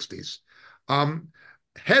 1960s. Um,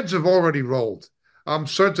 Heads have already rolled.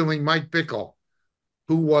 Certainly Mike Bickle,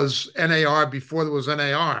 who was NAR before there was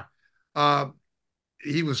NAR, uh,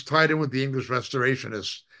 he was tied in with the English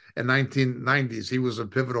Restorationists in 1990s. He was a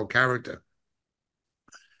pivotal character,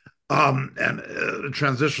 and a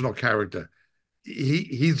transitional character.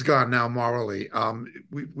 He's gone now morally.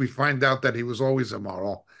 We find out that he was always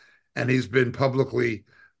immoral, and he's been publicly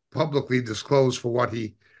disclosed for what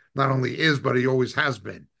he not only is, but he always has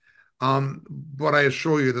been. But I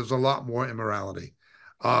assure you, there's a lot more immorality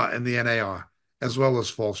in the NAR, as well as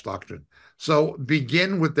false doctrine. So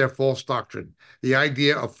begin with their false doctrine, the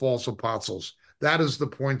idea of false apostles. That is the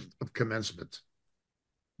point of commencement.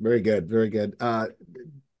 Very good, very good.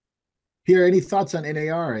 Pierre, any thoughts on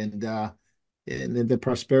NAR and the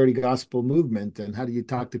prosperity gospel movement, and how do you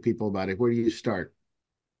talk to people about it? Where do you start?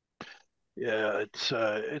 Yeah, it's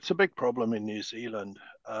a big problem in New Zealand.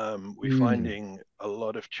 We're Mm. finding a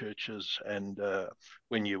lot of churches, and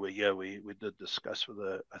when you were here, we did discuss with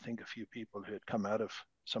I think a few people who had come out of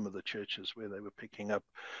some of the churches where they were picking up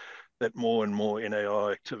that more and more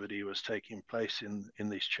NAR activity was taking place in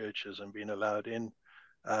these churches and being allowed in.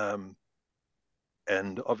 Um,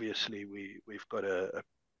 and obviously, we've got a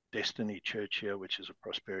Destiny Church here, which is a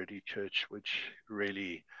prosperity church, which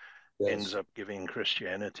really ends Yes. up giving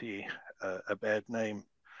Christianity a bad name,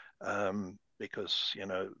 because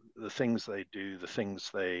the things they do, the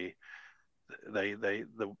things the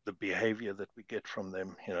behavior that we get from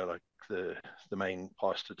them, like the main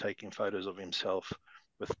pastor taking photos of himself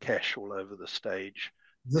with cash all over the stage.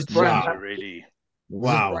 Is this It Brian? sends a really Is this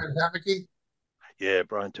Wow. Brian Tamaki? Yeah,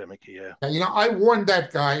 Brian Tamaki, yeah. Yeah, I warned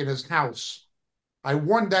that guy in his house. I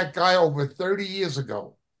warned that guy over 30 years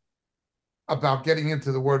ago about getting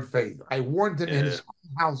into the word faith. I warned him in Yeah. his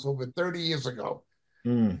house over 30 years ago,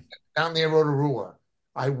 Mm. down near Rotorua.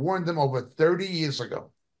 I warned him over 30 years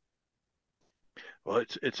ago. Well,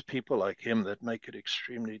 it's people like him that make it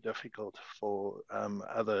extremely difficult for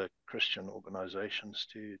other Christian organizations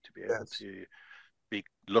to be able Yes. to be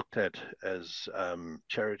looked at as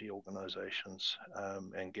charity organizations,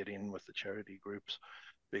 and get in with the charity groups,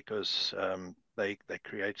 because they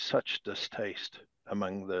create such distaste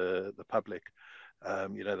among the public.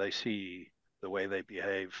 They see the way they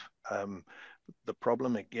behave. The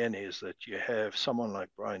problem again is that you have someone like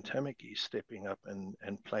Brian Tamaki stepping up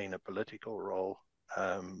and playing a political role,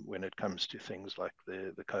 when it comes to things like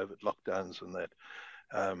the COVID lockdowns and that,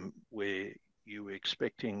 where you were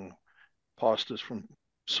expecting pastors from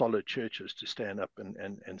solid churches to stand up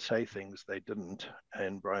and say things. They didn't,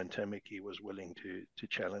 and Brian Tamaki was willing to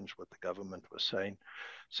challenge what the government was saying.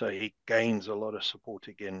 So he gains a lot of support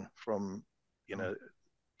again from, you know,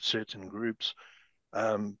 certain groups.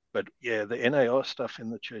 But yeah, the NAR stuff in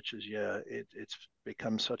the churches, yeah, it's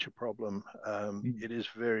become such a problem. It is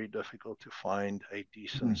very difficult to find a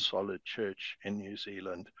decent, solid church in New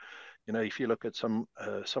Zealand. You know, if you look at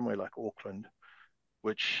somewhere like Auckland,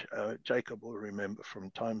 which Jacob will remember from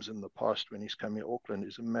times in the past when he's come here. Auckland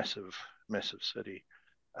is a massive, massive city.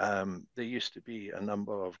 There used to be a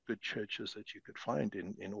number of good churches that you could find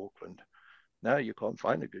in Auckland. Now you can't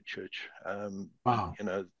find a good church. Wow. You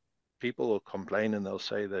know, people will complain and they'll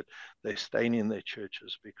say that they're staying in their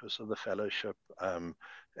churches because of the fellowship,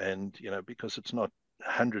 and, you know, because it's not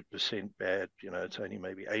 100% bad, you know, it's only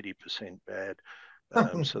maybe 80% bad.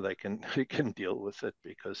 So they can deal with it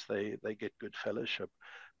because they get good fellowship.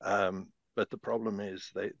 But the problem is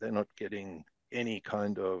they're not getting any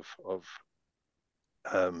kind of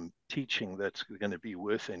teaching that's going to be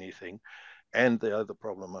worth anything. And the other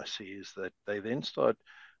problem I see is that they then start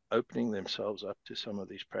opening themselves up to some of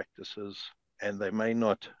these practices, and they may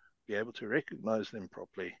not be able to recognize them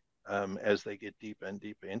properly as they get deeper and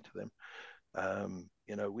deeper into them.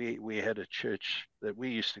 You know, we had a church that we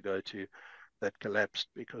used to go to that collapsed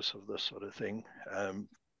because of this sort of thing,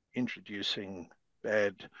 introducing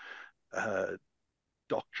bad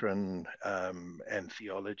doctrine and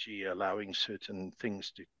theology, allowing certain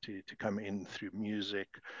things to come in through music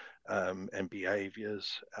and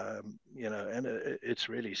behaviors, you know, and it's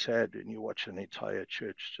really sad when you watch an entire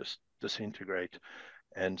church just disintegrate,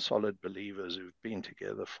 and solid believers who've been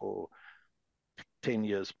together for 10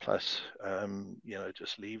 years plus, you know,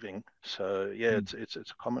 just leaving. So yeah, it's a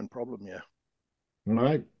common problem. Yeah. All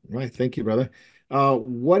right. All right. Thank you, brother.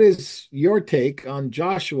 What is your take on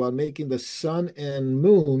Joshua making the sun and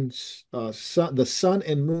the sun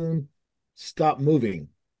and moon stop moving?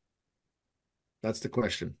 That's the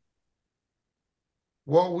question.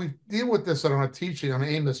 Well, we deal with this in our teaching on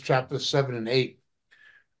Amos chapter 7 and 8.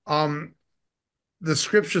 The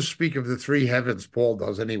scriptures speak of the three heavens, Paul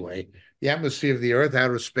does anyway, the atmosphere of the earth,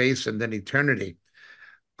 outer space, and then eternity.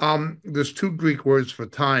 There's two Greek words for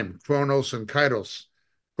time, chronos and kairos.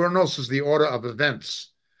 Chronos is the order of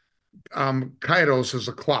events. Kairos is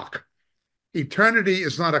a clock. Eternity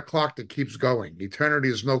is not a clock that keeps going. Eternity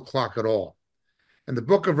is no clock at all. In the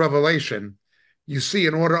book of Revelation, you see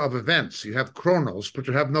an order of events. You have chronos, but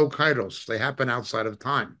you have no kairos. They happen outside of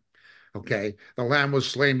time. Okay, the Lamb was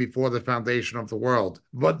slain before the foundation of the world.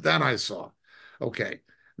 But then I saw. Okay,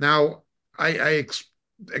 now I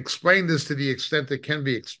explain this to the extent that can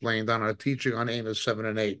be explained on our teaching on Amos 7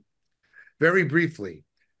 and 8. Very briefly,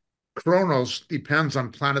 chronos depends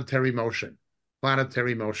on planetary motion,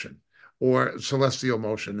 or celestial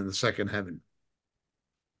motion in the second heaven.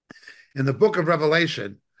 In the book of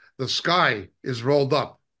Revelation, the sky is rolled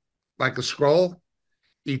up like a scroll.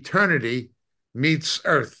 Eternity meets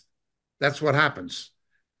earth. That's what happens.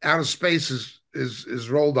 Outer space is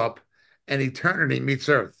rolled up, and eternity meets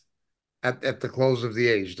earth at the close of the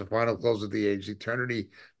age, the final close of the age. Eternity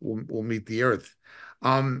will meet the earth.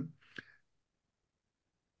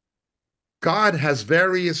 God has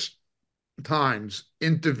various times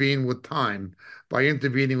intervened with time by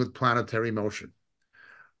intervening with planetary motion.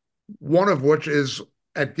 One of which is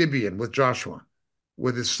at Gibeon with Joshua,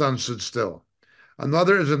 where the sun stood still.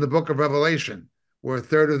 Another is in the book of Revelation, where a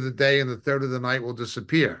third of the day and a third of the night will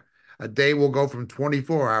disappear. A day will go from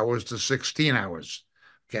 24 hours to 16 hours.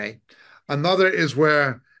 Okay. Another is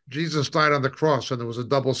where Jesus died on the cross and there was a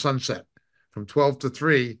double sunset. From 12 to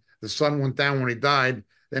 3, the sun went down when he died,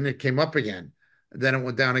 then it came up again. Then it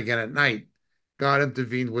went down again at night. God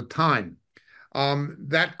intervened with time.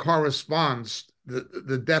 That corresponds,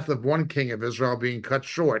 the death of one king of Israel being cut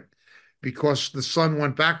short because the sun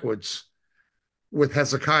went backwards with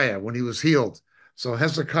Hezekiah when he was healed. So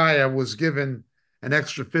Hezekiah was given an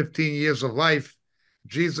extra 15 years of life.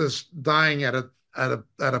 Jesus dying at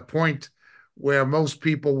a point where most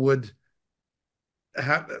people would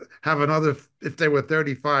have another, if they were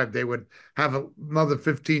 35, they would have another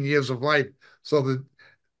 15 years of life. So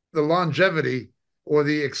the longevity or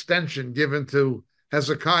the extension given to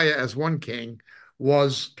Hezekiah as one king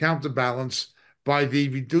was counterbalanced by the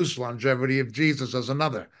reduced longevity of Jesus as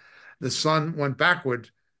another. The sun went backward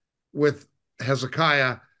with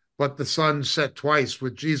Hezekiah, but the sun set twice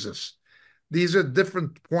with Jesus. These are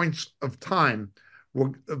different points of time,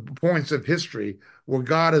 points of history where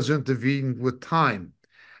God has intervened with time.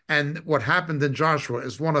 And what happened in Joshua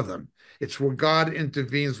is one of them. It's where God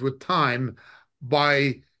intervenes with time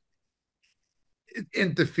by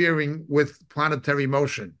interfering with planetary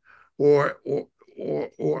motion or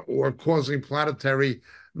causing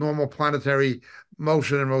normal planetary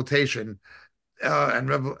motion and rotation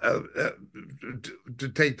to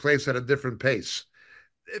take place at a different pace,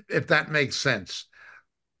 if that makes sense.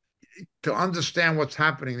 To understand what's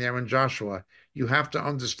happening there in Joshua, you have to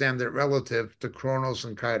understand it relative to Chronos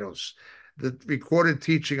and Kairos. The recorded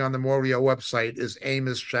teaching on the Moria website is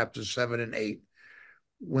Amos chapters 7 and 8,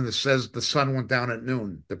 when it says the sun went down at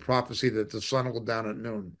noon, the prophecy that the sun will go down at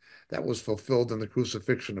noon, that was fulfilled in the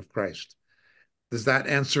crucifixion of Christ. Does that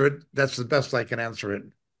answer it? That's the best I can answer it.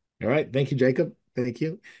 All right. Thank you, Jacob. Thank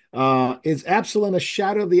you. Is Absalom a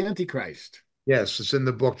shadow of the Antichrist? Yes, it's in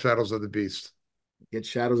the book Shadows of the Beast. Get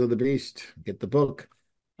Shadows of the Beast. Get the book.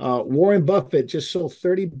 Warren Buffett just sold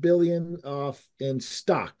 $30 billion in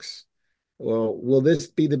stocks. Well, will this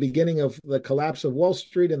be the beginning of the collapse of Wall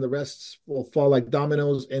Street and the rest will fall like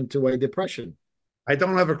dominoes into a depression? I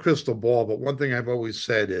don't have a crystal ball, but one thing I've always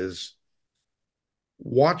said is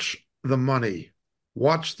watch the money,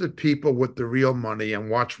 watch the people with the real money, and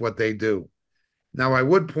watch what they do. Now, I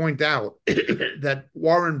would point out that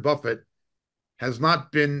Warren Buffett has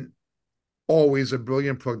not been always a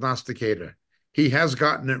brilliant prognosticator. He has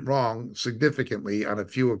gotten it wrong significantly on a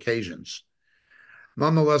few occasions.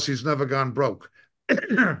 Nonetheless, he's never gone broke.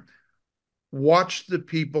 Watch the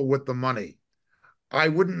people with the money. I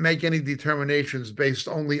wouldn't make any determinations based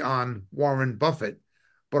only on Warren Buffett,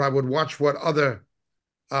 but I would watch what other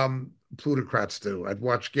plutocrats do. I'd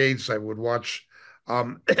watch Gates. I would watch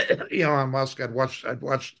Elon Musk. I'd watch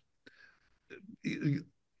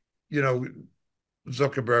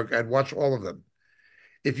Zuckerberg. I'd watch all of them.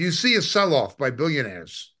 If you see a sell-off by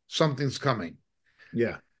billionaires, something's coming.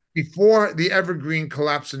 Yeah. Before the Evergreen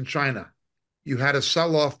collapse in China, you had a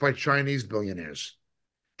sell-off by Chinese billionaires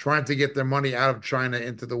trying to get their money out of China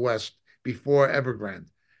into the West before Evergrande.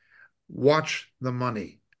 Watch the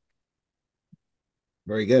money.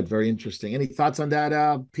 Very good. Very interesting. Any thoughts on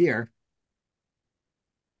that, Pierre?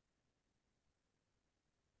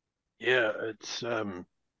 Yeah, it's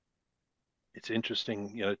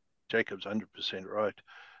interesting. Jacob's 100% right,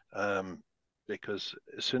 because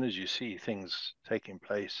as soon as you see things taking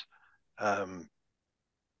place,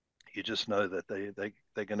 you just know that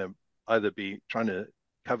they're going to either be trying to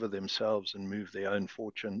cover themselves and move their own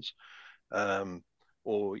fortunes, or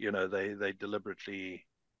they deliberately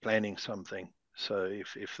planning something. So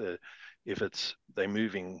if they're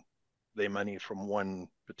moving their money from one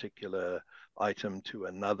particular item to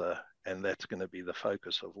another, and that's going to be the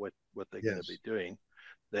focus of what they're going to be doing,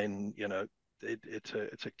 then it's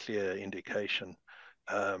a clear indication.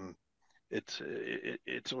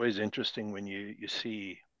 It's always interesting when you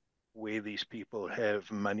see where these people have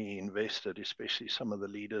money invested, especially some of the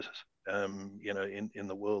leaders, in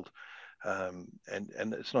the world, and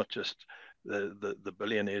it's not just the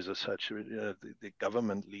billionaires as such. The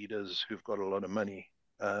government leaders who've got a lot of money,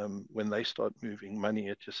 when they start moving money,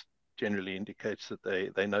 it just generally indicates that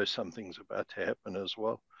they know something's about to happen as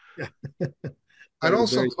well. Yeah. I'd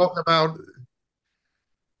also talk about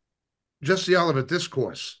just the Olivet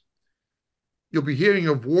Discourse. You'll be hearing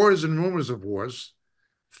of wars and rumors of wars,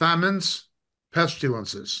 famines,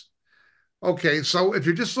 pestilences. Okay, so if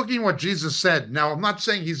you're just looking at what Jesus said, now I'm not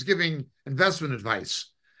saying he's giving investment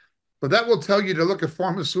advice, but that will tell you to look at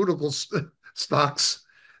pharmaceutical stocks.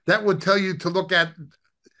 That would tell you to look at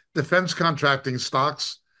defense contracting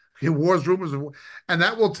stocks, wars, rumors, and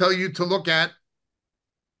that will tell you to look at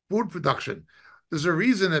food production. There's a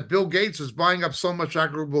reason that Bill Gates is buying up so much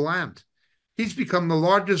arable land. He's become the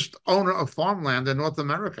largest owner of farmland in North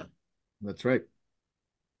America. That's right.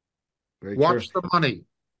 Very Watch true. the money.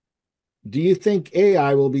 Do you think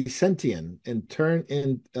AI will be sentient and turn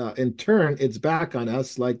its back on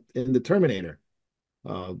us like in the Terminator?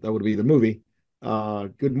 That would be the movie.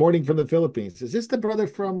 Good morning from the Philippines. Is this the brother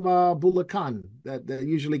from Bulacan that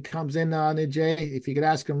usually comes in on it, Jay? If you could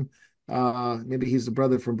ask him, maybe he's the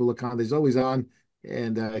brother from Bulacan. He's always on,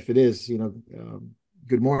 and if it is,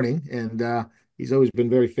 good morning. And he's always been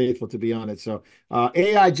very faithful to be on it. So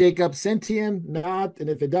AI, Jacob, sentient, not, and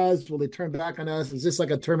if it does, will it turn back on us? Is this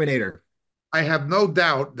like a Terminator? I have no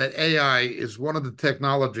doubt that AI is one of the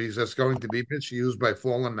technologies that's going to be misused by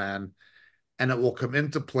fallen man, and it will come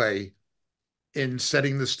into play in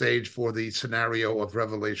setting the stage for the scenario of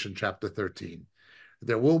Revelation chapter 13.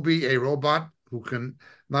 There will be a robot who can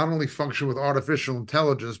not only function with artificial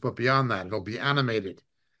intelligence, but beyond that, it'll be animated.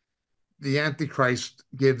 The Antichrist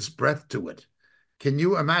gives breath to it. Can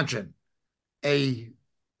you imagine a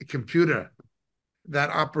computer that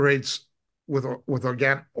operates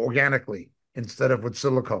organically instead of with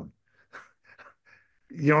silicone?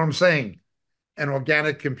 You know what I'm saying? an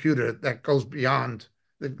organic computer that goes beyond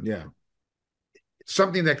Yeah.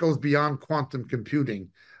 something that goes beyond quantum computing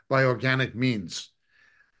by organic means.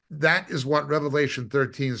 That is what Revelation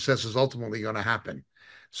 13 says is ultimately going to happen.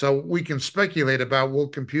 So we can speculate about, will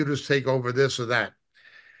computers take over this or that?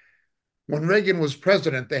 When Reagan was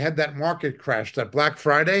president, they had that market crash, that Black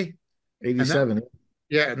Friday, and that 87.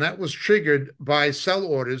 yeah, and that was triggered by sell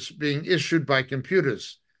orders being issued by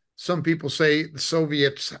computers. Some people say the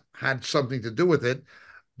Soviets had something to do with it,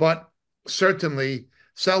 but certainly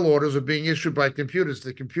sell orders are being issued by computers.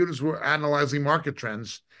 The computers were analyzing market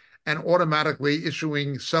trends and automatically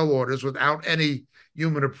issuing sell orders without any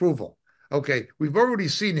human approval. Okay, we've already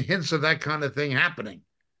seen hints of that kind of thing happening.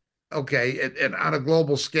 Okay, and on a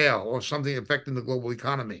global scale or something affecting the global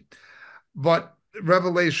economy. But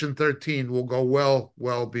Revelation 13 will go well,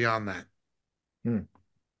 well beyond that.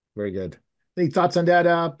 Very good. Any thoughts on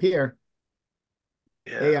that, Pierre?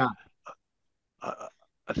 Yeah.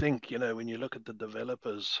 I think, when you look at the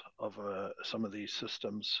developers of some of these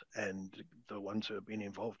systems and the ones who have been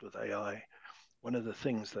involved with AI, one of the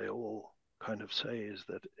things they all kind of say is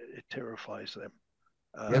that it terrifies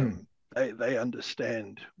them. They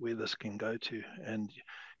understand where this can go to, and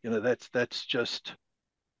that's just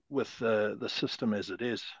with the system as it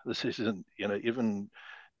is. This isn't, even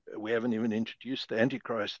we haven't even introduced the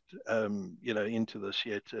Antichrist, into this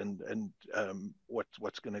yet, and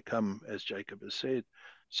what's going to come, as Jacob has said.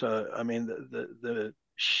 So, I mean, the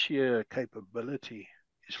sheer capability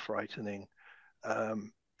is frightening.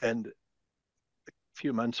 And a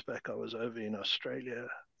few months back, I was over in Australia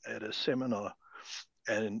at a seminar,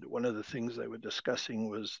 and one of the things they were discussing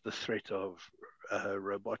was the threat of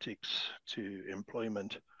robotics to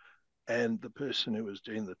employment. And the person who was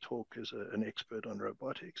doing the talk is an expert on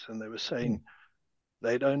robotics, and they were saying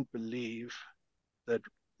they don't believe that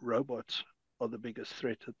robots are the biggest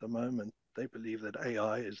threat at the moment. They believe that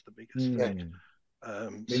AI is the biggest threat.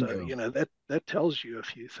 So that tells you a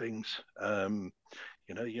few things.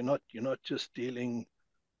 You're not just dealing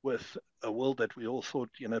with a world that we all thought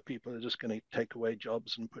people are just going to take away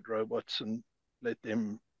jobs and put robots and let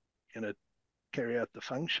them carry out the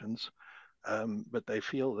functions. But they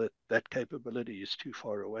feel that capability is too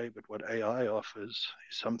far away. But what AI offers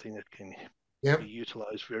is something that can be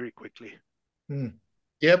utilized very quickly.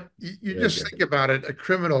 Yep. You just think about it, a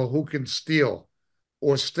criminal who can steal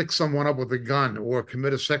or stick someone up with a gun or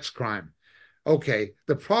commit a sex crime. Okay,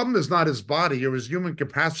 the problem is not his body or his human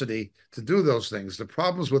capacity to do those things. The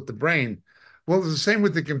problem is with the brain. Well, it's the same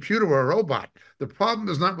with the computer or a robot. The problem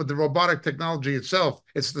is not with the robotic technology itself,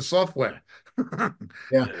 it's the software.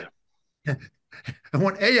 Yeah. And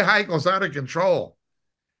when AI goes out of control,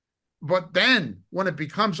 but then when it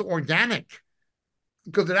becomes organic,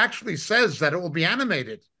 because it actually says that it will be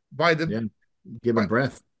animated by the give it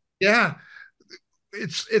breath. Yeah,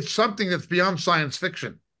 it's something that's beyond science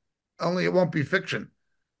fiction. Only it won't be fiction.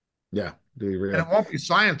 Yeah, and it won't be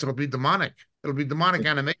science. It'll be demonic. It'll be demonic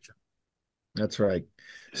animation. That's right.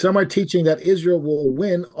 Some are teaching that Israel will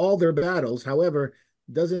win all their battles. However,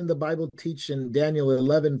 doesn't the Bible teach in Daniel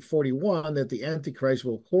 11:41 that the Antichrist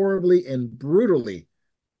will horribly and brutally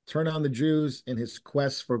turn on the Jews in his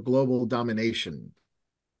quest for global domination?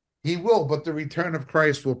 He will, but the return of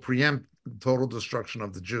Christ will preempt the total destruction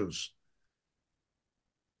of the Jews.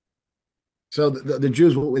 So the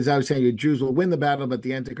Jews will, as I was saying, the Jews will win the battle, but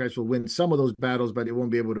the Antichrist will win some of those battles, but he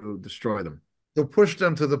won't be able to destroy them. He'll push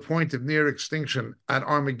them to the point of near extinction at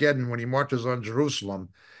Armageddon when he marches on Jerusalem.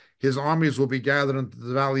 His armies will be gathered into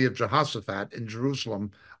the valley of Jehoshaphat in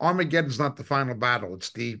Jerusalem. Armageddon's not the final battle.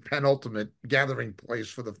 It's the penultimate gathering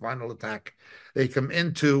place for the final attack. They come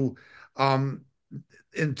into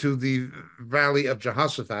the valley of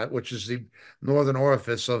Jehoshaphat, which is the northern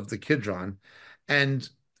orifice of the Kidron, and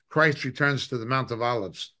Christ returns to the Mount of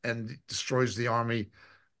Olives and destroys the armies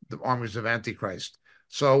of Antichrist.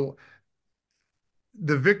 So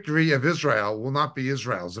the victory of Israel will not be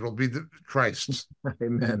Israel's. It'll be Christ's.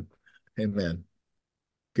 Amen. Amen.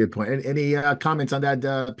 Good point. Any comments on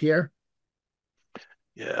that, Pierre?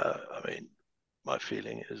 Yeah, I mean, my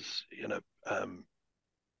feeling is,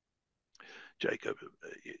 Jacob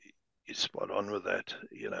is spot on with that.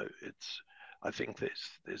 I think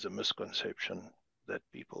there's a misconception that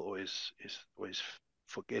people always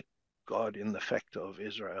forget God in the fact of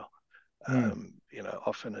Israel.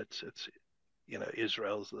 Often it's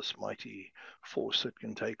Israel's this mighty force that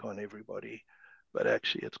can take on everybody, but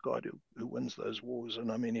actually it's God who wins those wars.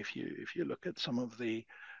 And I mean, if you look at some of the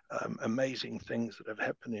amazing things that have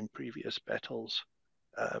happened in previous battles,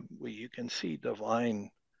 where you can see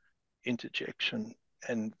divine interjection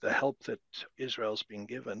and the help that Israel's been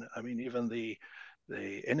given. I mean, even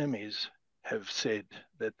the enemies have said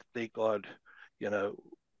that their God,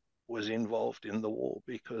 was involved in the war,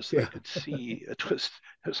 because they could see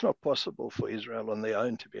it's not possible for Israel on their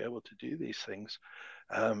own to be able to do these things.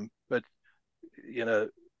 But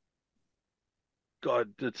God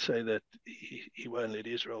did say that he won't let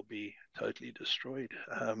Israel be totally destroyed.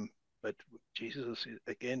 But Jesus,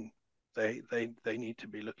 again, they need to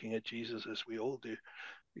be looking at Jesus, as we all do,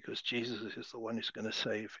 because Jesus is the one who's going to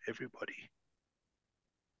save everybody.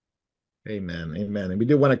 Amen. Amen. And we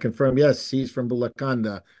do want to confirm, yes, he's from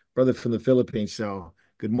Bulacan, brother from the Philippines. So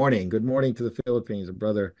good morning. Good morning to the Philippines,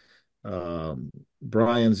 brother Brian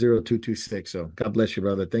 0226. So God bless you,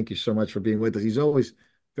 brother. Thank you so much for being with us. He's always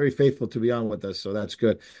very faithful to be on with us. So that's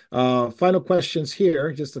good. Final questions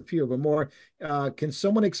here, just a few of them more. Can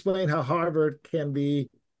someone explain how Harvard can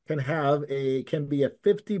be a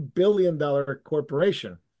 $50 billion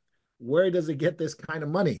corporation? Where does it get this kind of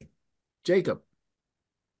money? Jacob.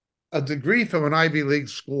 A degree from an Ivy League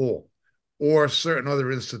school or certain other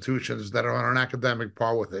institutions that are on an academic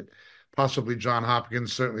par with it, possibly Johns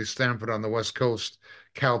Hopkins, certainly Stanford on the West Coast,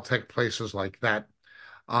 Caltech, places like that,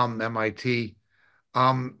 MIT,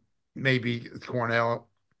 maybe Cornell,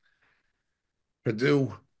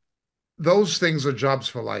 Purdue. Those things are jobs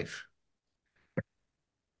for life.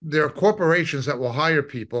 There are corporations that will hire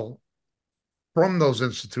people from those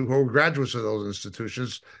institutions who are graduates of those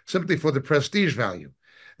institutions simply for the prestige value.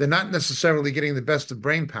 They're not necessarily getting the best of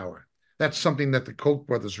brain power. That's something that the Koch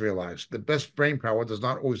brothers realized. The best brain power does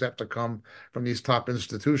not always have to come from these top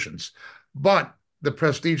institutions, but the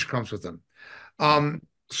prestige comes with them.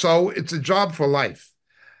 So it's a job for life.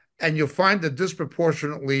 And you'll find a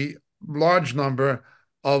disproportionately large number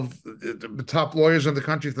of the top lawyers in the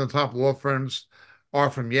country from the top law firms are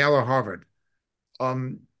from Yale or Harvard.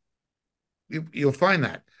 You'll find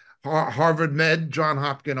that. Harvard Med, Johns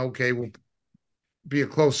Hopkins, okay, will be a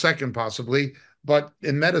close second possibly, but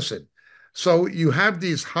in medicine. So you have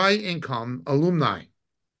these high income alumni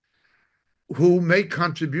who make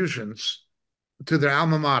contributions to their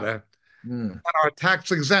alma mater that are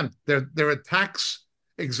tax exempt. They're a tax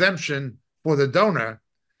exemption for the donor,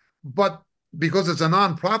 but because it's a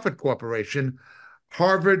nonprofit corporation,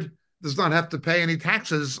 Harvard does not have to pay any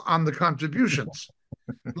taxes on the contributions.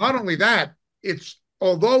 Not only that,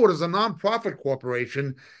 although it is a nonprofit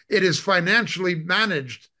corporation, it is financially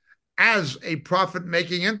managed as a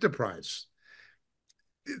profit-making enterprise.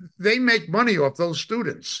 They make money off those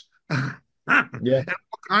students in all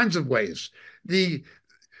kinds of ways.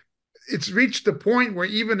 It's reached the point where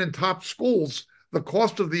even in top schools, the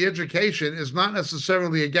cost of the education is not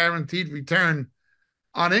necessarily a guaranteed return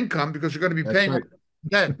on income because you're going to be paying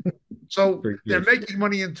debt. So they're making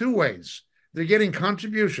money in two ways. They're getting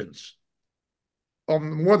contributions.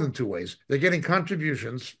 More than two ways. They're getting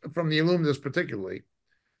contributions from the alumnus particularly.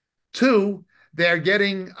 Two, they're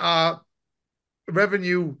getting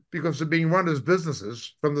revenue because they're being run as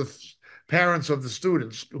businesses from the parents of the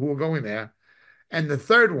students who are going there. And the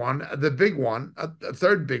third one, the big one, a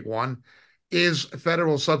third big one, is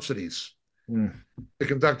federal subsidies to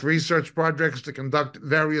conduct research projects, to conduct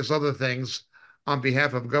various other things on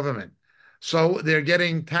behalf of government. So they're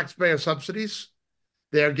getting taxpayer subsidies.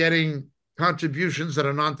 They're getting contributions that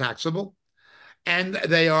are non-taxable, and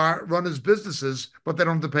they are run as businesses, but they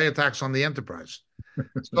don't have to pay a tax on the enterprise.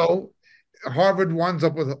 So Harvard winds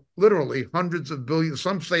up with literally hundreds of billions.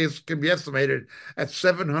 Some say it can be estimated at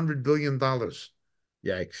 $700 billion.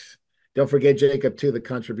 Yikes. Don't forget, Jacob, too, the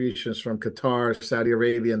contributions from Qatar, Saudi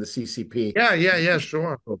Arabia, and the CCP. Yeah,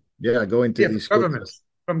 sure. Yeah, going to these governments.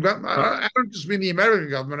 I don't just mean the American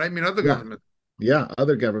government. I mean other governments. Yeah,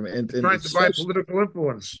 other government. And trying to buy political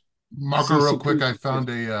influence. Marco, real quick, I found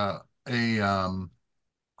a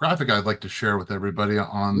graphic I'd like to share with everybody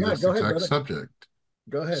on this exact subject.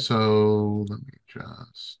 Go ahead. So let me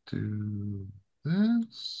just do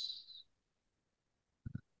this.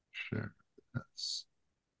 Share this.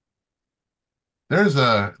 There's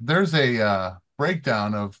a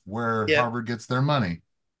breakdown of where Harvard gets their money.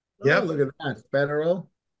 Yeah, look at that. Federal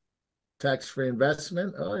tax-free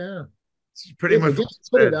investment. Oh yeah. It's pretty much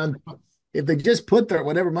if they just put their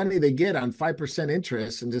whatever money they get on 5%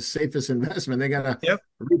 interest and just safest investment, they're gonna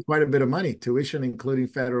reap quite a bit of money. Tuition, including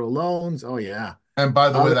federal loans. Oh yeah. And by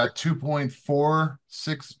the way, that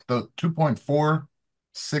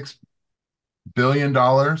 $2.46 billion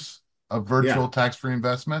of virtual tax-free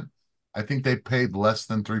investment, I think they paid less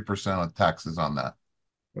than 3% of taxes on that.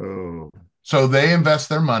 Oh. So they invest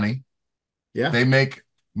their money. Yeah. They make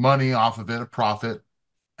money off of it, a profit,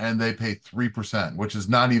 and they pay 3%, which is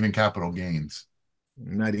not even capital gains.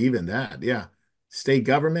 Not even that. Yeah. State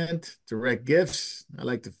government, direct gifts. I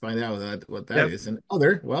like to find out what that is. And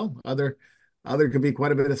other There could be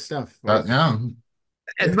quite a bit of stuff, right? Yeah,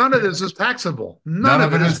 And none of this is taxable. none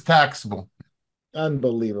of it is taxable.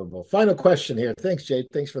 Unbelievable. Final question here. Thanks, Jake.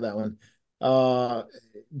 Thanks for that one. Uh,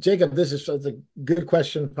 Jacob, this is a good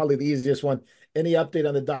question, probably the easiest one. Any update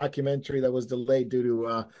on the documentary that was delayed due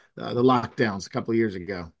to the lockdowns a couple of years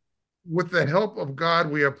ago? With the help of God,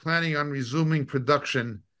 we are planning on resuming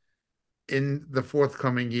production in the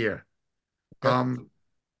forthcoming year. Okay.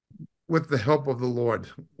 With the help of the Lord.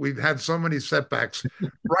 We've had so many setbacks.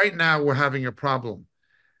 Right now, we're having a problem.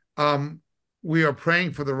 We are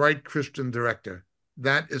praying for the right Christian director.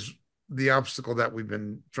 That is the obstacle that we've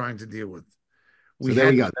been trying to deal with. So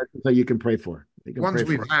there you go. That's what you can pray for. You can Ones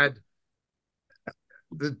pray for we've had,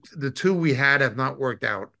 the two we had have not worked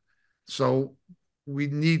out. So we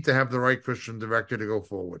need to have the right Christian director to go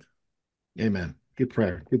forward. Amen. Good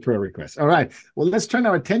prayer. Good prayer request. All right. Well, let's turn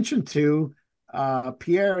our attention to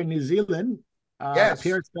Pierre in New Zealand. Yes.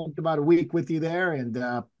 Pierre spent about a week with you there, and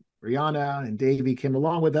Rihanna and Davey came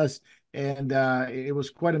along with us, and it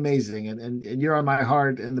was quite amazing. And you're on my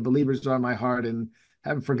heart, and the believers are on my heart, and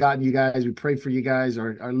haven't forgotten you guys. We pray for you guys.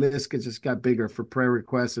 Our list just got bigger for prayer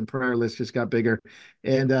requests, and prayer list just got bigger.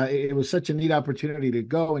 And it was such a neat opportunity to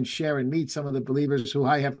go and share and meet some of the believers who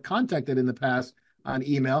I have contacted in the past on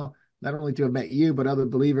email, not only to have met you, but other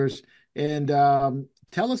believers. And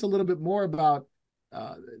tell us a little bit more about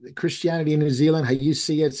Christianity in New Zealand, how you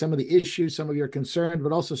see it, some of the issues, some of your concerns,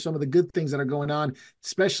 but also some of the good things that are going on,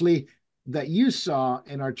 especially that you saw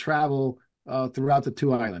in our travel throughout the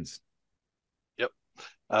two islands. Yep.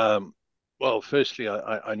 Well, firstly,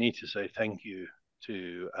 I need to say thank you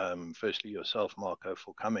to firstly yourself, Marco,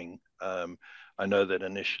 for coming. I know that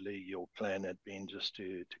initially your plan had been just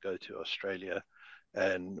to go to Australia,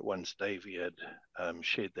 and once Davey had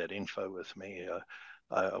shared that info with me,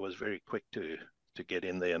 I was very quick to get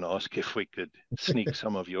in there and ask if we could sneak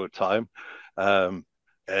some of your time. And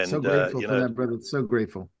so grateful for that, brother. So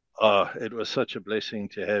grateful. It was such a blessing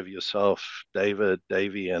to have yourself, David,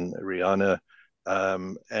 Davey, and Rihanna.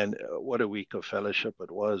 And what a week of fellowship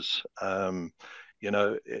it was.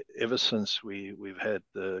 Ever since we've had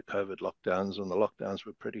the COVID lockdowns, and the lockdowns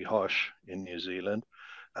were pretty harsh in New Zealand,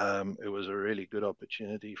 it was a really good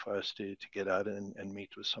opportunity for us to get out and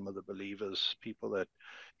meet with some of the believers, people that,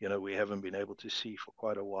 we haven't been able to see for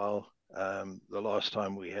quite a while. The last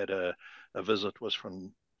time we had a visit was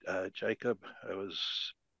from Jacob. It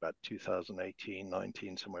was about 2018,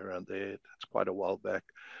 19, somewhere around there. It's quite a while back.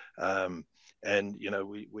 And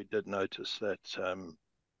we did notice that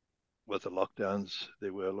with the lockdowns,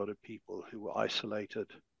 there were a lot of people who were isolated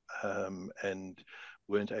and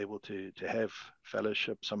weren't able to have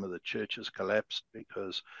fellowship. Some of the churches collapsed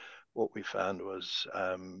because what we found was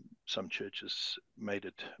some churches made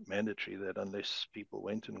it mandatory that unless people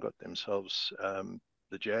went and got themselves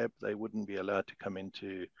the jab, they wouldn't be allowed to come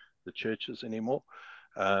into the churches anymore.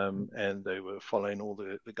 And they were following all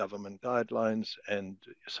the government guidelines. And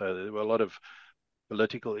so there were a lot of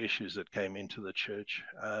political issues that came into the church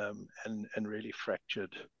and really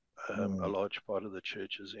fractured a large part of the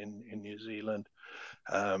churches in New Zealand.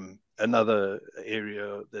 Another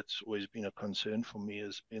area that's always been a concern for me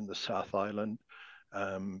has been the South Island,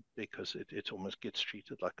 because it almost gets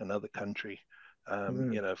treated like another country.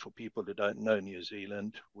 For people who don't know New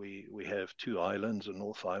Zealand, we have two islands, a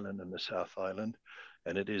North Island and a South Island,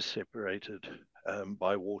 and it is separated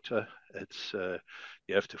by water. It's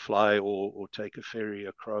you have to fly or take a ferry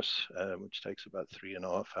across, which takes about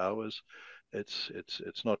 3.5 hours. It's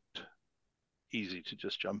not easy to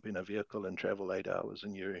just jump in a vehicle and travel 8 hours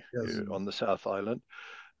and you're on the South Island.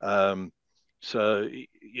 So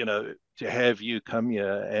to have you come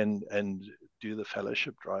here and do the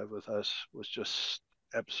fellowship drive with us was just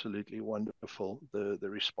absolutely wonderful. The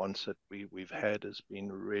response that we've had has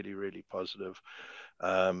been really, really positive.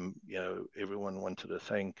 Everyone wanted to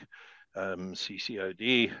thank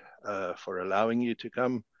CCOD for allowing you to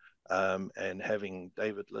come. And having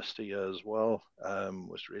David Lister here as well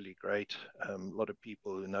was really great. A lot of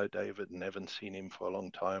people who know David and haven't seen him for a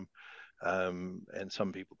long time, and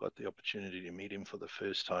some people got the opportunity to meet him for the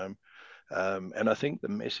first time. And I think the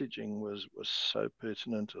messaging was so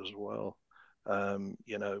pertinent as well.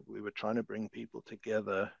 We were trying to bring people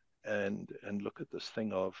together and look at this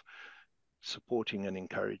thing of supporting and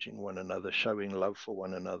encouraging one another, showing love for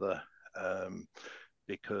one another.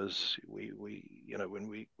 Because we when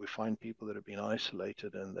we find people that have been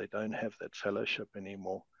isolated and they don't have that fellowship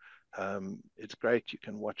anymore, it's great you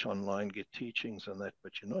can watch online, get teachings and that,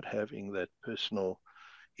 but you're not having that personal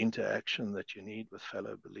interaction that you need with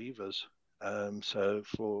fellow believers. So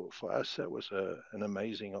for us, that was an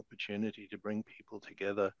amazing opportunity to bring people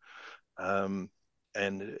together.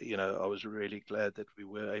 and I was really glad that we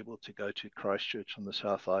were able to go to Christchurch on the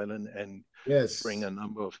South Island and bring Yes. a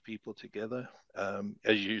number of people together.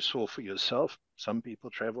 As you saw for yourself, some people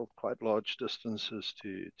traveled quite large distances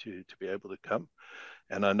to be able to come.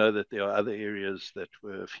 And I know that there are other areas that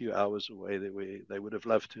were a few hours away that they would have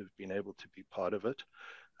loved to have been able to be part of it.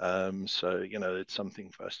 So, it's something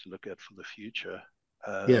for us to look at for the future.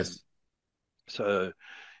 Um, Yes. so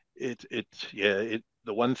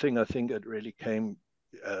the one thing I think it really came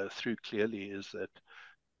through clearly is that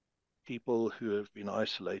people who have been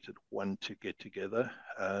isolated want to get together.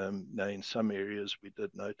 Now, in some areas, we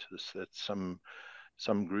did notice that some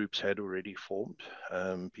groups had already formed.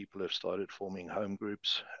 People have started forming home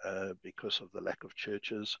groups because of the lack of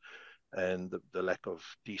churches and the lack of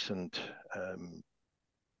decent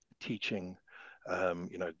teaching,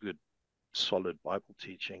 good, solid Bible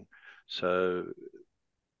teaching. So,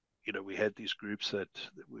 we had these groups that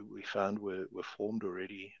we found were formed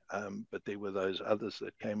already, but there were those others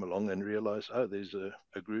that came along and realized, oh, there's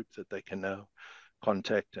a group that they can now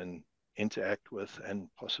contact and interact with and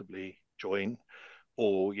possibly join,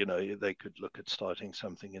 or they could look at starting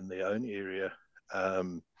something in their own area. I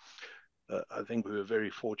think we were very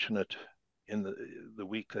fortunate in the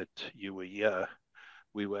week that you were here.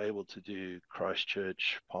 We were able to do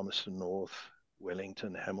Christchurch, Palmerston North,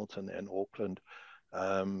 Wellington, Hamilton, and Auckland.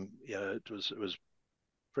 It was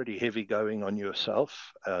pretty heavy going on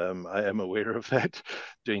yourself. I am aware of that,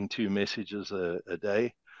 doing 2 messages a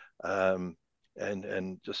day.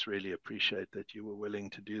 And just really appreciate that you were willing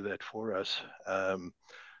to do that for us.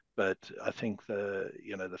 But I think the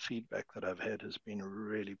feedback that I've had has been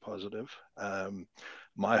really positive.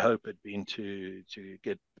 My hope had been to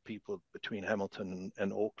get people between Hamilton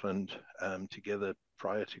and Auckland together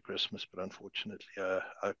prior to Christmas, but unfortunately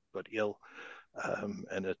I got ill,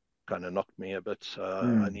 and it kind of knocked me a bit. So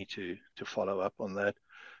I need to follow up on that.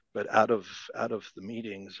 But out of the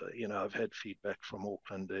meetings, I've had feedback from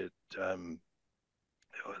Auckland that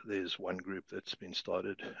there's one group that's been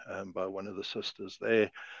started by one of the sisters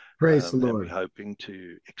there, Praise the and we're Lord. hoping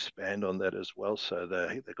to expand on that as well. So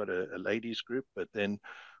they got a ladies group, but then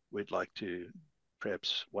we'd like to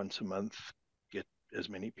perhaps once a month get as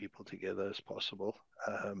many people together as possible.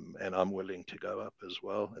 And I'm willing to go up as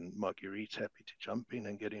well. And Marguerite's happy to jump in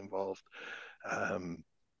and get involved.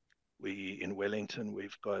 We in Wellington,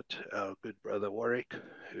 we've got our good brother Warwick,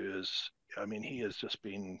 he has just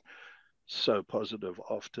been so positive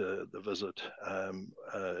after the visit.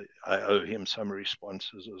 I owe him some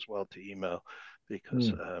responses as well to email,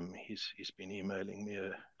 because he's been emailing me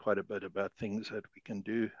quite a bit about things that we can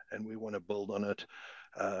do, and we want to build on it.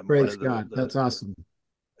 One Praise of God. That's awesome.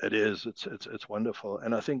 it's wonderful,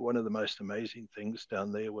 and I think one of the most amazing things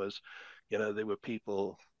down there was, there were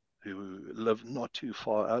people who live not too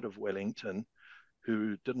far out of Wellington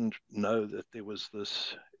who didn't know that there was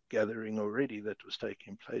this gathering already that was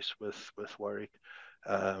taking place with Warwick,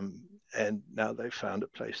 and now they found a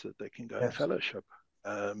place that they can go and Yes. fellowship.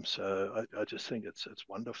 So I just think it's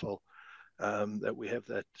wonderful that we have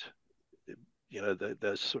that,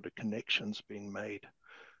 those sort of connections being made.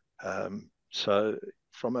 So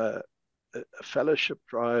from a fellowship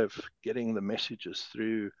drive, getting the messages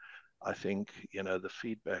through, I think, the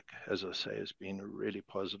feedback, as I say, has been really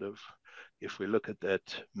positive. If we look at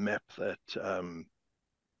that map that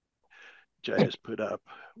Jay has put up,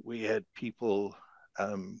 we had people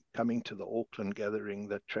coming to the Auckland gathering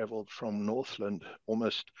that traveled from Northland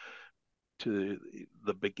almost to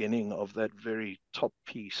the beginning of that very top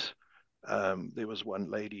piece. There was one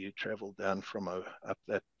lady who traveled down from up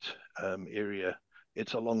that area.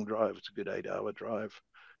 It's a long drive. It's a good 8-hour drive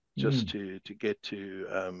just to get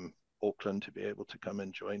to Auckland to be able to come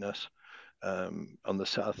and join us. On the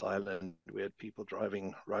South Island, we had people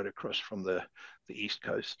driving right across from the East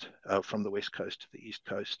Coast, from the West Coast to the East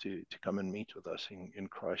Coast to come and meet with us in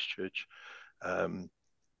Christchurch.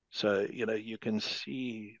 So, you can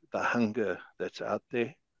see the hunger that's out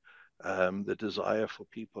there, the desire for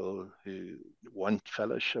people who want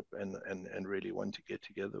fellowship and really want to get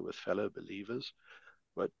together with fellow believers.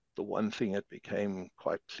 But the one thing that became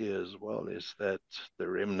quite clear as well is that the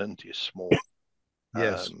remnant is small.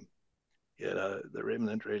 Yes. The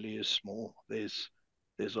remnant really is small. There's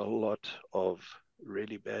a lot of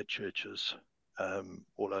really bad churches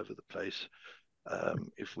all over the place.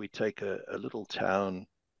 If we take a little town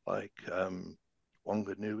like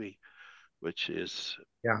Wanganui, which is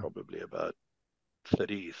Yeah. probably about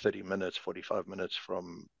 30 minutes, 45 minutes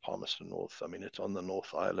from Palmerston North. I mean, it's on the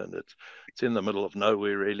North Island. It's in the middle of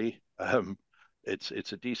nowhere, really. It's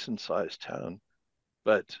a decent sized town,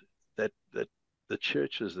 but that the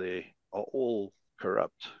churches there are all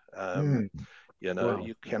corrupt. Wow.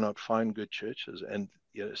 You cannot find good churches. And,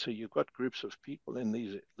 so you've got groups of people in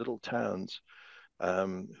these little towns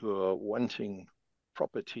who are wanting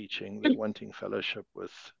proper teaching. They're wanting fellowship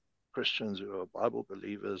with Christians who are Bible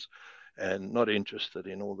believers and not interested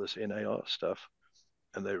in all this NAR stuff.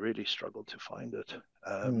 And they really struggle to find it.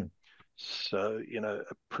 So,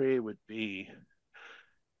 a prayer would be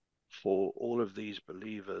for all of these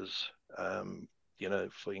believers,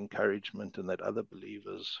 for encouragement, and that other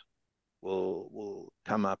believers will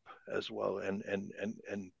come up as well and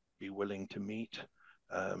be willing to meet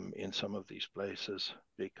in some of these places,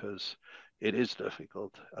 because it is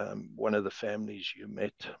difficult. One of the families you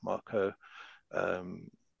met, Marco,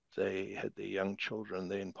 they had their young children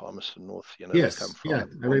there in Palmerston North. They come Yes, yeah,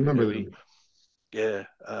 from I remember Louis. them. Yeah,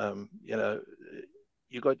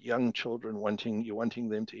 you got young children wanting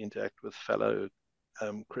them to interact with fellow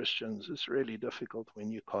Christians. It's really difficult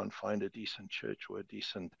when you can't find a decent church or a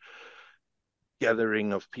decent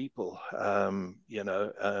gathering of people, and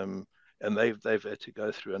they've had to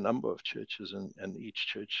go through a number of churches, and each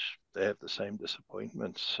church, they have the same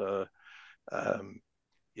disappointments. So,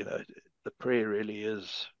 the prayer really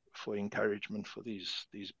is for encouragement for these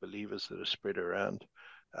believers that are spread around,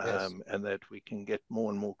 Yes. and that we can get more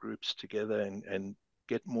and more groups together and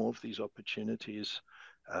get more of these opportunities.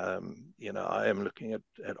 I am looking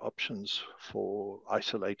at options for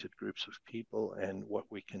isolated groups of people and what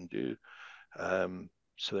we can do,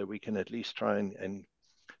 so that we can at least try and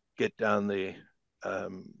get down there,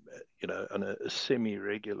 on a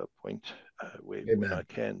semi-regular point, when I Amen.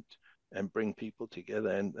 can, and bring people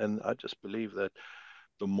together. And I just believe that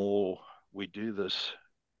the more we do this,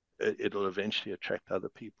 it'll eventually attract other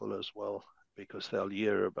people as well, because they'll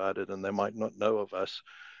hear about it and they might not know of us,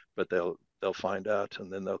 but they'll find out,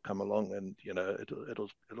 and then they'll come along, and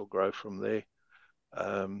it'll grow from there.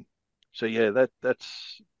 So yeah,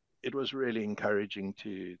 that's it was really encouraging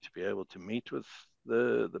to be able to meet with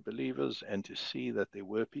the believers, and to see that there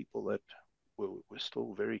were people that were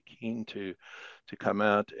still very keen to come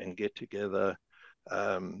out and get together.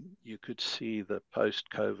 You could see the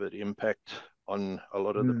post-COVID impact on a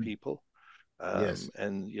lot of the people, Yes.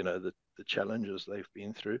 and the challenges they've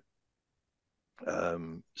been through.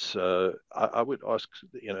 So I would ask,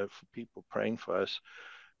 for people praying for us,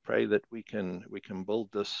 pray that we can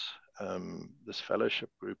build this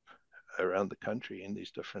fellowship group around the country in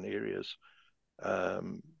these different areas,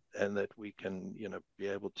 and that we can be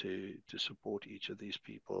able to support each of these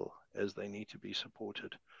people as they need to be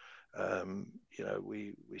supported.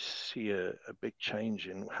 We see a big change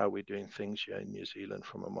in how we're doing things here in New Zealand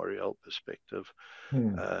from a Moriel perspective.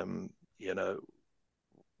 You know,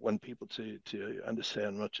 Want people to understand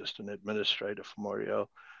I'm not just an administrator for Moriel.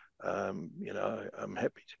 I'm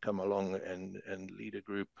happy to come along and lead a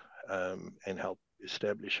group, and help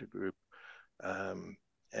establish a group, and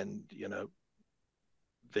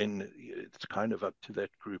then it's kind of up to that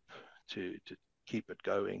group to keep it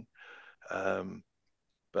going.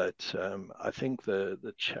 But I think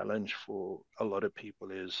the challenge for a lot of people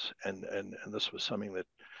is, and this was something that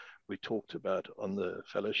we talked about on the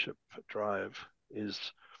fellowship drive, is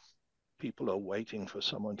people are waiting for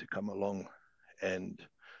someone to come along and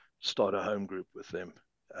start a home group with them.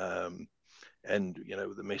 And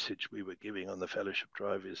the message we were giving on the fellowship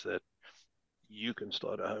drive is that you can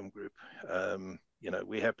start a home group.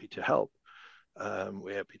 We're happy to help.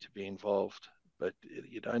 We're happy to be involved, but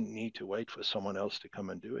you don't need to wait for someone else to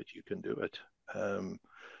come and do it. You can do it.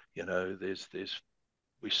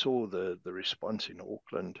 We saw the response in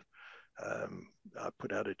Auckland. I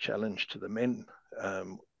put out a challenge to the men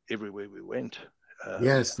everywhere we went.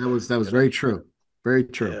 Yes, that was very true. Very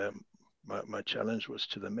true. Yeah, my challenge was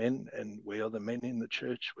to the men, and we are the men in the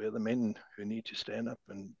church. We are the men who need to stand up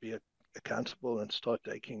and be accountable and start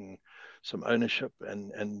taking some ownership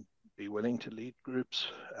and be willing to lead groups.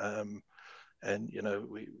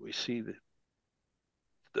 We see that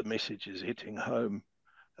the message is hitting home,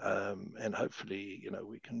 and hopefully,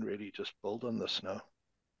 we can really just build on this now.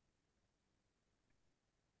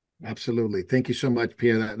 Absolutely. Thank you so much,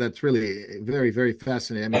 Pierre. That's really very, very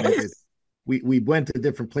fascinating. I mean, we went to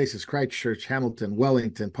different places: Christchurch, Hamilton,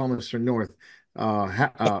 Wellington, Palmerston North,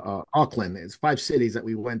 Auckland. It's 5 cities that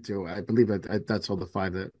we went to. I believe that's all the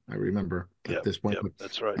 5 that I remember at this point.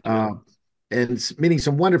 That's right. And meeting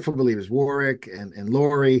some wonderful believers, Warwick and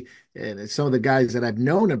Lori, and some of the guys that I've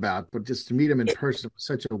known about, but just to meet them in person was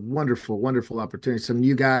such a wonderful, wonderful opportunity. Some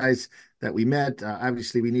new guys that we met.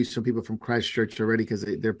 Obviously, we knew some people from Christchurch already because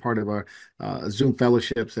they're part of our Zoom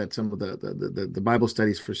fellowships at some of the Bible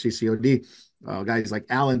studies for CCOD, guys like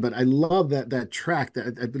Alan. But I love that track.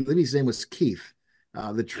 That I believe his name was Keith.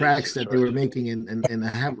 the Yes, tracts that's that they were right. making, and I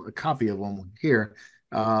have a copy of them here.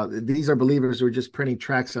 These are believers who are just printing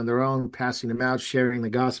tracts on their own, passing them out, sharing the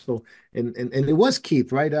gospel. And it was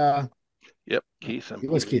Keith, right? Yep, Keith and It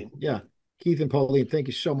was Keith. Pauline. Yeah. Keith and Pauline, thank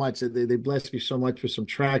you so much. They blessed me so much with some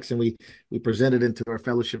tracks, and we presented into our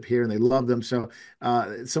fellowship here, and they loved them. So,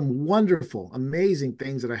 some wonderful, amazing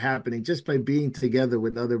things that are happening just by being together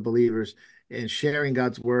with other believers and sharing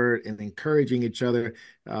God's word and encouraging each other.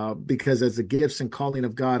 Because as the gifts and calling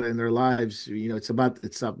of God in their lives, it's about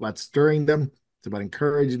stirring them. It's about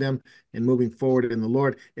encouraging them and moving forward in the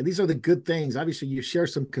Lord. And these are the good things. Obviously, you share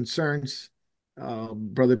some concerns,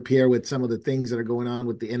 Brother Pierre, with some of the things that are going on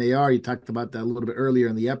with the NAR. You talked about that a little bit earlier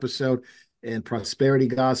in the episode, and prosperity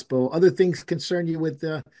gospel. Other things concern you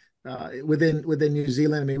within New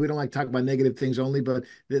Zealand. I mean, we don't like to talk about negative things only, but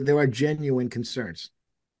there are genuine concerns.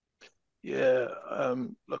 Yeah,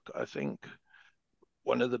 look, I think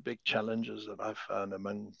one of the big challenges that I've found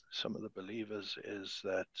among some of the believers is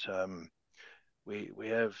that we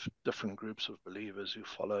have different groups of believers who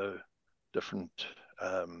follow different,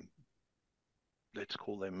 let's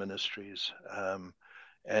call them ministries,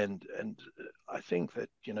 and I think that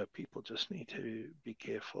people just need to be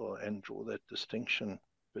careful and draw that distinction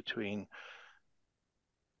between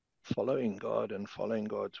following God and following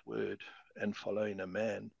God's word and following a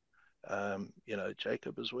man.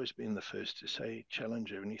 Jacob has always been the first to say,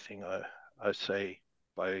 challenge anything I say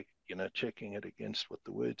by, checking it against what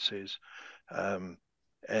the word says.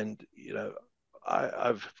 And,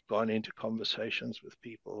 I've gone into conversations with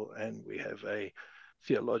people and we have a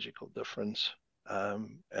theological difference.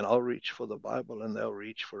 And I'll reach for the Bible and they'll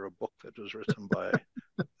reach for a book that was written by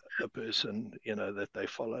a person, that they're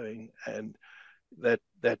following. And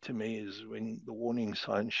that to me is when the warning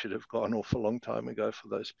signs should have gone off a long time ago for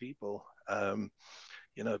those people.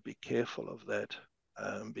 Be careful of that.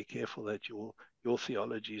 Be careful that your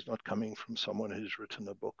theology is not coming from someone who's written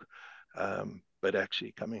a book, but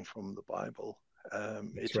actually coming from the Bible.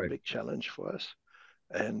 It's Right. a big challenge for us.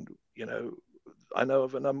 And, I know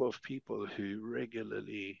of a number of people who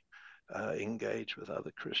regularly engage with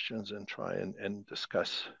other Christians and try and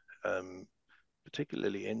discuss,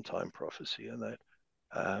 particularly end time prophecy and that.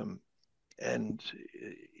 And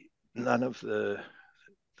none of the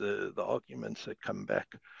arguments that come back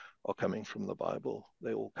are coming from the Bible.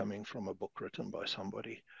 They're all coming from a book written by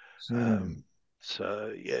somebody.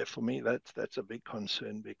 So yeah, for me that's a big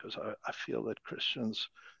concern because I feel that Christians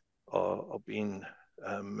are being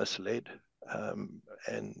misled,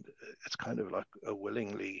 and it's kind of like a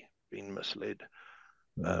willingly being misled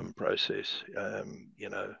process.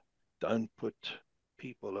 Don't put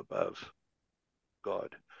people above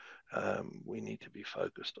God. We need to be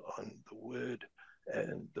focused on the word,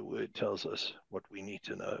 and the word tells us what we need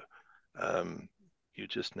to know. You're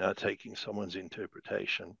just now taking someone's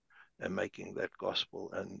interpretation and making that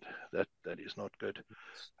gospel, and that is not good.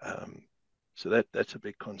 So that's a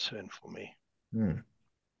big concern for me.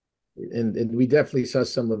 And we definitely saw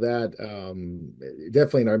some of that,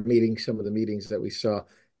 definitely in our meetings, some of the meetings that we saw,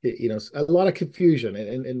 a lot of confusion,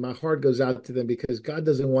 and my heart goes out to them because God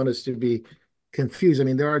doesn't want us to be confused. I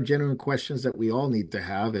mean, there are genuine questions that we all need to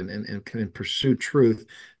have and can pursue truth,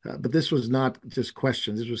 but this was not just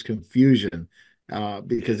questions, this was confusion,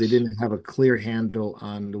 because they Yes. didn't have a clear handle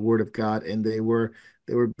on the word of God, and they were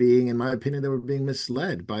being, in my opinion, they were being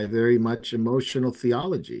misled by very much emotional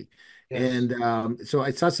theology. Yes. And so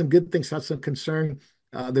I saw some good things, saw some concern.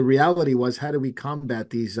 The reality was, how do we combat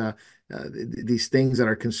these things that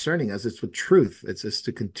are concerning us? It's with truth. It's just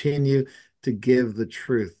to continue to give the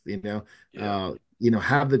truth. Yeah.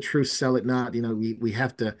 Have the truth, sell it not. We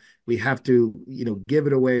have to give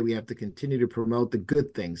it away. We have to continue to promote the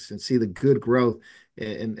good things and see the good growth.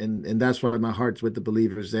 And that's why my heart's with the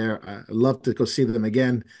believers there. I love to go see them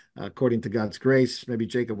again, according to God's grace. Maybe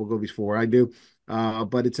Jacob will go before I do.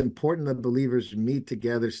 But it's important that believers meet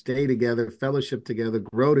together, stay together, fellowship together,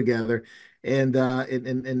 grow together, and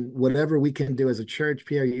whatever we can do as a church,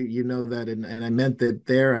 Pierre, you know that, and I meant that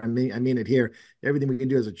there. I mean it here. Everything we can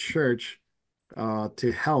do as a church,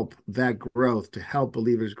 to help that growth, to help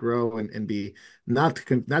believers grow and be not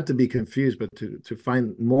to be confused, but to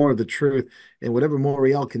find more of the truth, and whatever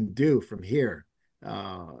Moriel can do from here.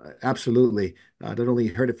 Absolutely. Not only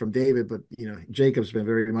heard it from David, but Jacob's been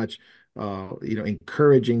very much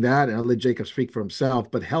encouraging that, and I'll let Jacob speak for himself,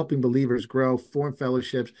 but helping believers grow, form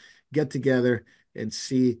fellowships, get together, and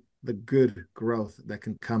see the good growth that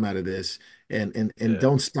can come out of this, and Yeah.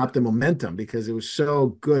 don't stop the momentum, because it was so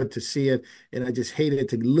good to see it, and I just hated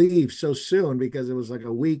to leave so soon because it was like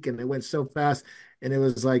a week and it went so fast, and it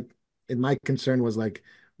was like, and my concern was like,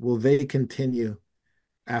 will they continue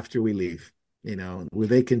after we leave? will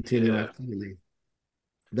they continue Yeah. after you leave?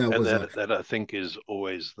 That And was that I think is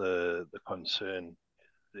always the concern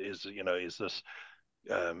is, is this,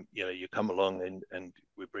 you come along and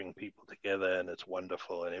we bring people together and it's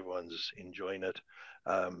wonderful and everyone's enjoying it.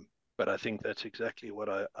 But I think that's exactly what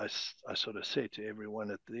I sort of say to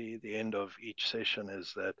everyone at the end of each session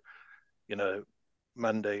is that,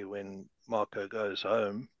 Monday when Marco goes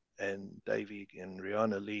home and Davey and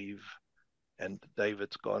Rihanna leave and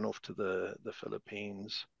David's gone off to the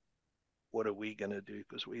Philippines, what are we going to do?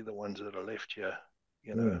 Because we're the ones that are left here,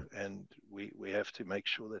 and we have to make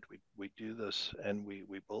sure that we do this and we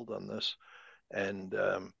build on this. And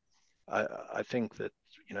I think that,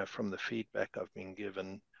 from the feedback I've been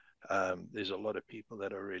given, there's a lot of people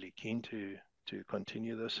that are really keen to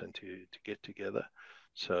continue this and to get together.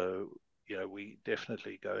 So, we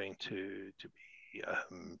definitely going to be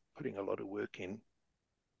putting a lot of work in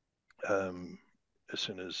as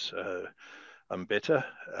soon as I'm better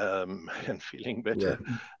and feeling yeah. better.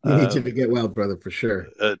 You need you to get well, brother, for sure.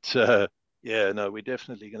 Yeah, no, we're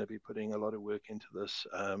definitely going to be putting a lot of work into this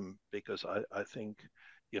because I think,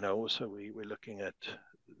 also we're looking at,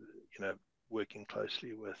 working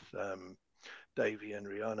closely with Davey and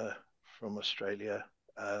Rihanna from Australia.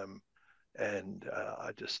 And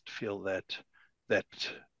I just feel that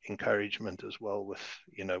encouragement as well with,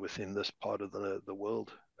 within this part of the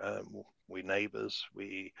world. We're neighbors,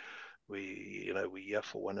 we here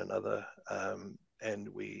for one another, and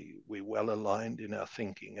we well aligned in our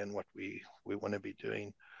thinking and what we want to be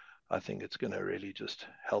doing. I think it's going to really just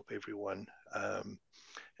help everyone.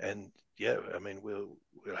 And yeah, I mean, we'll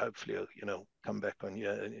hopefully, come back on you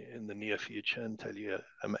in the near future and tell you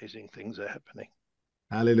amazing things are happening.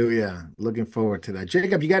 Hallelujah. Looking forward to that.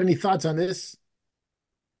 Jacob, you got any thoughts on this?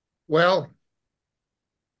 Well,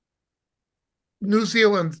 New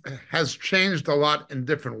Zealand has changed a lot in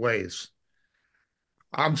different ways.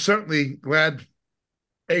 I'm certainly glad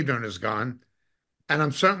Adrian is gone, and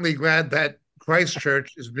I'm certainly glad that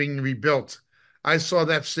Christchurch is being rebuilt. I saw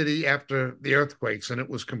that city after the earthquakes, and it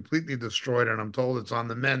was completely destroyed, and I'm told it's on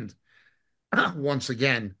the mend once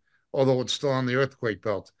again, although it's still on the earthquake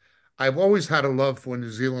belt. I've always had a love for New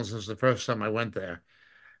Zealand since the first time I went there.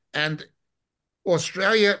 And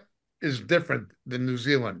Australia is different than New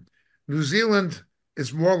Zealand. New Zealand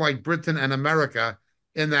is more like Britain and America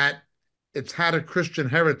in that it's had a Christian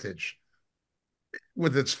heritage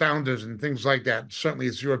with its founders and things like that. Certainly,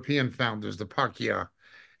 its European founders, the Pakeha.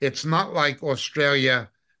 It's not like Australia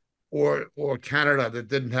or Canada that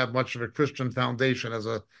didn't have much of a Christian foundation as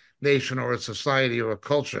a nation or a society or a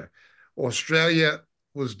culture. Australia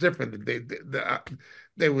was different.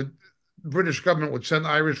 They would British government would send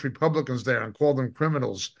Irish Republicans there and call them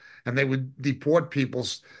criminals, and they would deport people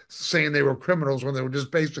saying they were criminals when they were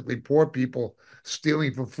just basically poor people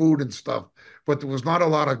stealing for food and stuff. But there was not a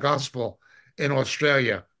lot of gospel in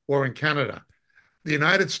Australia or in Canada. The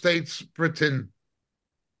United States, Britain,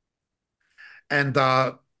 and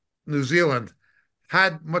New Zealand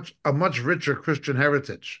had a much richer Christian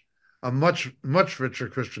heritage, a much richer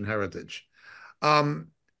Christian heritage,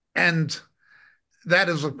 and that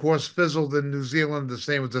is of course fizzled in New Zealand the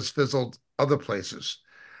same as it's fizzled other places.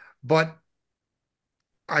 But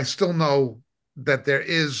I still know that there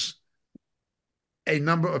is a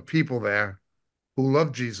number of people there who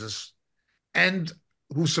love Jesus and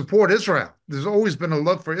who support Israel. There's always been a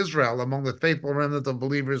love for Israel among the faithful remnant of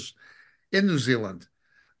believers in New Zealand.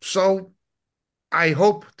 So I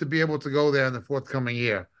hope to be able to go there in the forthcoming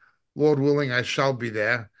year. Lord willing, I shall be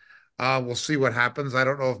there. We'll see what happens. I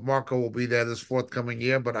don't know if Marco will be there this forthcoming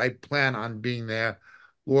year, but I plan on being there,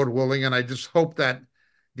 Lord willing. And I just hope that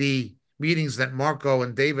the meetings that Marco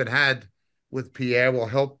and David had with Pierre will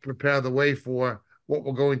help prepare the way for what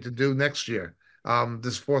we're going to do next year,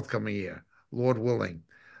 this forthcoming year, Lord willing.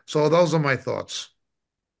 So those are my thoughts.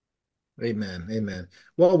 Amen. Amen.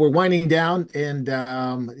 Well, we're winding down, and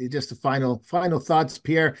just the final thoughts,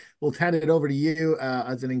 Pierre. We'll hand it over to you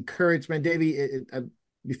as an encouragement, Davey.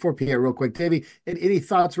 Before Pierre, real quick, Davey, any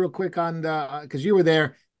thoughts, real quick, on because you were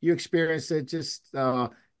there, you experienced it. Just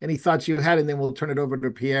any thoughts you had, and then we'll turn it over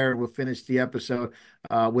to Pierre, and we'll finish the episode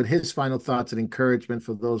with his final thoughts and encouragement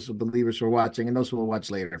for those believers who are watching and those who will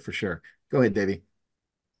watch later, for sure. Go ahead, Davey.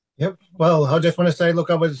 Yep. Well, I just want to say,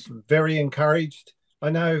 look, I was very encouraged.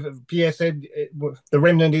 I know Pierre said the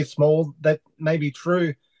remnant is small. That may be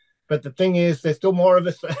true, but the thing is, there's still more of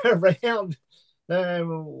us around.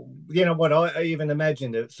 What I even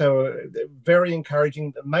imagined it. So very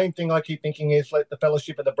encouraging. The main thing I keep thinking is let the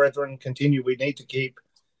fellowship of the brethren continue. We need to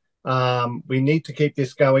keep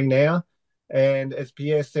this going now. And as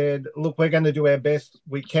Pierre said, look, we're going to do our best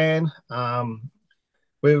we can.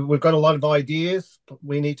 we've got a lot of ideas.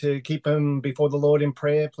 We need to keep them before the Lord in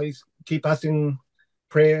prayer. Please keep us in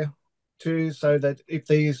prayer too, so that if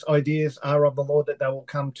these ideas are of the Lord, that they will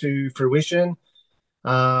come to fruition.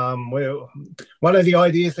 One of the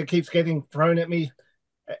ideas that keeps getting thrown at me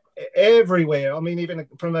everywhere. I mean, even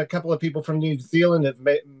from a couple of people from New Zealand have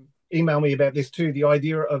emailed me about this too. The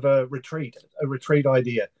idea of a retreat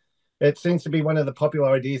idea. It seems to be one of the popular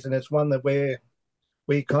ideas, and it's one that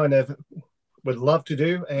we kind of would love to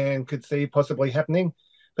do and could see possibly happening.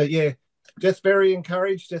 But yeah, just very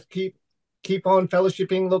encouraged. Just keep on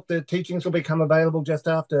fellowshipping. Look, the teachings will become available just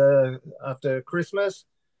after Christmas,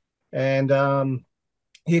 and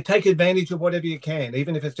you take advantage of whatever you can,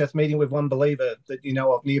 even if it's just meeting with one believer that you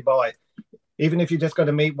know of nearby. Even if you just got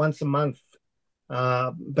to meet once a month,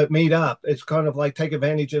 but meet up. It's kind of like take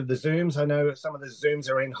advantage of the Zooms. I know some of the Zooms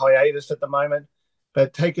are in hiatus at the moment,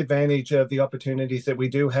 but take advantage of the opportunities that we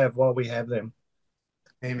do have while we have them.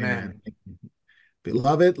 Amen.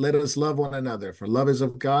 Beloved, let us love one another, for love is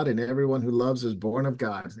of God, and everyone who loves is born of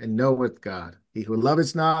God and knoweth God. He who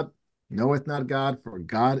loveth not knoweth not God, for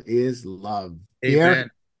God is love. Amen.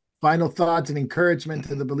 Pierre, final thoughts and encouragement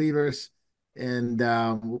to the believers, and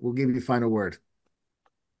we'll give you the final word.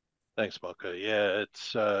 Thanks, Marco. Yeah,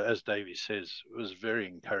 it's as Davey says, it was very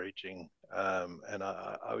encouraging, and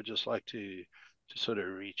I would just like to sort of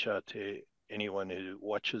reach out to anyone who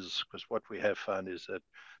watches, because what we have found is that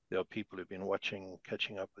there are people who've been watching,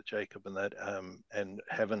 catching up with Jacob and that, and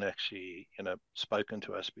haven't actually, spoken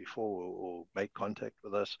to us before or made contact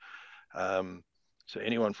with us. So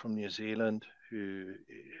anyone from New Zealand who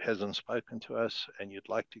hasn't spoken to us and you'd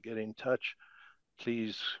like to get in touch,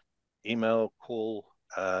 please email, call.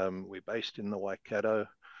 We're based in the Waikato.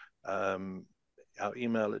 Our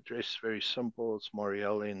email address is very simple. It's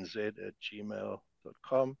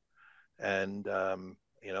morielnz@gmail.com. And,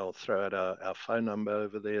 I'll throw out our phone number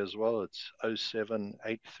over there as well. It's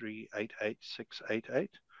 0783888688.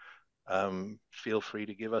 Feel free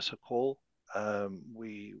to give us a call.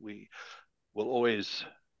 We will always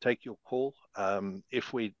take your call.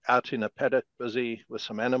 If we're out in a paddock busy with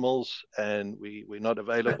some animals and we're not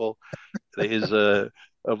available, there's a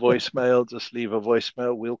voicemail. Just leave a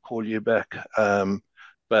voicemail. We'll call you back.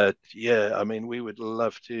 But yeah, I mean, we would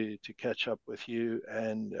love to catch up with you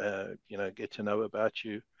and get to know about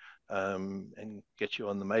you, and get you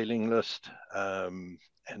on the mailing list,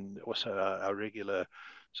 and also our regular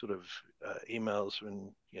sort of emails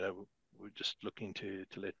when we're just looking to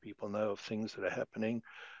let people know of things that are happening.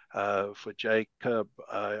 For Jacob,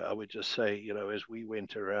 I would just say, as we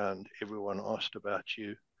went around, everyone asked about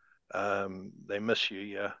you. They miss you,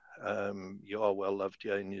 yeah. You are well loved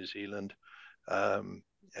here in New Zealand.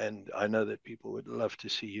 And I know that people would love to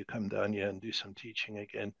see you come down here and do some teaching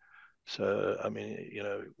again. So, I mean,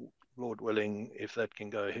 Lord willing, if that can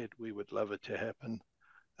go ahead, we would love it to happen.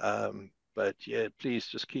 But yeah, please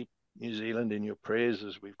just keep New Zealand in your prayers,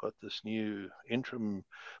 as we've got this new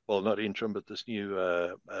not interim, but this new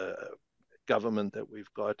government that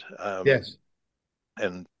we've got. Yes.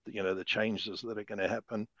 And, the changes that are going to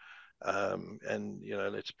happen. And,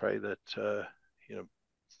 let's pray that,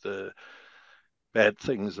 the bad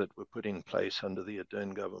things that were put in place under the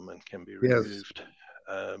Ardern government can be removed.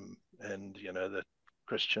 Yes. And, that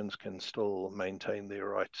Christians can still maintain their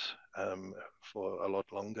rights for a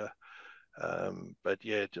lot longer. But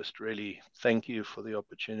yeah, just really thank you for the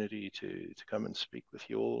opportunity to come and speak with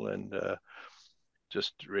you all, and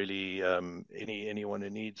just really anyone who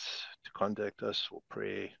needs to contact us or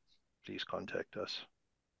pray, please contact us.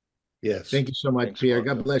 Yes. Thank you so much, Pierre.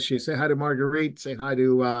 Marco. God bless you. Say hi to Marguerite. Say hi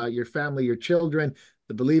to your family, your children,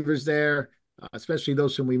 the believers there, especially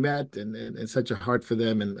those whom we met, and such a heart for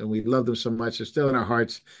them. And we love them so much. They're still in our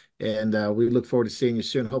hearts. And we look forward to seeing you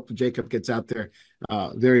soon. Hope Jacob gets out there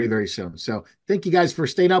very, very soon. So thank you guys for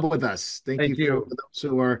staying up with us. Thank you for those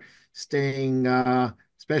who are staying,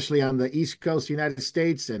 especially on the East Coast of the United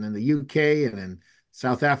States and in the UK and in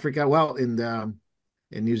South Africa. Well, in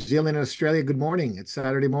New Zealand and Australia, good morning. It's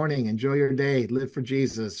Saturday morning. Enjoy your day. Live for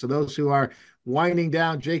Jesus. So those who are winding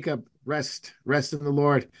down, Jacob, rest in the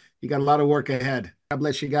Lord. You got a lot of work ahead. God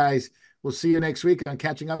bless you guys. We'll see you next week on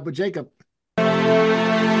Catching Up with Jacob.